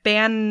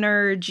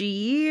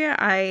Banerjee.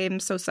 I'm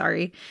so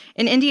sorry.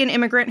 An Indian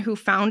immigrant who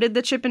founded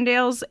the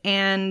Chippendales.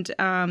 And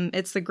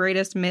it's the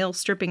greatest male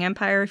stripping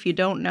empire, if you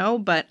don't know.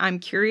 But I'm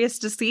curious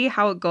to see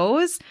how it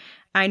goes.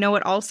 I know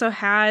it also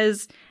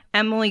has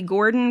Emily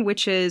Gordon,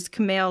 which is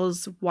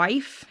Kumail's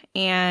wife.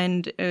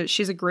 And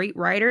she's a great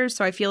writer.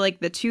 So I feel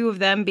like the two of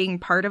them being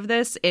part of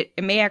this, it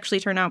may actually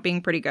turn out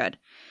being pretty good.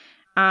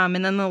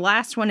 And then the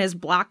last one is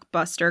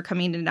Blockbuster,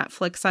 coming to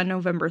Netflix on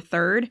November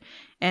 3rd.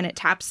 And it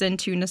taps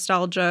into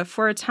nostalgia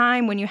for a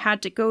time when you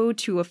had to go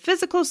to a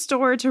physical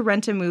store to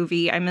rent a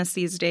movie. I miss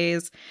these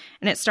days.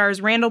 And it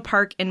stars Randall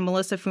Park and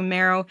Melissa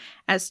Fumero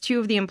as two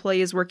of the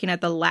employees working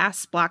at the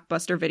last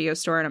Blockbuster video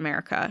store in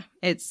America.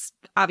 It's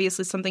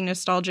obviously something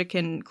nostalgic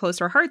and close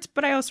to our hearts,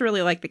 but I also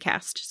really like the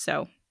cast,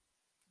 so...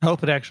 I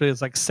hope it actually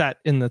is like set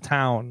in the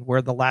town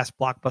where the last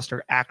Blockbuster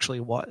actually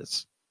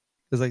was.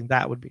 Because like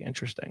that would be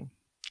interesting.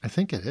 I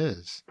think it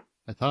is.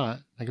 I thought.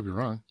 I could be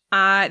wrong.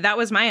 That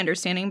was my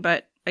understanding,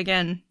 but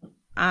again,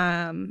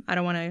 I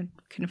don't want to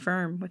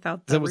confirm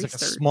without the research. It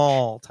was like a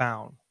small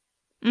town.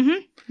 Mm-hmm.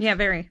 Yeah,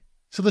 very.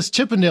 So this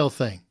Chippendale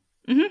thing,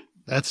 mm-hmm.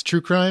 That's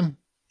true crime?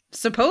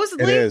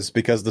 Supposedly. It is,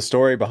 because the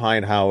story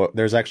behind how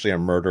there's actually a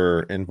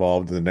murder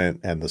involved in it,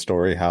 and the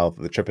story how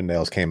the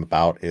Chippendales came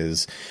about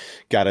is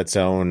got its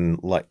own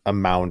like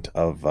amount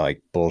of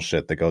like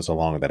bullshit that goes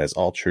along with that. Is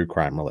all true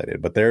crime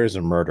related, but there is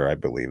a murder, I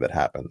believe, that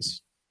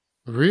happens.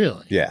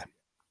 Really? Yeah.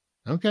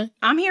 Okay.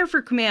 I'm here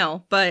for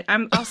Kumail, but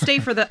I'll stay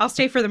for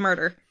the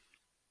murder.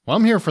 Well,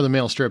 I'm here for the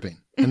male stripping,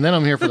 and then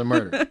I'm here for the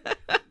murder.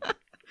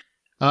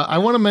 I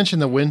want to mention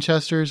the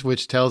Winchesters,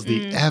 which tells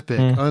the epic,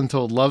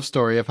 untold love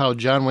story of how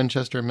John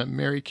Winchester met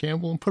Mary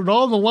Campbell and put it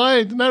all on the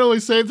line to not only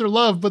save their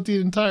love, but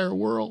the entire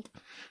world.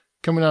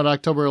 Coming out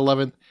October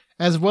 11th,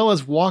 as well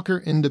as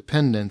Walker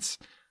Independence,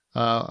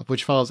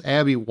 which follows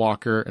Abby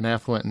Walker, an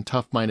affluent and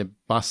tough-minded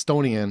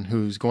Bostonian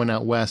who's going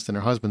out west and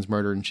her husband's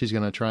murdered, and she's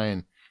going to try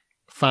and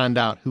find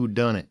out who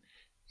done it.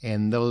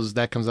 And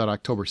that comes out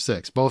October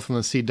 6th, both from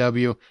the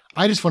CW.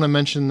 I just want to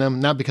mention them,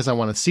 not because I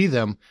want to see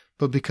them,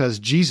 but because,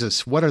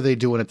 Jesus, what are they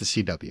doing at the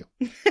CW?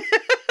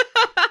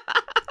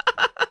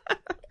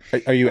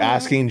 Are you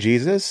asking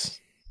Jesus?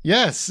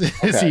 Yes.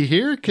 Okay. Is he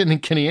here? Can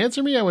he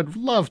answer me? I would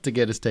love to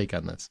get his take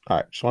on this. All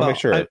right. Just want to make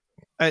sure.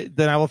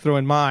 Then I will throw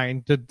in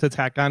mine to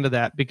tack onto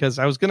that, because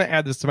I was going to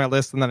add this to my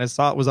list, and then I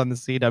saw it was on the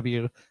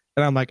CW,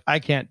 and I'm like, I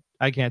can't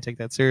take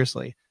that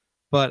seriously.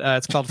 But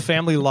it's called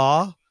Family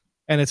Law,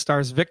 and it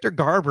stars Victor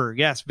Garber.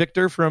 Yes,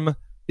 Victor from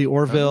the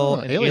Orville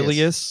and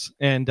Alias,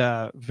 and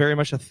very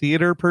much a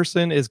theater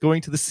person, is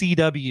going to the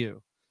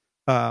CW,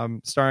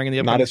 starring in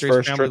the not his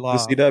first Family trip Law.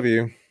 to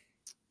the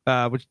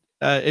CW. Which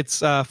it's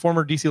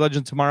former DC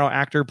Legends Tomorrow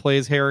actor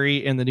plays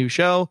Harry in the new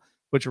show,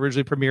 which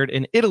originally premiered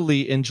in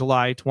Italy in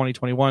July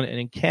 2021 and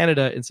in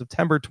Canada in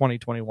September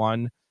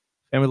 2021.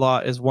 Family Law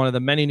is one of the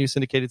many new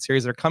syndicated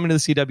series that are coming to the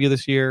CW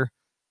this year,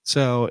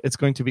 so it's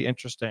going to be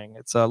interesting.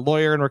 It's a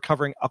lawyer and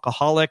recovering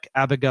alcoholic,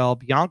 Abigail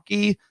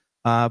Bianchi,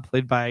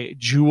 played by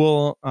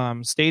Jewel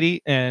Stady,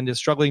 and is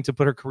struggling to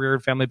put her career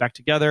and family back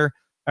together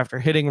after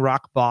hitting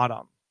rock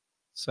bottom.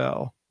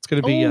 So it's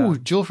going to be...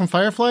 Jewel from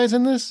Firefly is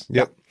in this?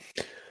 Yep.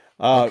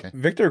 Okay.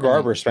 Victor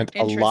Garber spent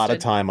a lot of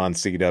time on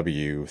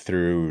CW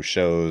through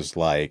shows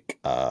like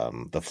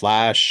The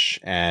Flash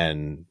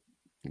and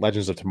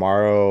Legends of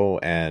Tomorrow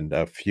and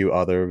a few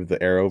other the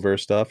Arrowverse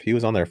stuff. He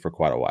was on there for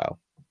quite a while.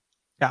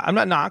 Yeah, I'm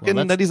not knocking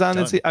that he's on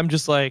it. I'm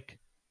just like,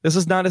 this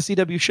is not a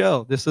CW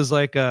show. This is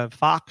like a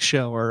Fox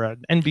show or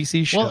an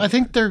NBC show. Well, I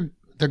think they're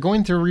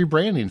going through a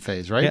rebranding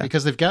phase, right? Yeah.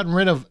 Because they've gotten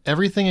rid of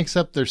everything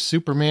except their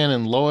Superman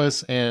and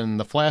Lois and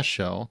the Flash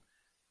show,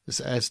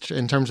 as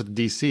in terms of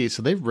the DC.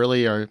 So they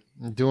really are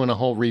doing a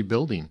whole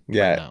rebuilding.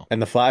 Yeah, right now.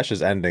 And the Flash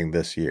is ending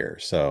this year,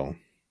 so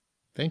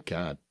thank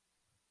God.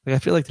 I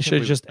feel like they should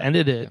have just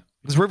ended it,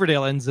 because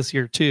Riverdale ends this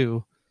year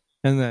too.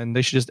 And then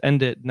they should just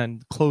end it and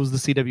then close the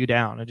CW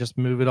down and just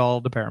move it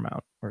all to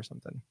Paramount or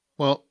something.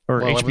 Or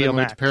HBO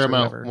Max. To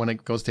Paramount when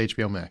it goes to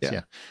HBO Max.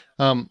 Yeah.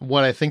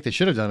 What I think they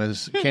should have done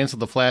is canceled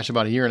the Flash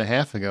about a year and a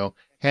half ago,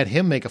 had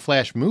him make a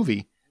Flash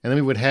movie, and then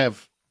we would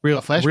have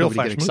a Flash movie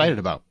to get excited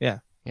about. Yeah.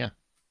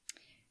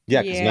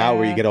 Yeah, because now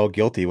we get all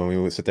guilty when we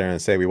would sit there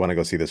and say we want to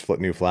go see this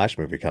new Flash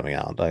movie coming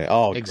out. Like,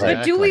 exactly.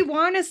 But do we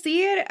want to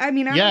see it? I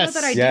mean, I don't know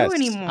that I do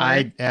anymore.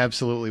 I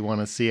absolutely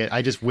want to see it.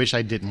 I just wish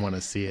I didn't want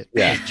to see it.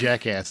 Yeah. Because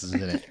Jackass is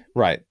in it.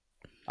 Right.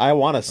 I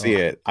want to see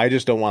it. I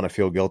just don't want to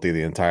feel guilty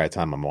the entire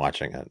time I'm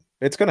watching it.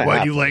 It's going to happen.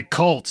 Why do you like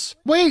cults?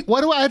 Wait,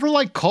 why do I ever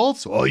like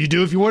cults? Well, you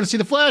do if you want to see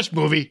the Flash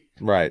movie.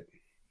 Right.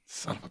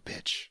 Son of a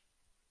bitch.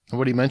 And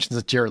what he mentions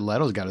is Jared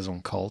Leto's got his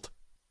own cult.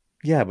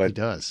 Yeah, but he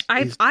does.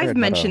 I've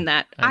mentioned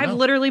that. I've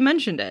literally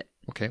mentioned it.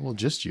 Okay, well,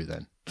 just you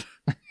then.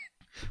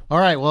 All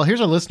right, well, here's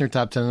our listener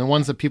top 10, the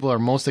ones that people are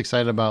most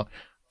excited about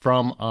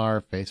from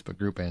our Facebook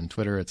group and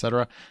Twitter,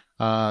 etc.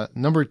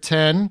 Number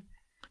 10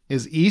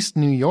 is East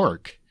New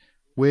York,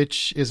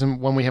 which isn't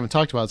one we haven't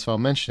talked about, so I'll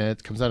mention it.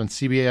 It comes out on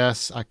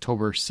CBS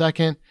October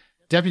 2nd.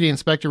 Deputy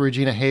Inspector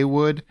Regina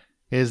Haywood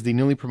is the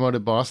newly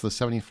promoted boss of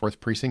the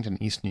 74th Precinct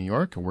in East New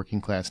York, a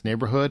working-class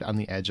neighborhood on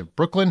the edge of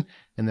Brooklyn,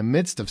 in the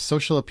midst of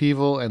social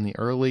upheaval and the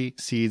early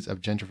seeds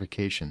of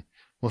gentrification.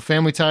 With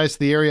family ties to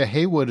the area,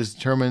 Haywood is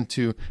determined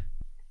to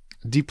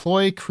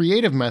deploy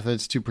creative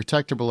methods to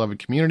protect her beloved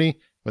community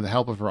with the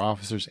help of her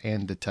officers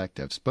and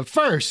detectives. But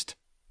first,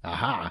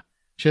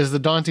 she has the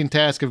daunting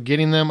task of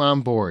getting them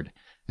on board,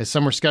 as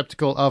some are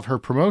skeptical of her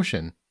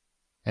promotion,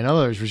 and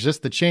others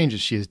resist the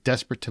changes she is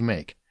desperate to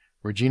make.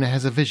 Regina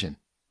has a vision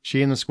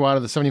She and the squad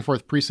of the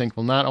 74th Precinct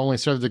will not only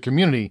serve the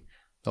community,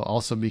 they'll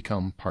also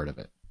become part of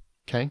it.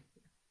 Okay?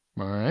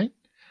 All right.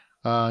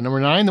 Number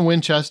 9, the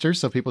Winchester.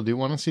 So people do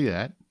want to see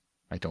that.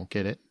 I don't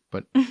get it,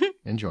 but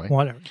enjoy.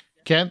 Whatever.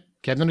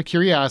 Captain of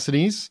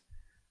Curiosities.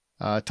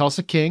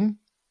 Tulsa King.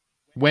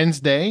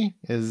 Wednesday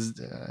is,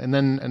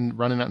 and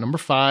running out number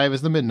 5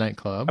 is the Midnight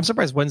Club. I'm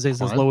surprised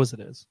Wednesday's as low as it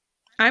is.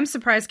 I'm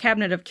surprised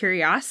Cabinet of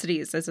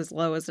Curiosities is as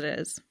low as it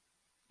is.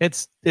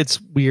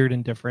 It's weird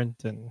and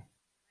different, and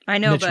I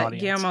know, niche but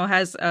audience. Guillermo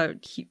has a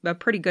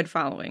pretty good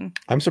following.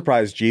 I'm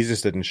surprised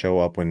Jesus didn't show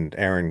up when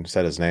Aaron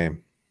said his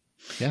name.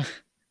 Yeah.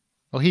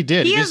 Well, he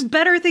did. He has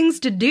better things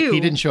to do.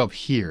 He didn't show up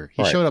here.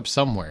 He showed up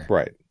somewhere.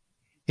 Right.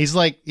 He's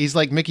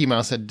like Mickey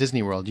Mouse at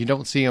Disney World. You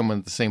don't see him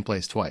in the same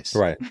place twice.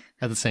 Right.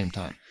 At the same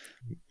time.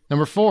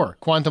 Number 4,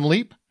 Quantum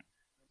Leap.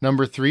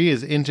 Number 3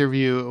 is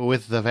Interview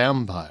with the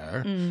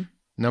Vampire.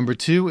 Number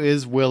 2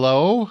 is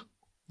Willow.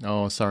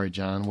 Oh, sorry,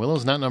 John.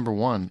 Willow's not number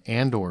 1.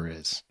 Andor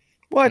is.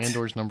 What?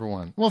 Andor's number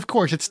 1. Well, of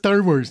course, it's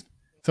Star Wars.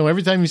 So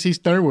every time you see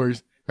Star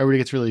Wars, everybody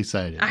gets really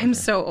excited. I'm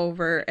so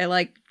over it.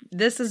 Like,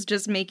 this is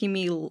just making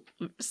me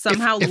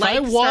somehow if like I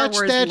watch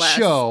Star Wars that less.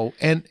 show,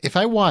 and if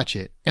I watch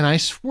it, and I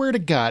swear to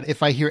God,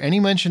 if I hear any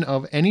mention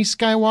of any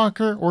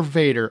Skywalker or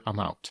Vader, I'm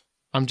out.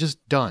 I'm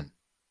just done.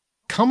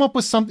 Come up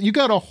with something. You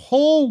got a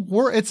whole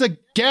world. It's a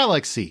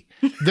galaxy.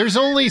 There's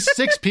only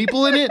 6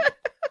 people in it.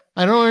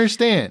 I don't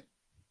understand.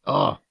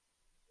 Oh.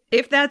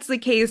 If that's the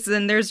case,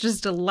 then there's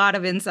just a lot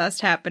of incest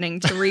happening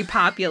to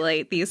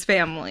repopulate these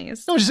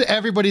families. No, just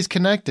everybody's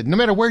connected. No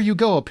matter where you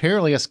go,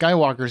 apparently a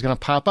Skywalker is going to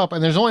pop up,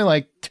 and there's only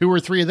like 2 or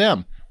 3 of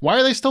them. Why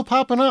are they still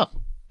popping up?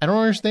 I don't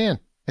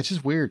understand. It's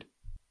just weird.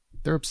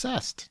 They're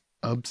obsessed.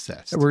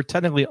 Obsessed. We're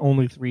technically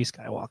only 3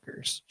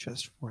 Skywalkers,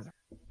 just for them.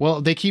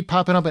 Well, they keep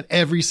popping up at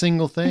every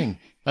single thing.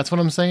 That's what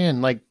I'm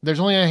saying. Like, there's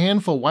only a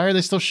handful. Why are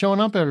they still showing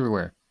up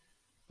everywhere?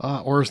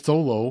 Or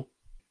Solo.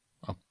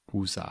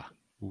 Woozah.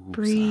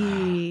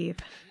 Breathe.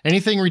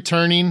 Anything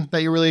returning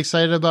that you're really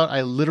excited about?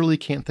 I literally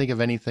can't think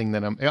of anything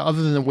that I'm,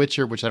 other than The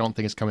Witcher, which I don't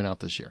think is coming out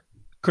this year.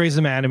 Grey's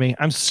Anatomy.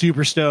 I'm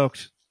super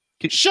stoked.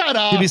 Shut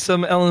up! Give me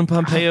some Ellen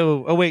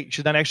Pompeo. Oh, wait.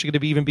 She's not actually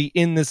going to even be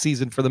in this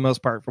season for the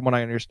most part, from what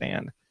I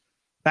understand.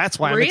 That's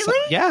why I'm excited.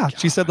 Yeah. God.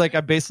 She said, like,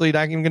 I'm basically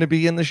not even going to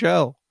be in the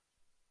show.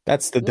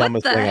 That's the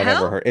dumbest thing I've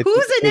ever heard.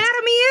 Whose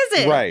anatomy is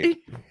it? Right.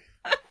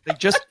 They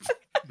just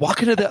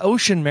walk into the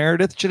ocean.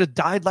 Meredith should have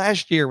died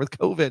last year with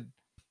COVID.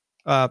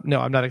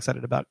 No, I'm not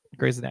excited about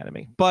Grey's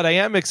Anatomy, but I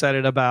am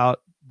excited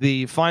about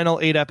the final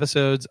 8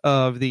 episodes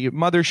of the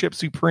Mothership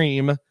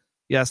Supreme.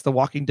 Yes, The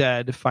Walking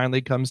Dead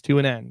finally comes to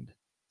an end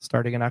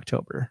starting in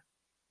October.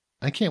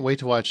 I can't wait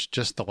to watch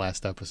just the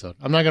last episode.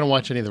 I'm not going to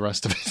watch any of the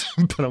rest of it,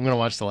 but I'm going to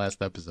watch the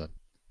last episode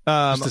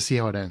just to see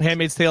how it ends.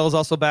 Handmaid's Tale is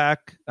also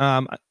back.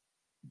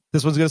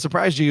 This one's going to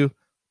surprise you,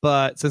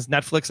 but since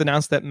Netflix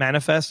announced that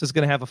Manifest is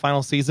going to have a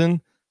final season,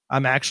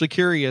 I'm actually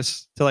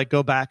curious to like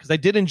go back because I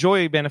did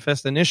enjoy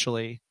Manifest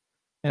initially,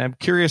 and I'm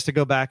curious to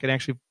go back and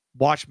actually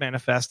watch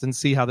Manifest and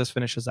see how this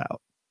finishes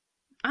out.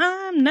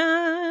 I'm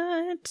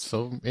not.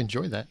 So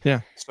enjoy that.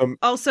 Yeah.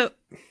 Also,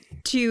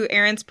 to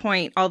Aaron's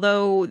point,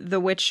 although The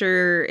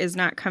Witcher is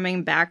not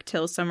coming back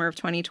till summer of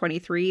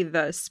 2023,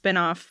 the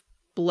spin-off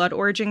Blood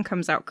Origin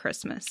comes out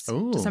Christmas,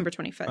 Ooh. December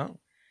 25th. Oh,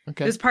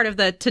 okay. It was part of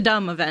the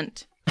Tadum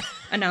event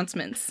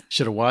announcements.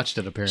 Should have watched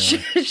it, apparently.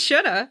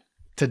 Shoulda.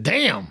 To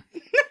damn.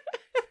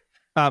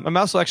 I'm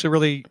also actually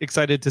really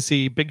excited to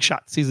see Big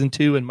Shot Season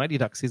 2 and Mighty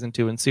Ducks Season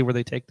 2 and see where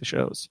they take the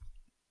shows.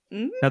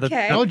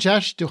 Okay. Oh,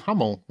 Josh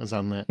Duhamel is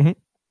on that. Mm-hmm.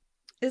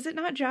 Is it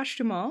not Josh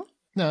Duhamel?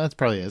 No, that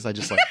probably is. I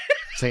just like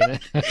saying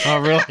it. I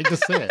really like to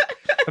say it.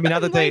 I mean, now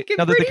that they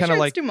pretty kind of sure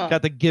like it's Duhamel.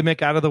 got the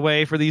gimmick out of the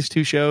way for these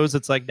 2 shows,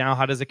 it's like now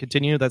how does it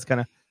continue? That's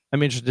kind of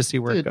I'm interested to see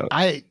where it goes.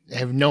 I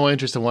have no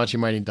interest in watching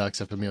Mighty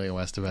Ducks if Emilio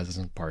Estevez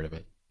isn't part of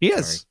it. He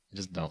Sorry. is. I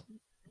just don't.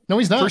 No,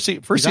 he's not. First He's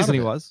out season of he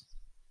it. was.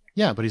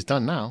 Yeah, but he's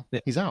done now.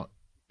 Yeah. He's out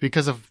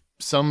because of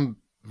some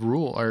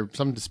rule or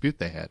some dispute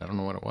they had. I don't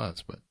know what it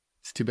was, but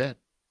it's too bad.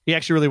 He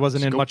actually really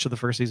wasn't in Scope. much of the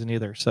first season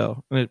either,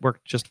 so it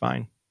worked just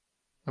fine.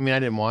 I mean, I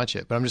didn't watch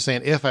it, but I'm just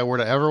saying if I were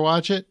to ever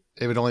watch it,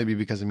 it would only be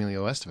because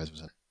Emilio Estevez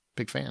was in it.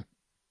 Big fan.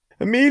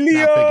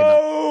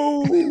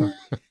 Emilio!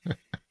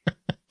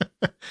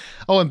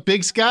 Oh, and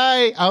Big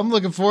Sky. I'm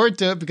looking forward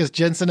to it because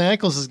Jensen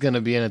Ackles is going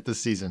to be in it this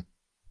season.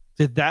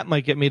 That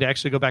might get me to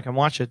actually go back and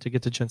watch it to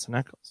get to Jensen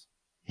Ackles.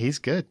 He's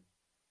good.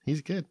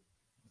 He's good.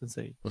 Since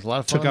they It was a lot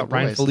of fun. took out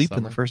Ryan Philippe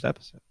in the first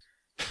episode.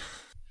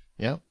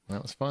 Yep,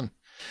 that was fun.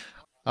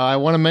 I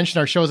want to mention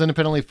our show is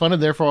independently funded,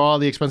 therefore all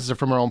the expenses are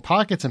from our own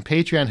pockets, and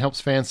Patreon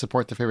helps fans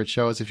support their favorite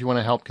shows. If you want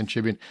to help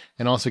contribute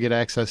and also get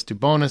access to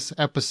bonus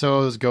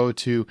episodes, go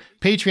to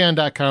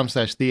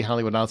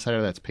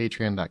patreon.com/thehollywoodoutsiders. That's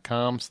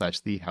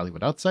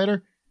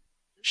patreon.com/thehollywoodoutsiders.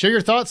 Share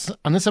your thoughts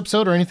on this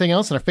episode or anything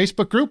else in our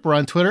Facebook group. We're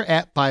on Twitter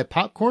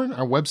 @BuyPopcorn.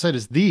 Our website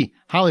is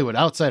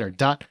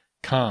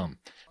thehollywoodoutsiders.com.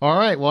 All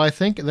right, well, I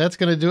think that's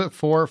going to do it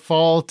for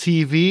Fall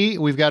TV.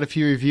 We've got a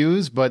few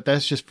reviews, but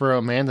that's just for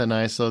Amanda and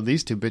I, so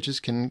these 2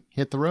 bitches can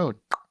hit the road.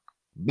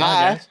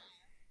 Bye.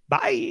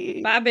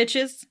 Bye. Bye,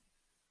 bitches.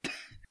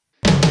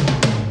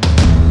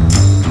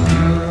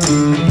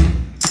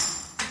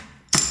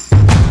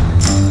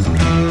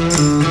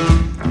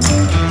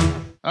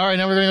 All right,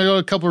 now we're going to go to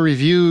a couple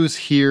reviews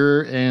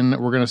here, and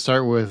we're going to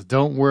start with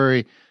Don't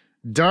Worry,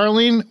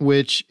 Darling,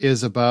 which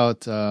is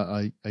about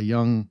a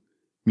young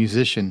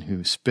musician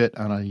who spit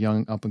on a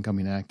young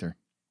up-and-coming actor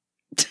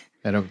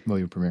at a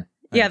movie premiere.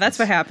 Yeah, that's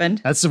what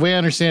happened. That's the way I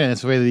understand it.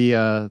 That's the way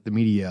the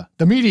media.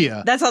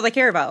 That's all they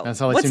care about.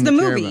 That's all they What's seem the to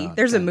care movie? about.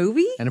 There's Yeah. a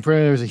movie? And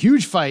apparently there was a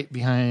huge fight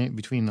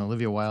between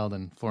Olivia Wilde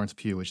and Florence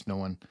Pugh, which no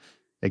one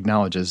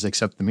acknowledges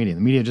except the media.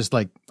 The media just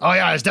like, oh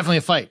yeah, there's definitely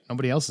a fight.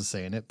 Nobody else is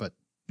saying it, but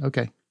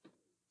okay.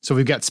 So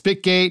we've got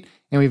Spitgate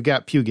and we've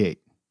got Pewgate.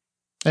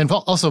 And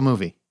also a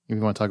movie. If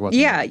you want to talk about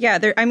Yeah.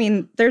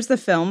 There's the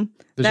film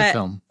There's a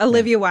film.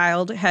 Olivia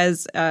Wilde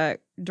has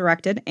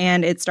directed,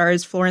 and it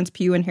stars Florence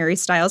Pugh and Harry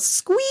Styles.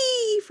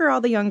 Squee for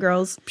all the young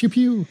girls. Pew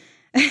pew.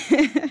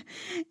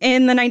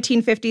 In the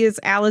 1950s,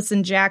 Alice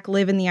and Jack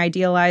live in the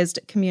idealized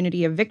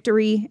community of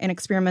Victory, an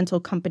experimental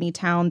company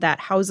town that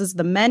houses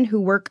the men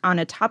who work on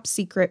a top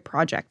secret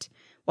project.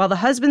 While the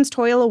husbands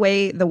toil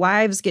away, the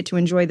wives get to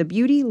enjoy the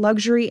beauty,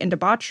 luxury, and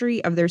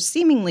debauchery of their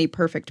seemingly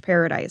perfect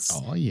paradise.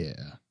 Oh yeah.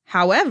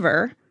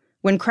 However,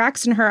 when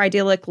cracks in her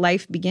idyllic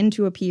life begin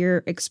to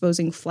appear,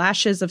 exposing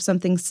flashes of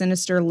something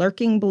sinister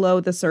lurking below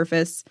the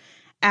surface,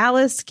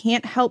 Alice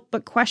can't help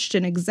but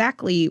question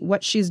exactly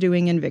what she's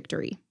doing in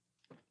Victory.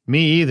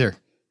 Me either.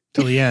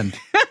 Till the end.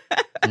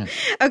 Yeah.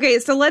 Okay,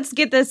 so let's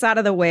get this out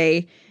of the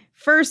way.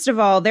 First of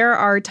all, there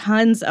are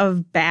tons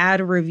of bad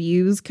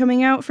reviews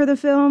coming out for the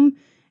film.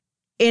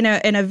 In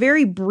a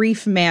very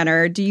brief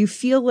manner, do you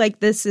feel like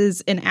this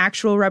is an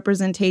actual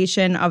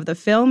representation of the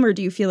film, or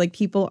do you feel like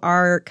people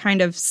are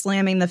kind of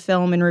slamming the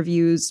film in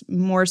reviews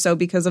more so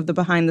because of the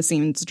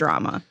behind-the-scenes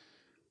drama?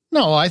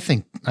 No, I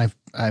think I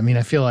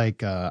feel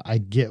like I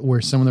get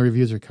where some of the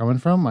reviews are coming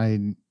from.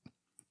 I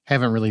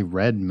haven't really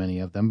read many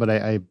of them, but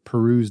I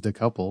perused a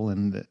couple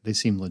and they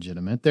seem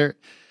legitimate.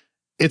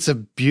 It's a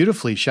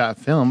beautifully shot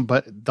film,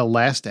 but the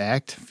last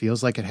act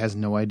feels like it has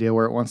no idea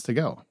where it wants to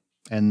go.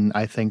 And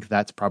I think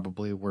that's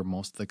probably where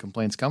most of the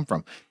complaints come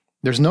from.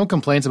 There's no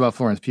complaints about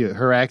Florence Pugh.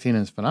 Her acting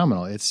is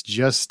phenomenal. It's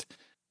just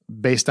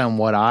based on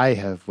what I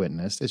have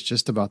witnessed. It's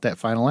just about that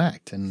final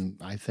act. And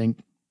I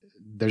think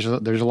there's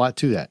a lot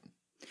to that.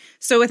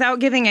 So without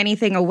giving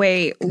anything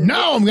away...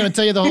 No, I'm going to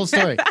tell you the whole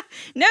story.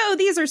 No,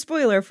 these are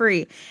spoiler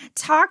free.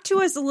 Talk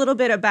to us a little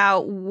bit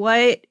about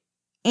what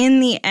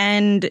in the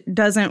end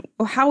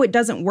how it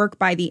doesn't work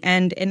by the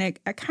end, and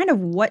a kind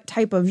of what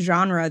type of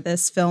genre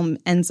this film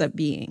ends up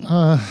being,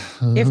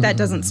 if that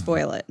doesn't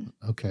spoil it.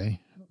 Okay.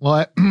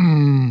 Well,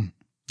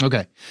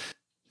 okay.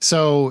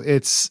 So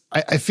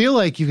I feel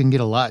like you can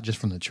get a lot just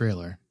from the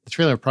trailer. The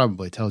trailer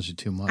probably tells you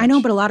too much. I know,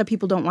 but a lot of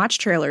people don't watch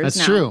trailers That's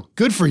now. true.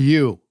 Good for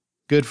you.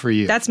 Good for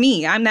you. That's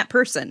me. I'm that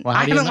person. Well,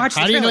 I haven't watched the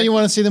trailer. How do you know you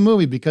want to see the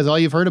movie? Because all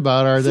you've heard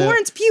about are the...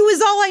 Florence Pugh is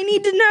all I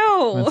need to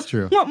know. That's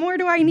true. What more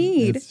do I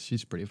need?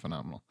 She's pretty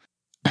phenomenal.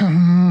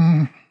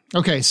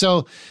 Okay,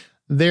 so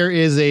there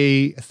is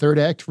a third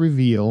act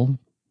reveal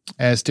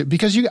as to...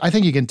 Because I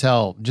think you can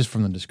tell just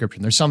from the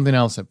description. There's something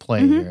else at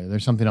play here.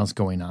 There's something else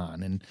going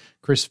on. And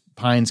Chris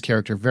Pine's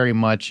character very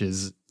much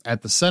is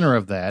at the center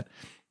of that.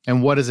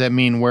 And what does that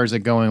mean? Where's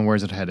it going?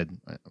 Where's it headed?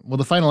 Well,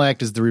 the final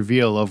act is the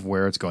reveal of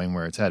where it's going,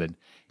 where it's headed.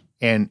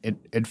 And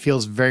it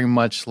feels very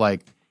much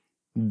like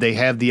they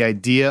have the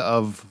idea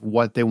of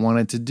what they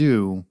wanted to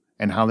do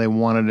and how they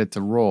wanted it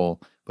to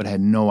roll, but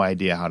had no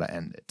idea how to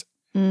end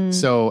it.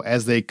 So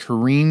as they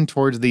careen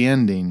towards the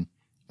ending,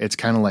 it's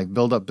kind of like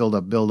build up, build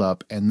up, build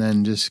up, and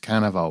then just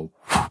kind of a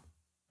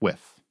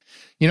whiff.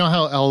 You know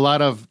how a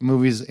lot of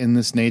movies in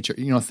this nature,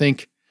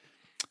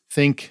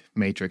 think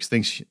Matrix,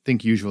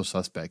 think Usual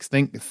Suspects,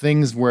 think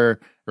things where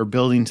are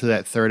building to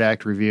that third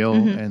act reveal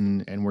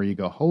and where you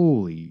go,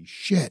 holy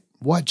shit,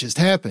 what just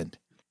happened?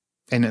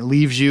 And it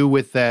leaves you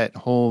with that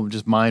whole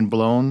just mind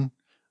blown.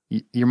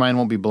 Your mind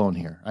won't be blown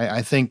here.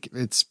 I think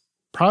it's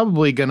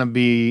probably going to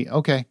be,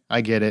 okay,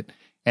 I get it.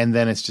 And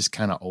then it's just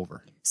kind of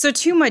over. So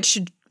too much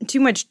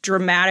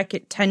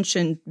dramatic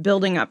tension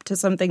building up to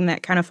something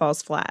that kind of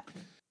falls flat.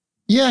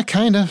 Yeah,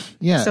 kind of.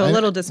 Yeah. So a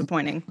little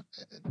disappointing.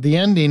 The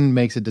ending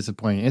makes it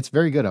disappointing. It's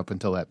very good up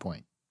until that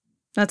point.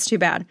 That's too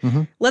bad.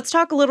 Let's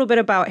talk a little bit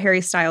about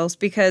Harry Styles,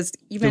 because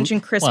you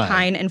mentioned Chris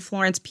Pine and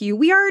Florence Pugh.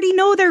 We already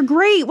know they're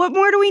great. What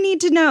more do we need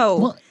to know?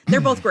 Well,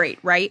 they're both great,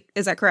 right?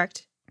 Is that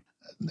correct?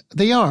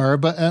 They are,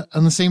 but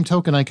on the same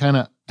token, I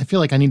feel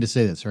like I need to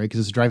say this, right? Because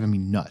it's driving me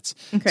nuts.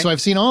 Okay. So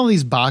I've seen all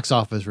these box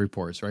office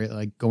reports, right?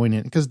 Like going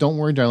in, because Don't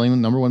Worry, Darling,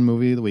 #1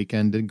 movie of the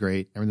weekend, did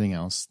great, everything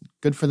else.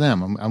 Good for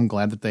them. I'm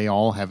glad that they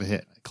all have a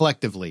hit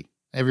collectively,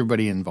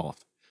 everybody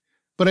involved.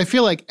 But I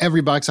feel like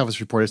every box office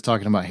report is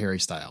talking about Harry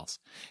Styles.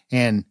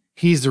 And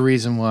he's the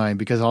reason why,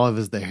 because all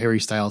of the Harry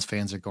Styles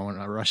fans are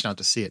rushing out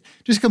to see it.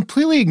 Just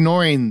completely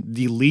ignoring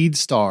the lead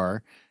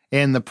star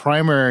and the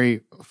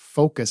primary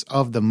focus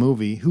of the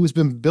movie, who's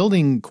been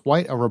building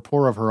quite a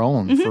rapport of her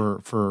own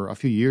for a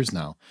few years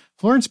now.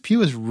 Florence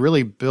Pugh has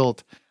really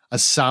built a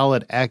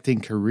solid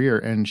acting career,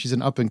 and she's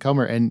an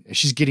up-and-comer, and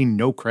she's getting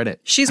no credit.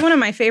 She's one of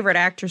my favorite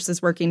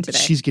actresses working today.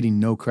 She's getting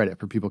no credit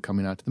for people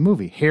coming out to the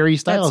movie. Harry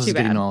Styles is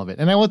getting bad. all of it.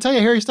 And I will tell you,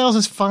 Harry Styles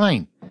is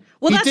fine.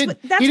 Well, he that's didn't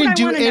what I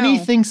do wanna know.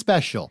 anything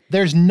special.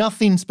 There's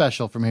nothing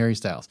special from Harry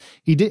Styles.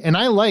 He did, and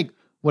I like,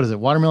 what is it,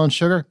 Watermelon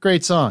Sugar?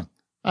 Great song.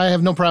 I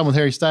have no problem with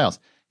Harry Styles.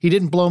 He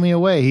didn't blow me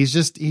away.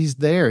 He's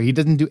there. He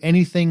doesn't do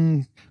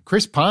anything.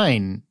 Chris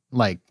Pine,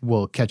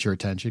 will catch your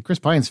attention. Chris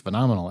Pine's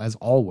phenomenal, as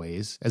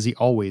he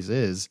always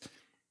is.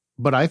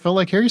 But I felt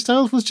like Harry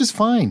Styles was just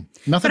fine.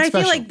 Nothing But I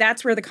special. feel like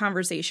that's where the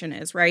conversation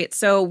is, right?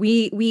 So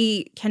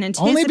we can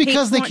anticipate only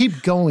because they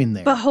keep going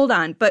there. But hold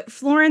on. But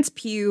Florence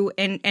Pugh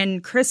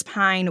and Chris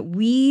Pine,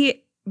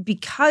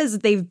 because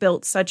they've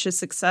built such a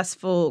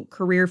successful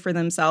career for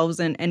themselves,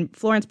 and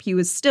Florence Pugh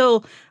is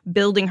still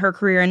building her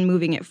career and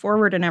moving it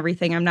forward and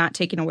everything. I'm not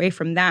taking away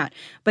from that.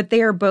 But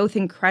they are both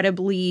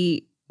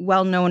incredibly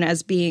well known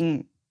as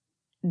being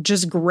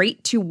just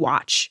great to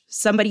watch,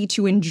 somebody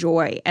to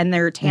enjoy, and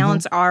their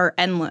talents are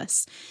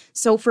endless.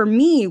 So for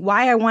me,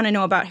 why I want to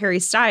know about Harry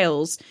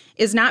Styles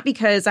is not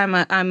because I'm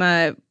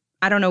a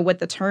I don't know what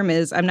the term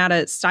is. I'm not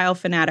a style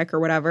fanatic or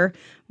whatever,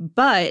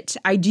 but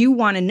I do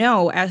want to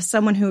know, as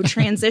someone who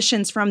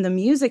transitions from the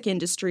music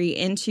industry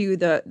into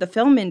the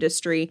film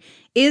industry,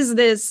 is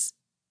this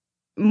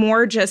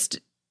more just,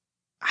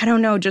 I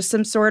don't know, just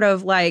some sort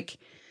of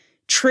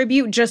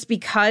tribute just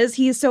because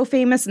he's so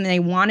famous and they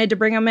wanted to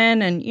bring him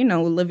in, and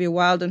Olivia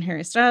Wilde and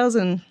Harry Styles,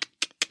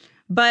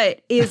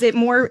 but is it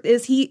more,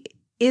 is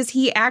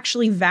he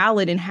actually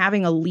valid in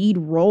having a lead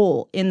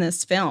role in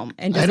this film?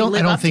 And does I don't he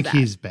live up to think that?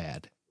 he's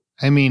bad.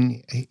 I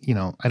mean,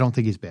 I don't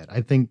think he's bad.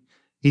 I think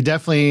he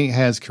definitely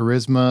has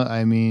charisma.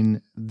 I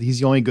mean,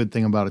 he's the only good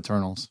thing about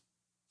Eternals.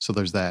 So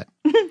there's that.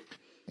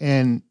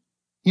 And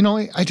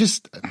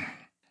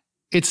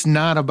it's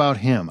not about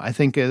him. I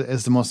think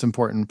is the most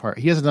important part.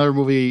 He has another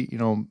movie,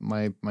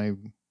 my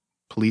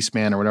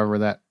Policeman or whatever,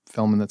 that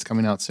film that's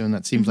coming out soon.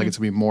 That seems like it's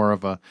going to be more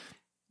of a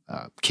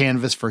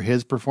canvas for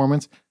his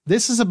performance.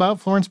 This is about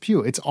Florence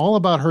Pugh. It's all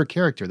about her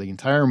character. The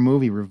entire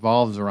movie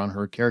revolves around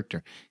her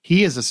character.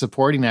 He is a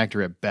supporting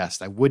actor at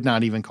best. I would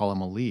not even call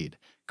him a lead.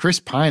 Chris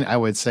Pine, I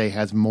would say,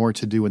 has more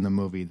to do in the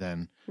movie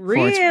than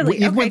Really?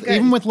 Florence.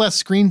 Even with less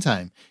screen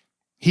time.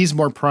 He's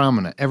more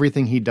prominent.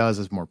 Everything he does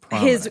is more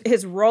prominent.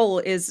 His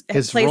role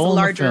plays a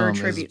larger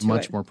tribute to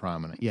much it. more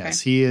prominent.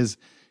 Yes, okay.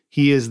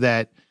 He is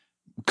that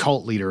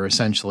cult leader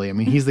essentially. I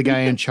mean, he's the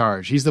guy in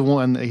charge. He's the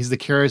one. He's the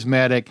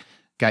charismatic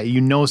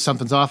guy.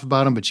 Something's off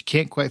about him, but you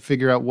can't quite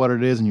figure out what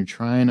it is, and you're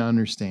trying to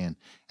understand.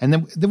 And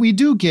then we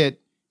do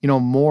get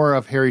more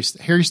of Harry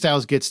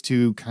Styles gets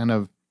to kind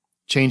of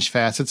change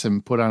facets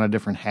and put on a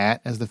different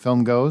hat as the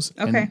film goes.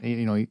 Okay,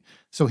 and,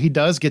 so he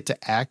does get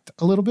to act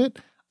a little bit.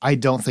 I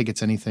don't think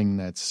it's anything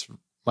that's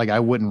I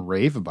wouldn't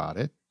rave about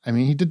it. I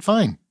mean, he did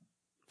fine.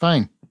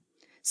 Fine.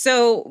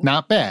 So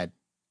not bad,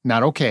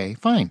 not okay,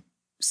 fine.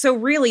 So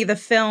really the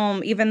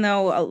film, even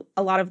though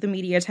a lot of the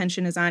media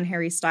attention is on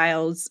Harry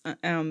Styles,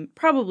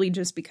 probably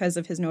just because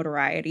of his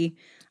notoriety,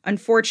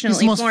 unfortunately, he's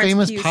the most Florence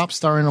famous Pugh's, pop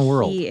star in the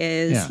world. He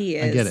is. Yeah, he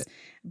is. I get it.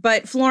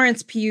 But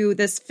Florence Pugh,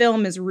 this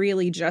film is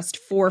really just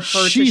for her to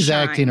shine. She's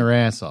acting her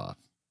ass off.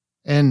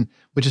 And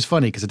which is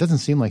funny because it doesn't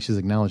seem like she's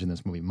acknowledging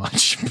this movie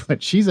much,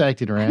 but she's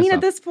acting her ass off. I mean, at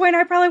this point,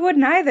 I probably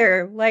wouldn't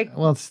either.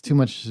 Well, it's too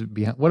much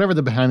behind whatever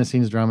the behind the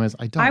scenes drama is.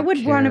 I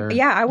would want to.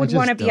 Yeah, I would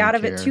want to be out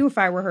of it too if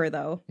I were her,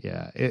 though.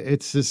 Yeah,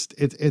 it's just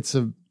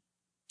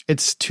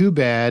it's too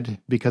bad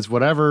because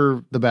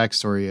whatever the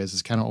backstory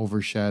is kind of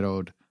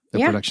overshadowed the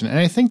production, and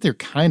I think they're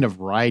kind of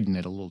riding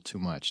it a little too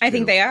much. I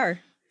think they are.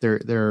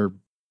 They're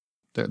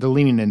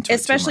leaning into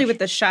especially it too much. with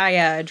the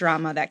Shia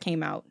drama that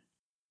came out.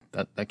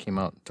 That came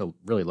out to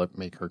really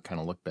make her kind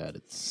of look bad,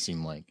 it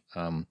seemed like.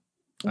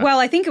 Well,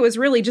 I think it was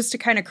really just to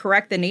kind of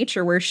correct the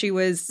nature where she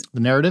was... The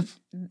narrative?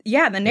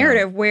 Yeah, the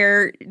narrative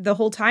where the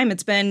whole time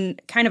it's been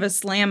kind of a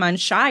slam on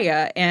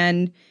Shia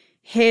and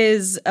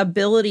his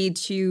ability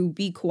to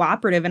be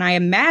cooperative. And I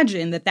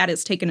imagine that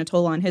has taken a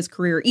toll on his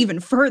career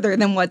even further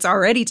than what's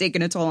already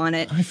taken a toll on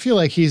it. I feel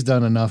like he's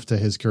done enough to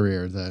his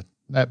career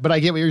but I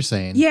get what you're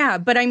saying. Yeah,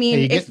 but I mean...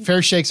 you get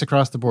fair shakes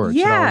across the board.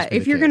 Yeah,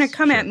 if you're going to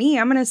come at me,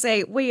 I'm going to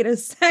say, wait a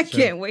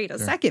second,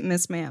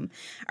 Miss Ma'am.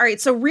 All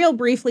right, so real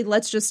briefly,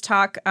 let's just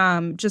talk,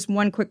 just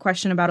one quick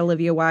question about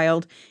Olivia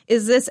Wilde.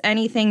 Is this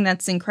anything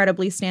that's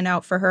incredibly stand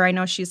out for her? I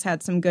know she's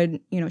had some good,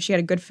 she had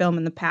a good film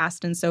in the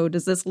past, and so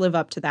does this live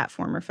up to that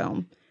former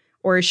film?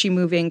 Or is she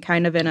moving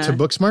kind of in a... To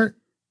Booksmart?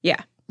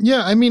 Yeah.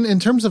 Yeah, I mean,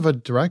 in terms of a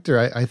director,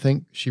 I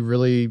think she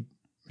really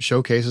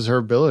showcases her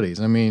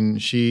abilities. I mean,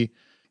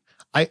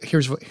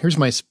 here's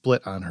my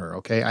split on her,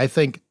 okay? I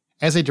think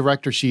as a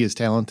director, she is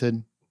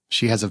talented.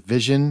 She has a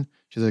vision.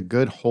 She has a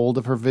good hold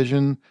of her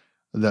vision.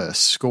 The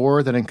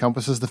score that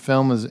encompasses the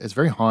film is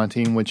very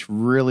haunting, which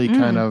really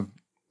kind of,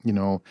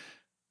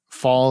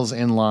 falls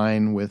in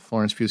line with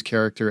Florence Pugh's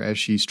character as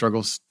she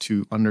struggles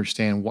to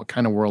understand what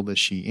kind of world is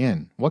she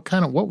in?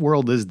 What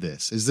world is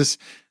this? Is this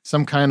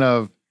some kind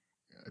of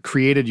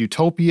created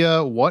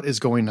utopia? What is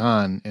going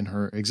on in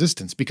her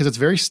existence? Because it's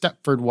very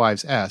Stepford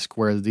Wives-esque,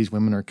 where these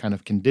women are kind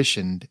of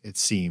conditioned, it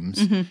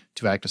seems,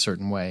 to act a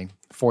certain way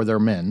for their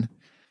men.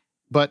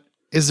 But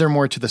is there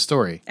more to the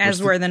story?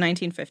 As were the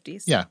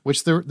 1950s. Yeah,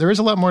 which there is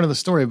a lot more to the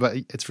story, but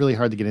it's really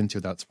hard to get into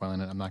without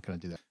spoiling it. I'm not going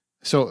to do that.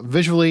 So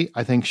visually,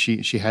 I think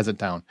she has it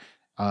down.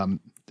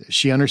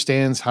 She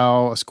understands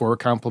how a score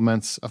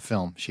complements a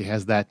film. She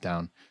has that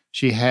down.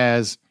 She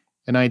has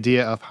an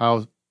idea of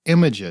how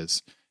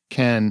images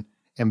can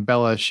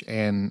embellish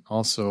and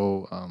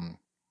also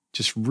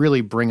just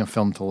really bring a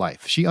film to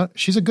life.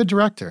 She's a good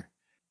director.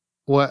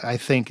 What I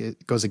think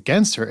it goes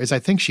against her is I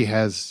think she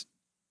has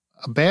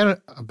a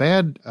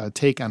bad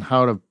take on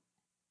how to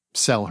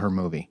sell her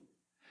movie.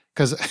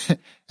 Because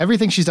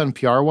everything she's done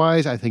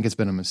PR-wise, I think has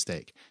been a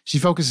mistake. She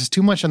focuses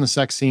too much on the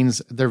sex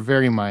scenes. They're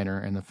very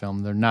minor in the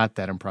film. They're not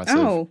that impressive.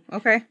 Oh,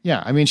 okay.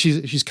 Yeah, I mean,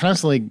 she's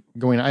constantly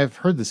going. I've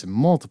heard this in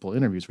multiple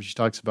interviews where she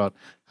talks about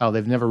how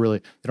they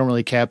don't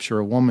really capture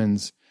a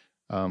woman's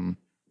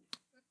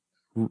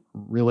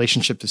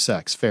relationship to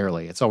sex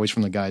fairly. It's always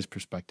from the guy's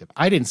perspective.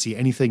 I didn't see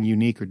anything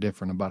unique or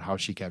different about how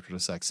she captured a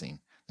sex scene.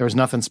 There was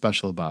nothing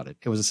special about it.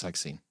 It was a sex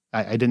scene.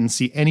 I didn't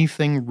see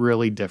anything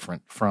really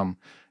different from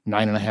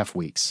 9.5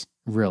 weeks,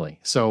 really.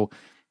 So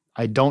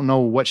I don't know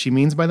what she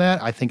means by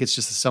that. I think it's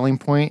just a selling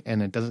point,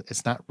 and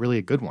it's not really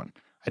a good one.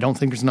 I don't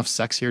think there's enough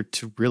sex here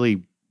to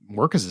really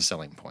work as a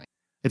selling point.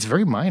 It's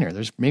very minor.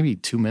 There's maybe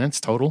 2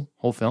 minutes total,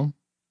 whole film.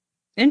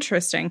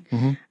 Interesting.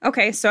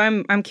 Okay, so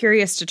I'm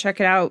curious to check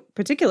it out,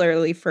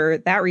 particularly for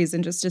that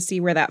reason, just to see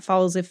where that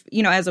falls. If,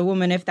 as a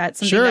woman, if that's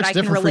something that I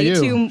can relate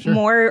to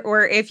more,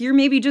 or if you're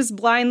maybe just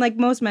blind like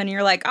most men, and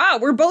you're like,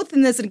 we're both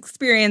in this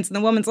experience, and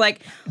the woman's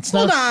like,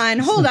 hold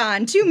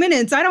on, 2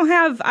 minutes.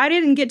 I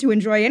didn't get to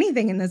enjoy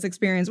anything in this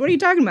experience. What are you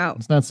talking about?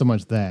 It's not so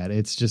much that.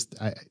 It's just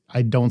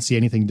I don't see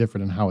anything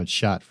different in how it's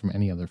shot from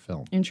any other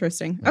film.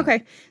 Interesting. Yeah.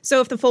 Okay,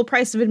 so if the full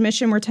price of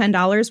admission were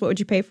 $10, what would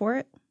you pay for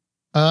it?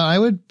 I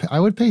would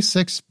pay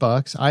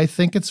 $6. I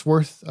think it's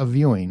worth a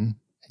viewing.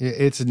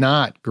 It's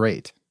not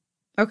great.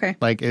 Okay.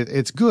 Like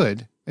it's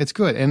good. It's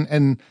good.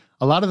 And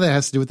a lot of that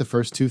has to do with the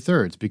first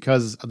 2/3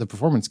 because the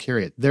performance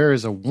carry it. There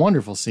is a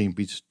wonderful scene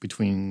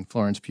between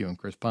Florence Pugh and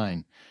Chris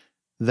Pine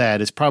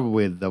that is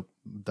probably the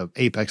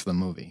apex of the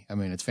movie. I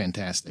mean, it's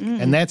fantastic.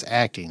 And that's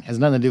acting. It has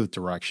nothing to do with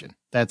direction.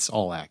 That's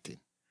all acting.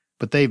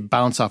 But they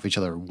bounce off each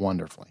other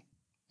wonderfully,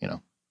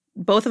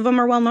 Both of them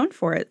are well known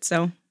for it,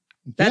 so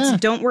that's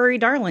Don't Worry,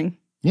 Darling.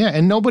 Yeah,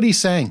 and nobody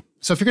sang.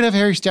 So if you're going to have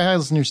Harry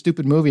Styles in your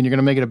stupid movie and you're going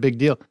to make it a big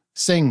deal,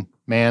 sing,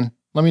 man.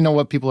 Let me know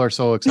what people are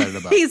so excited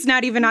about. He's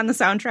not even on the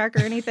soundtrack or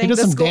anything. He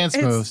does some dance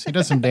moves. He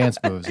does some dance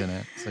moves in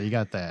it. So you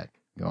got that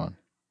going.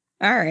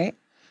 All right.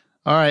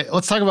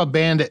 Let's talk about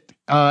Bandit.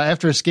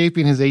 After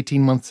escaping his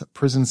 18-month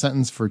prison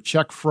sentence for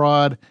check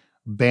fraud,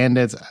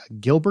 Bandit's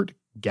Gilbert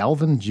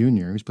Galvin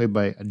Jr., who's played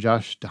by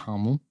Josh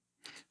Duhamel,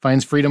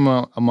 finds freedom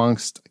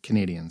amongst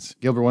Canadians.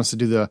 Gilbert wants to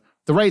do the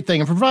right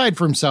thing and provide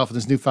for himself in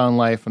his newfound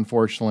life.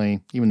 Unfortunately,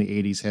 even the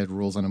 80s had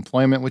rules on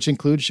employment, which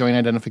include showing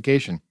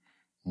identification.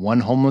 One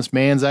homeless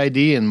man's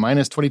ID and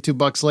minus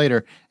 $22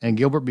 later, and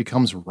Gilbert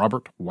becomes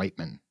Robert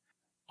Whiteman.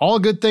 All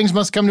good things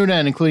must come to an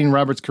end, including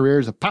Robert's career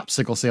as a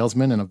popsicle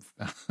salesman in a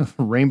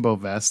rainbow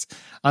vest.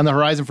 On the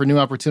horizon for new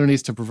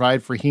opportunities to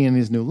provide for he and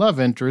his new love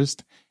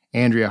interest,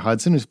 Andrea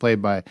Hudson, who's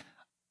played by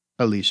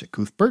Alicia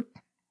Cuthbert.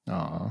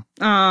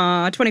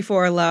 Aw,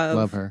 24 love.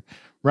 Love her.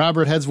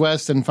 Robert heads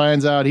west and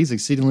finds out he's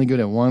exceedingly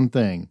good at one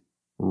thing,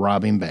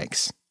 robbing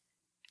banks.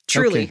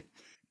 Truly. Okay.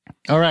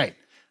 All right.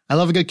 I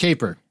love a good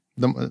caper.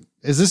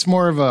 Is this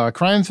more of a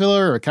crime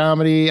thriller or a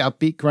comedy,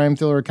 upbeat crime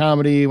thriller or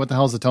comedy? What the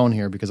hell's the tone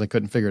here? Because I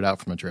couldn't figure it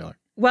out from a trailer.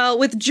 Well,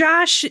 with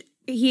Josh,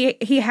 he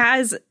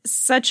has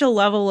such a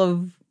level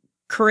of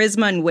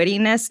charisma and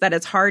wittiness that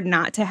it's hard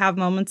not to have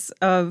moments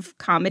of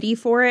comedy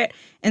for it.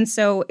 And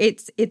so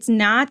it's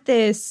not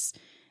this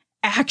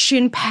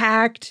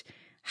action-packed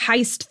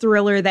heist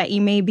thriller that you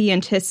may be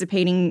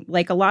anticipating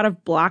like a lot of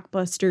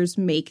blockbusters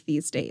make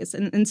these days.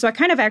 And so I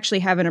kind of actually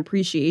have an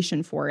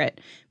appreciation for it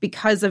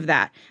because of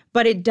that.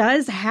 But it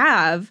does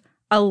have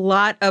a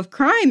lot of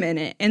crime in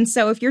it. And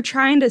so if you're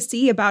trying to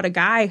see about a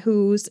guy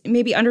who's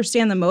maybe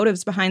understand the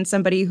motives behind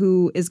somebody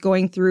who is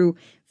going through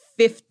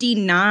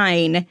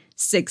 59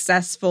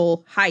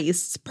 successful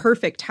heists,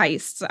 perfect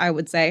heists, I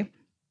would say,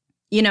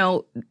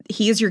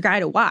 he's your guy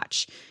to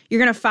watch.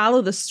 You're going to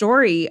follow the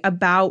story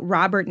about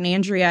Robert and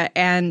Andrea,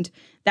 and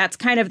that's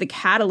kind of the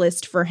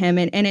catalyst for him.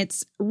 And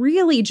it's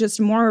really just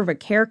more of a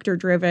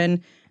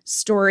character-driven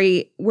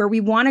story where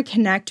we want to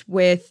connect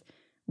with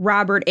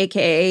Robert,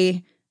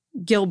 a.k.a.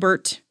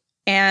 Gilbert,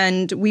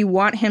 and we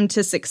want him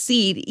to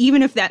succeed,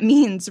 even if that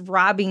means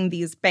robbing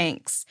these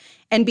banks.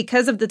 And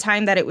because of the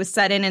time that it was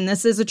set in, and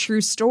this is a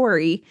true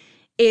story,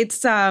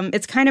 it's kind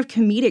of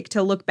comedic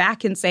to look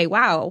back and say,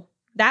 wow,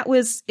 that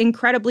was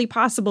incredibly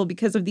possible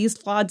because of these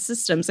flawed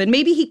systems. And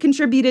maybe he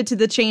contributed to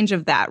the change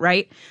of that,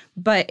 right?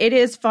 But it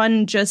is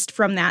fun just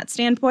from that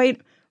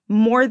standpoint.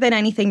 More than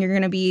anything, you're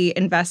going to be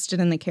invested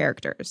in the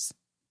characters.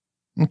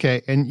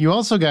 Okay. And you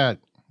also got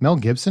Mel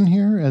Gibson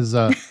here as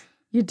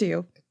You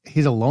do.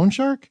 he's a loan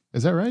shark?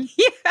 Is that right?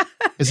 Yeah.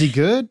 Is he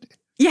good?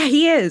 Yeah,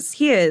 he is.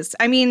 He is.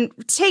 I mean,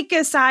 take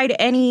aside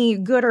any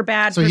good or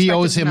bad. So he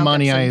owes perspectives of him Mel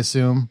money, Gibson. I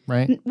assume,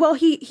 right? Well,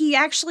 he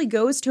actually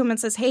goes to him and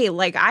says, "Hey,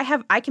 like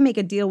I can make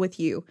a deal with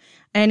you."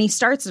 And he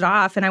starts it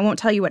off, and I won't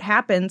tell you what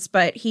happens,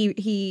 but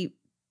he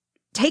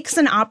takes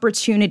an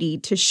opportunity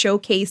to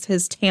showcase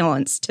his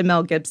talents to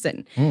Mel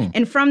Gibson.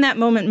 And from that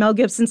moment, Mel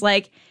Gibson's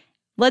like,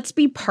 "Let's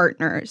be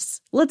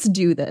partners. Let's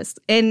do this."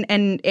 And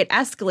it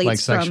escalates Like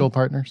from sexual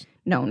partners?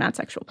 No, not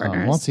sexual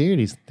partners. Well, it's the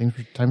 80s.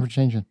 Time for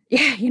changing.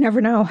 Yeah, you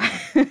never know.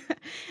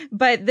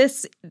 But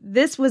this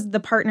was the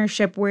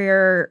partnership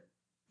where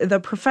the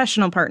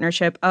professional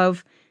partnership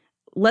of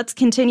let's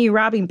continue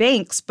robbing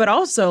banks, but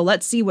also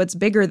let's see what's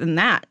bigger than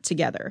that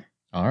together.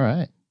 All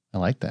right. I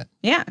like that.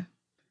 Yeah.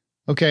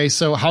 Okay,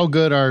 so how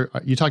good are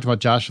you? Talked about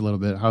Josh a little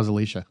bit. How's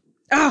Alicia?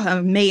 Oh,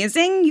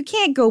 amazing. You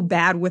can't go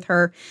bad with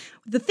her.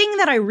 The thing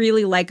that I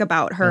really like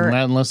about her,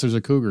 Unless there's a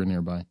cougar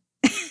nearby.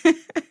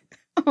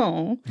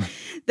 oh,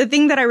 the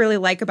thing that I really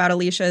like about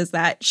Alicia is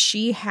that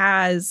she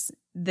has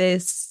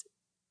this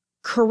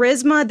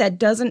charisma that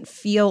doesn't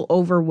feel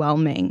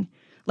overwhelming.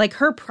 Like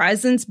her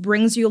presence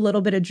brings you a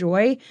little bit of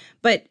joy,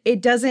 but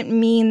it doesn't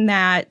mean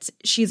that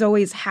she's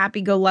always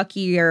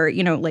happy-go-lucky or,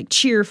 you know, like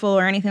cheerful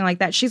or anything like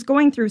that. She's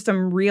going through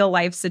some real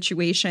life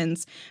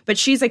situations, but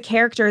she's a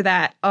character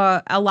that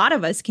a lot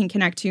of us can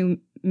connect to,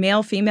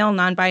 male, female,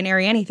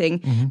 non-binary,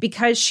 anything,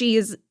 because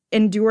she's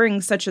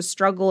enduring such a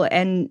struggle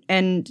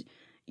and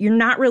you're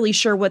not really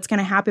sure what's going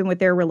to happen with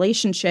their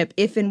relationship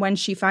if and when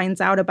she finds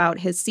out about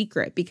his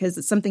secret, because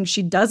it's something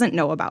she doesn't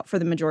know about for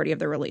the majority of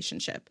their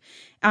relationship.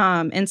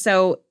 And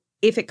so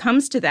if it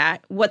comes to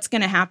that, what's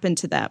going to happen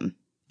to them?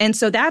 And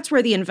so that's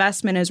where the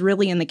investment is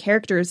really in the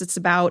characters. It's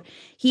about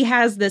he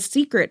has this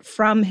secret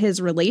from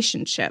his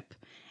relationship.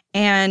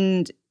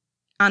 And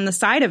on the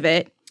side of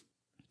it,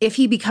 if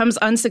he becomes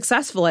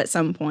unsuccessful at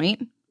some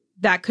point,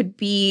 that could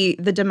be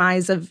the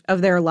demise of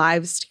their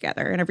lives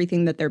together and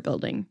everything that they're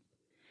building.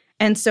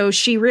 And so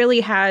she really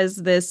has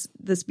this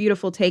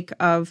beautiful take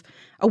of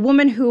a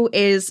woman who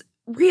is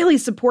really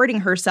supporting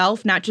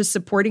herself, not just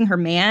supporting her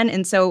man.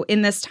 And so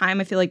in this time,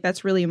 I feel like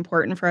that's really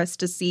important for us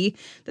to see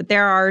that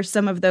there are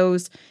some of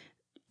those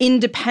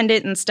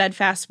independent and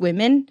steadfast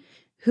women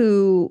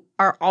who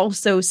are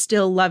also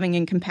still loving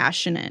and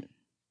compassionate.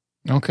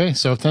 Okay,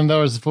 so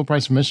 $10 is the full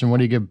price admission. What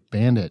do you give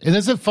Bandit? And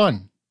is it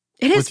fun?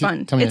 It is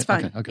fun. It's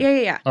fun.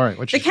 Okay. Yeah. All right.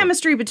 What's the your score?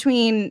 chemistry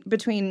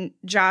between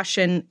Josh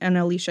and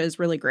Alicia is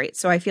really great.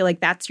 So I feel like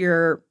that's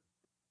your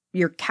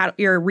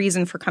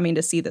reason for coming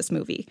to see this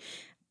movie.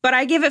 But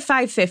I give it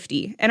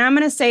 550. And I'm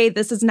going to say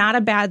this is not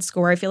a bad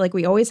score. I feel like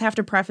we always have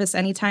to preface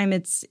anytime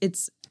it's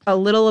a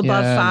little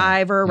above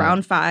 5 or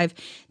around 5.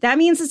 That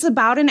means it's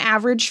about an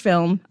average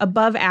film,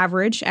 above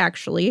average,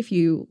 actually, if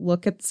you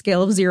look at the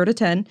scale of 0 to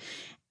 10.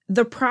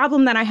 The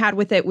problem that I had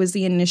with it was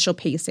the initial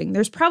pacing.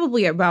 There's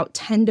probably about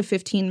 10 to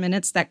 15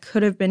 minutes that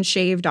could have been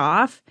shaved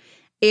off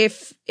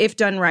if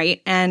done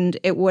right, and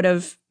it would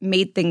have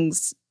made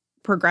things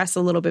progress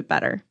a little bit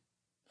better.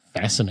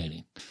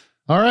 Fascinating.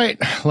 All right,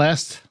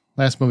 last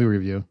movie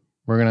review.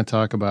 We're going to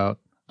talk about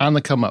On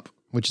the Come Up,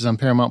 which is on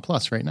Paramount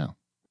Plus right now.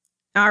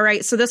 All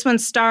right, so this one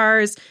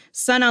stars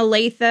Sana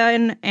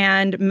Lathan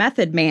and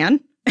Method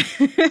Man.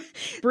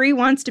 Bree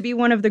wants to be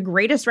one of the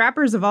greatest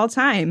rappers of all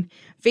time.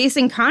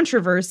 Facing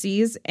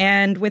controversies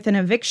and with an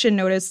eviction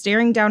notice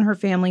staring down her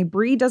family,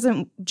 Bree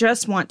doesn't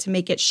just want to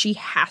make it, she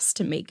has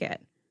to make it.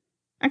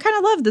 I kind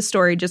of love the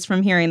story just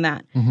from hearing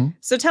that.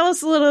 So tell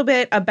us a little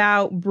bit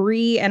about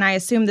Bree, and I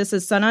assume this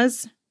is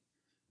Sana's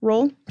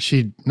role?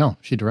 She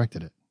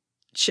directed it.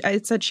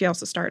 It said she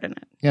also starred in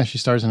it. Yeah, she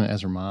stars in it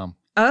as her mom.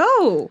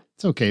 Oh.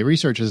 It's okay.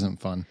 Research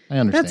isn't fun. I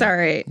understand. That's all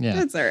right. Yeah.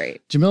 That's all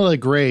right. Jamila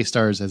Gray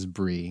stars as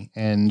Bree,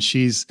 and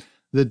she's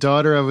the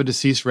daughter of a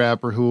deceased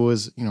rapper who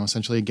was,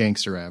 essentially a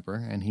gangster rapper,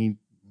 and he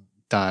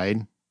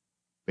died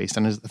based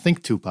on I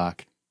think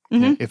Tupac.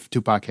 If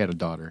Tupac had a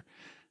daughter.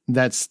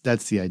 That's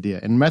the idea.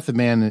 And Method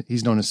Man,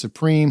 he's known as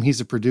Supreme. He's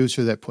a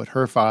producer that put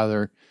her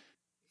father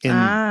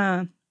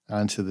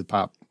onto the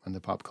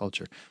pop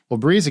culture. Well,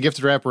 Bree's a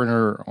gifted rapper in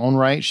her own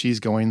right. She's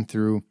going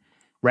through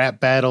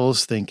rap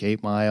battles, think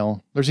 8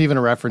 Mile. There's even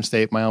a reference to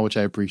 8 Mile, which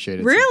I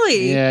appreciate.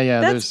 Really?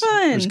 Yeah. That's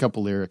fun. There's a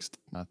couple lyrics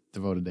not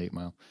devoted to 8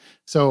 Mile.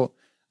 So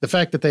the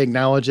fact that they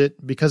acknowledge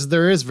it, because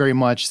there is very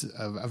much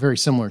a very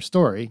similar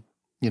story,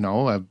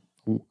 a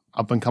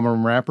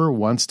up-and-coming rapper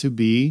wants to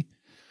be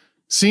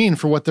seen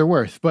for what they're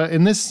worth. But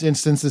in this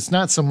instance, it's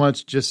not so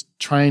much just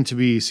trying to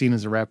be seen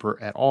as a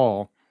rapper at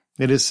all.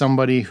 It is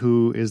somebody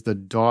who is the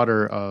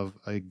daughter of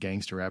a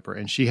gangster rapper,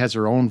 and she has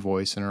her own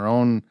voice and her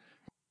own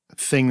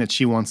thing that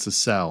she wants to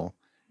sell.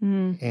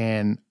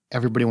 And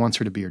everybody wants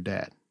her to be her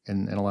dad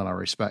in a lot of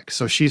respects.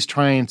 So she's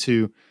trying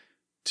to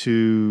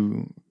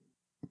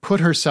put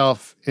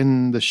herself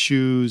in the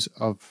shoes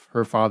of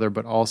her father,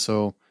 but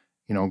also,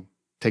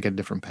 take a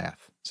different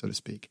path, so to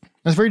speak.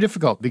 That's very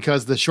difficult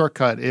because the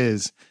shortcut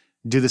is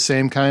do the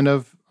same kind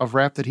of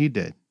rap that he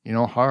did,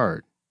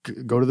 hard,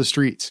 go to the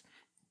streets,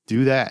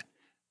 do that.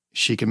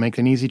 she can make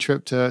an easy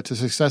trip to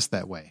success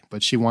that way.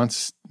 But she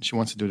wants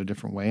to do it a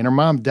different way. And her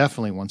mom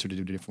definitely wants her to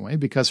do it a different way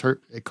because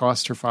it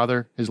cost her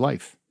father his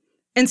life.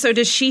 And so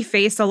does she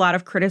face a lot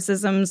of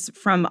criticisms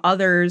from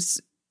others,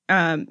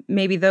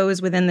 maybe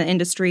those within the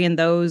industry and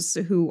those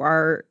who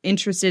are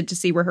interested to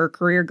see where her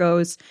career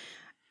goes?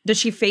 Does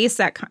she face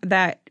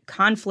that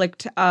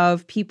conflict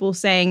of people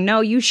saying, no,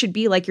 you should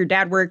be like your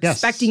dad. We're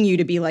expecting you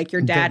to be like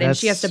your dad. And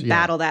she has to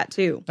battle that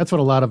too. That's what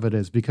a lot of it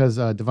is, because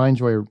Divine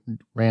Joy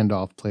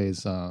Randolph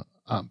plays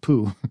Aunt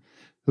Pooh,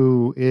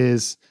 who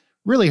is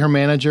really her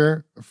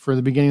manager for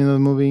the beginning of the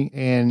movie.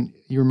 And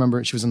you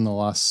remember she was in The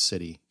Lost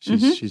City.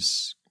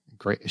 She's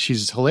great.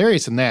 She's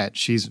hilarious in that.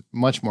 She's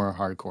much more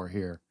hardcore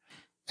here.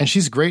 And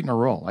she's great in her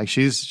role. Like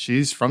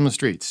she's from the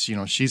streets. You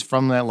know, she's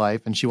from that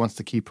life and she wants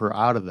to keep her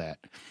out of that.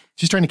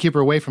 She's trying to keep her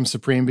away from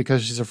Supreme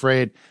because she's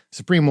afraid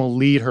Supreme will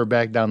lead her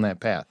back down that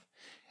path.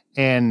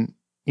 And,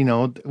 you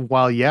know,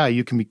 while,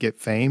 you can get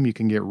fame, you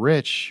can get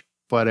rich,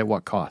 but at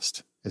what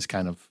cost is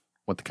kind of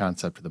what the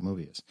concept of the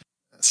movie is.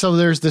 So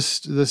there's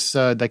this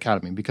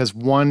dichotomy, because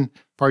one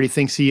party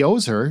thinks he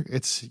owes her.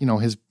 It's, you know,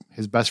 his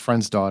best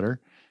friend's daughter,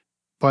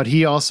 but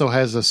he also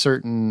has a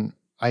certain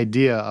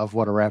idea of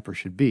what a rapper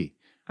should be,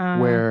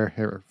 where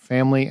her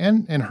family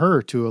and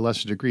her, to a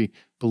lesser degree,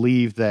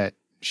 believe that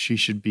she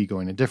should be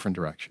going a different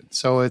direction.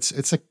 So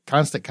it's a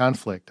constant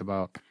conflict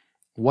about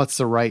what's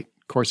the right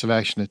course of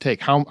action to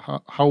take.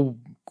 How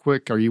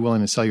quick are you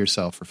willing to sell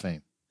yourself for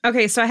fame?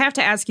 Okay, so I have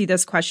to ask you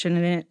this question,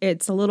 and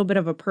it's a little bit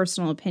of a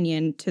personal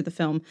opinion to the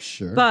film.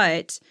 Sure.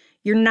 But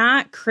you're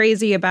not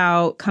crazy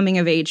about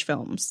coming-of-age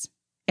films.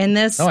 And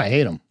this... Oh, I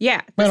hate them.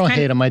 Yeah. I don't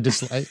hate them.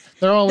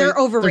 They're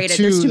overrated.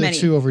 There's too many.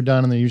 They're too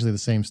overdone, and they're usually the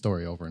same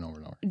story over and over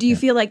and over. Do you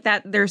feel like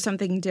that there's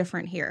something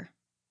different here?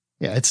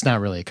 Yeah, it's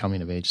not really a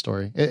coming-of-age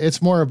story. It's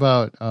more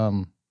about...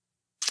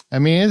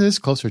 it is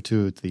closer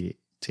to the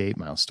 8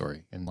 Mile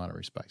story in a lot of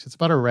respects. It's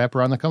about a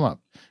rapper on the come up.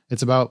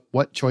 It's about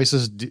what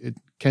choices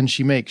can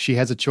she make. She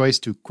has a choice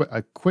to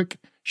a quick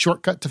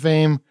shortcut to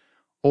fame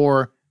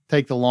or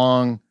take the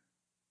long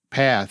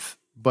path,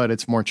 but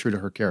it's more true to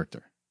her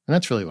character. And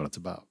that's really what it's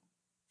about.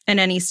 And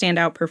any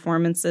standout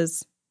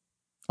performances?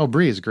 Oh,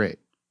 Brie is great.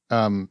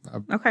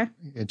 Okay.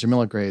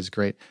 Jamila Gray is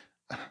great.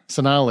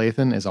 Sanaa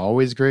Lathan is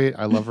always great.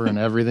 I love her in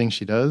everything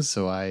she does,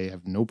 so I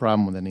have no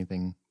problem with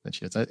anything that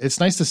she does. It's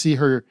nice to see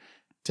her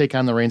take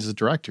on the reins as a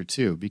director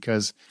too,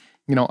 because,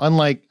 you know,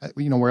 unlike,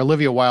 you know, where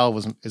Olivia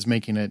Wilde is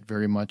making it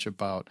very much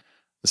about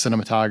the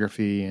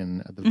cinematography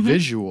and the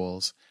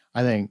visuals,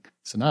 I think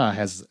Sanaa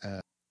has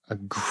a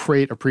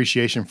great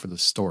appreciation for the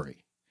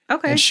story.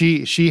 Okay. And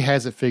she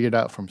has it figured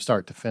out from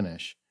start to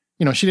finish.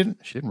 You know, she didn't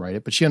write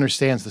it, but she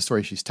understands the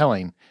story she's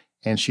telling,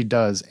 and she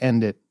does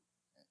end it.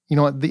 You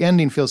know what? The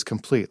ending feels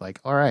complete. Like,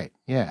 all right,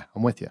 yeah,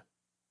 I'm with you.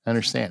 I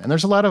understand. And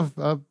there's a lot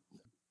of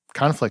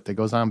conflict that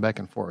goes on back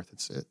and forth.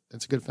 It's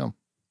a good film.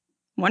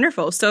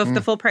 Wonderful. So if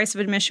the full price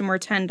of admission were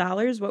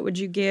 $10, what would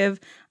you give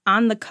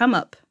On the Come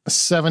Up?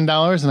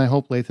 $7, and I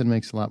hope Lathan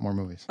makes a lot more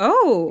movies.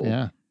 Oh.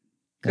 Yeah.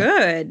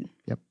 Good.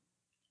 Yep.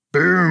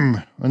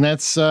 Boom. And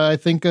that's, I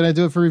think, going to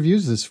do it for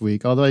reviews this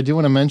week. Although I do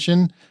want to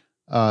mention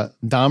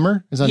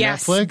Dahmer is on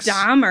Netflix. Yes,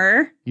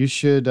 Dahmer. You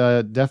should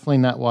definitely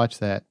not watch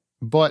that.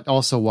 But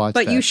also watch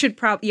that. But you should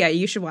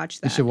you should watch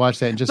that. You should watch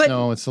that and just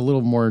know it's a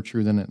little more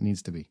true than it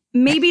needs to be.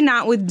 Maybe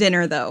not with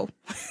dinner, though.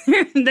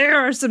 There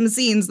are some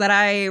scenes that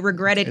I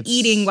regretted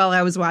eating while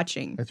I was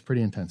watching. It's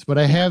pretty intense. But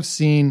I have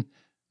seen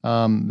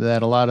that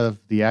a lot of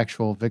the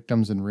actual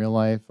victims in real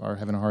life are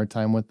having a hard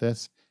time with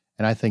this.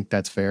 And I think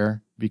that's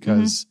fair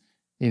because,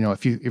 you know,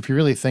 if you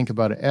really think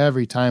about it,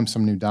 every time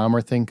some new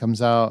Dahmer thing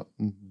comes out,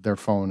 their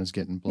phone is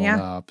getting blown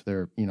up.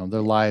 Their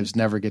lives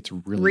never get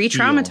to really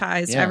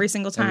re-traumatized every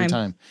single time. Every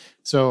time.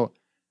 So,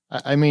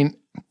 I mean,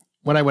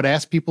 what I would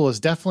ask people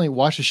is definitely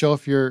watch the show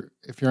if you're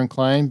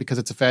inclined, because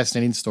it's a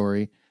fascinating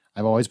story.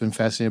 I've always been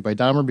fascinated by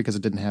Dahmer because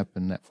it didn't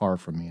happen that far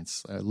from me.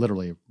 It's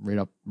literally right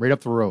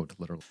up the road,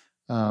 literally.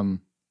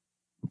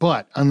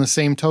 But on the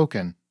same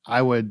token,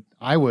 I would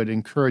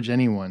encourage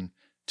anyone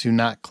to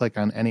not click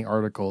on any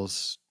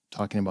articles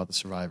talking about the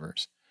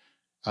survivors.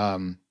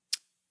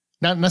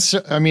 Not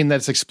necessarily, I mean,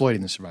 that's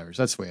exploiting the survivors.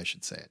 That's the way I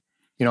should say it.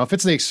 You know, if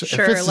it's the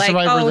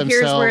survivor themselves,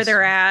 here's where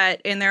they're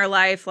at in their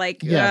life.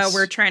 Like,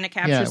 we're trying to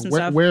capture some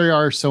stuff. Where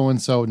are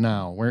so-and-so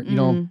now? Where, you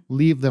know,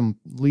 leave them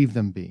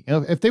be. You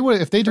know, if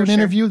they do an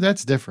interview,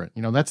 that's different.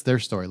 You know, that's their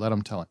story. Let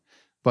them tell it.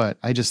 But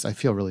I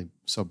feel really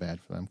so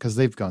bad for them because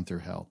they've gone through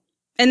hell.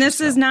 And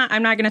this is not,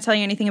 I'm not going to tell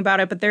you anything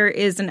about it, but there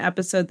is an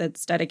episode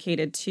that's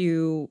dedicated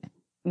to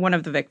one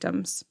of the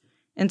victims.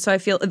 And so I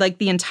feel like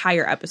the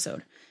entire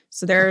episode.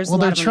 So there's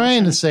they're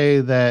trying to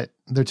say that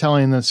they're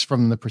telling this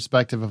from the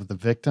perspective of the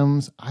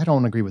victims. I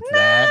don't agree with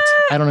that.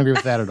 I don't agree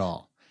with that at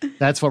all.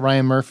 That's what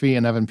Ryan Murphy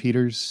and Evan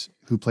Peters,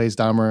 who plays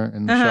Dahmer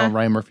in the show,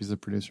 Ryan Murphy's the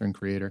producer and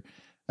creator.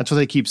 That's what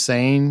they keep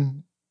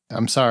saying.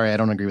 I'm sorry, I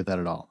don't agree with that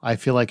at all. I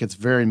feel like it's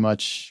very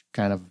much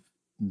kind of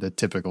the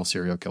typical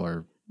serial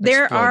killer.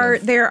 There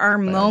are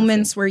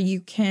moments where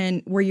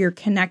you're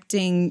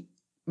connecting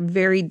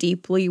very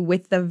deeply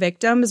with the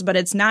victims, but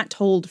it's not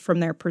told from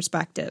their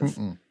perspective.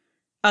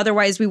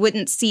 otherwise we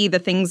wouldn't see the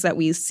things that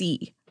we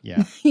see.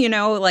 Yeah. You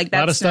know, like that's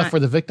a lot of stuff where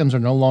the victims are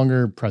no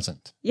longer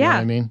present. You know Yeah.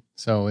 what I mean?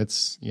 So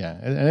it's,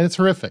 and it's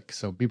horrific.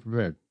 So be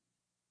prepared.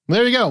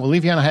 There you go. We'll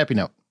leave you on a happy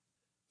note.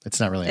 It's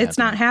not really It's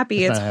not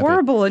happy. It's not happy.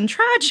 horrible and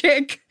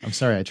tragic. I'm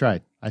sorry. I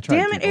tried.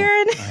 Damn it, people.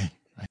 Aaron.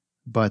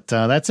 But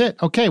that's it.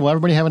 Okay. Well,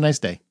 everybody have a nice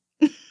day.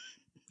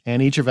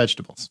 And eat your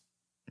vegetables.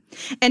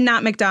 And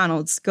not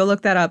McDonald's. Go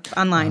look that up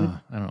online.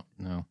 I don't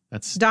know.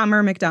 That's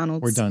Dahmer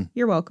McDonald's. We're done.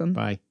 You're welcome.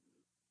 Bye.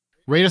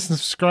 Rate us and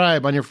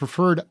subscribe on your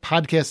preferred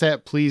podcast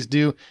app. Please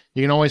do.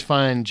 You can always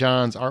find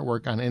John's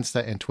artwork on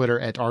Insta and Twitter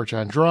at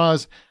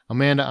 @RJohnDraws,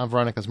 Amanda on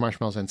Veronica's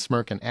Marshmallows and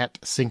Smirk and at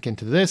Sink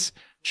Into This,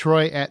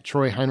 Troy at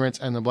Troy Heinrichs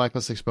and the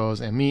Blacklist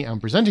Exposed, and me, I'm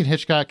Presenting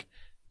Hitchcock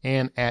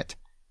and at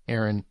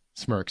Aaron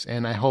Smirks.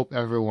 And I hope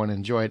everyone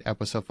enjoyed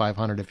episode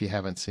 500 if you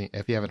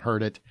haven't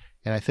heard it.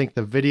 And I think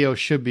the video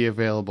should be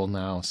available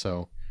now,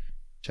 so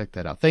check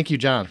that out. Thank you,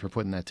 John, for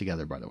putting that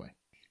together, by the way.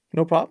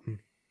 No problem.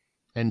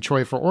 And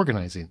Troy for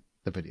organizing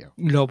the video.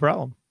 No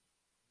problem.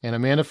 And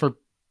Amanda for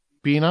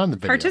being on the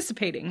video.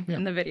 Participating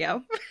in the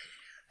video.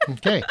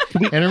 Okay.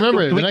 And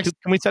remember, can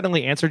we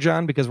suddenly answer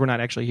John because we're not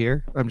actually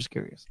here? I'm just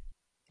curious.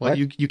 Well,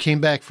 you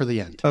came back for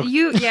the end. Okay.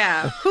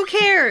 Who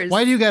cares?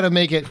 Why do you got to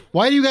make it?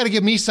 Why do you got to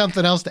give me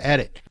something else to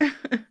edit?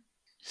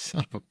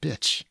 Son of a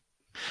bitch.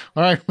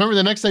 All right. Remember,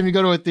 the next time you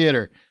go to a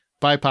theater,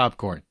 buy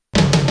popcorn.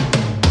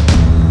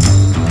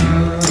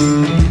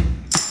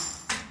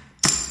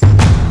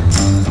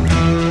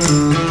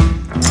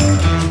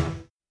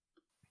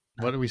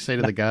 What did we say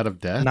to the god of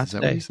death? Not Is that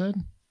today. what he said?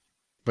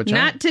 But John,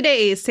 Not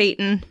today,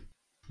 Satan.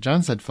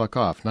 John said fuck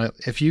off. Now,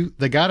 if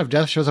the god of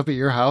death shows up at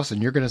your house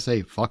and you're going to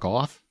say fuck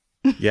off,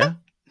 Yeah.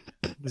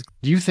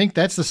 do you think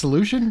that's the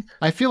solution?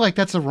 I feel like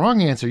that's the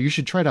wrong answer. You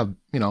should try to,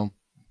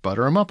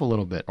 butter him up a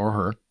little bit, or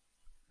her.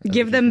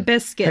 Give them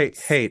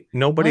biscuits. Hey,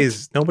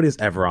 nobody's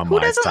ever on Who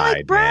my doesn't side,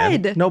 like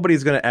bread? man.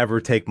 Nobody's gonna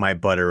ever take my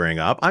buttering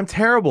up. I'm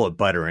terrible at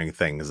buttering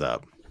things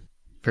up.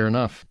 Fair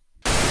enough.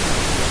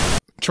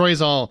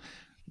 Troy's all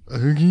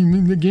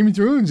Game of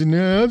Thrones and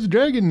House of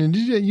Dragon, and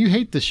you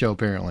hate this show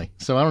apparently.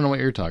 So I don't know what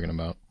you're talking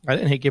about. I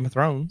didn't hate Game of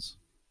Thrones.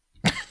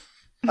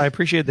 I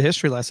appreciate the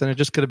history lesson. It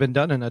just could have been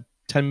done in a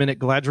 10-minute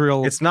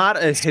Galadriel. It's not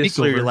a speak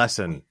history over.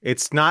 lesson.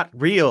 It's not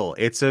real.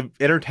 It's a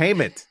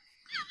entertainment.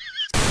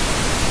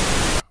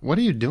 What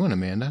are you doing,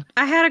 Amanda?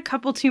 I had a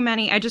couple too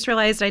many. I just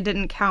realized I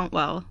didn't count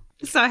well.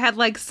 So I had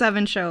like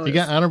 7 shows. You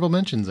got honorable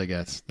mentions, I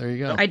guess. There you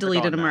go. I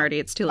deleted them already.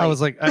 It's too late. I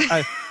was like,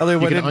 I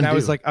went in and I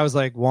was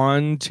like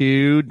 1,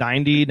 2,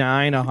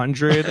 99,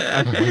 100. What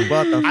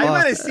the fuck? I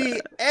want to see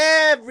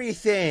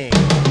everything.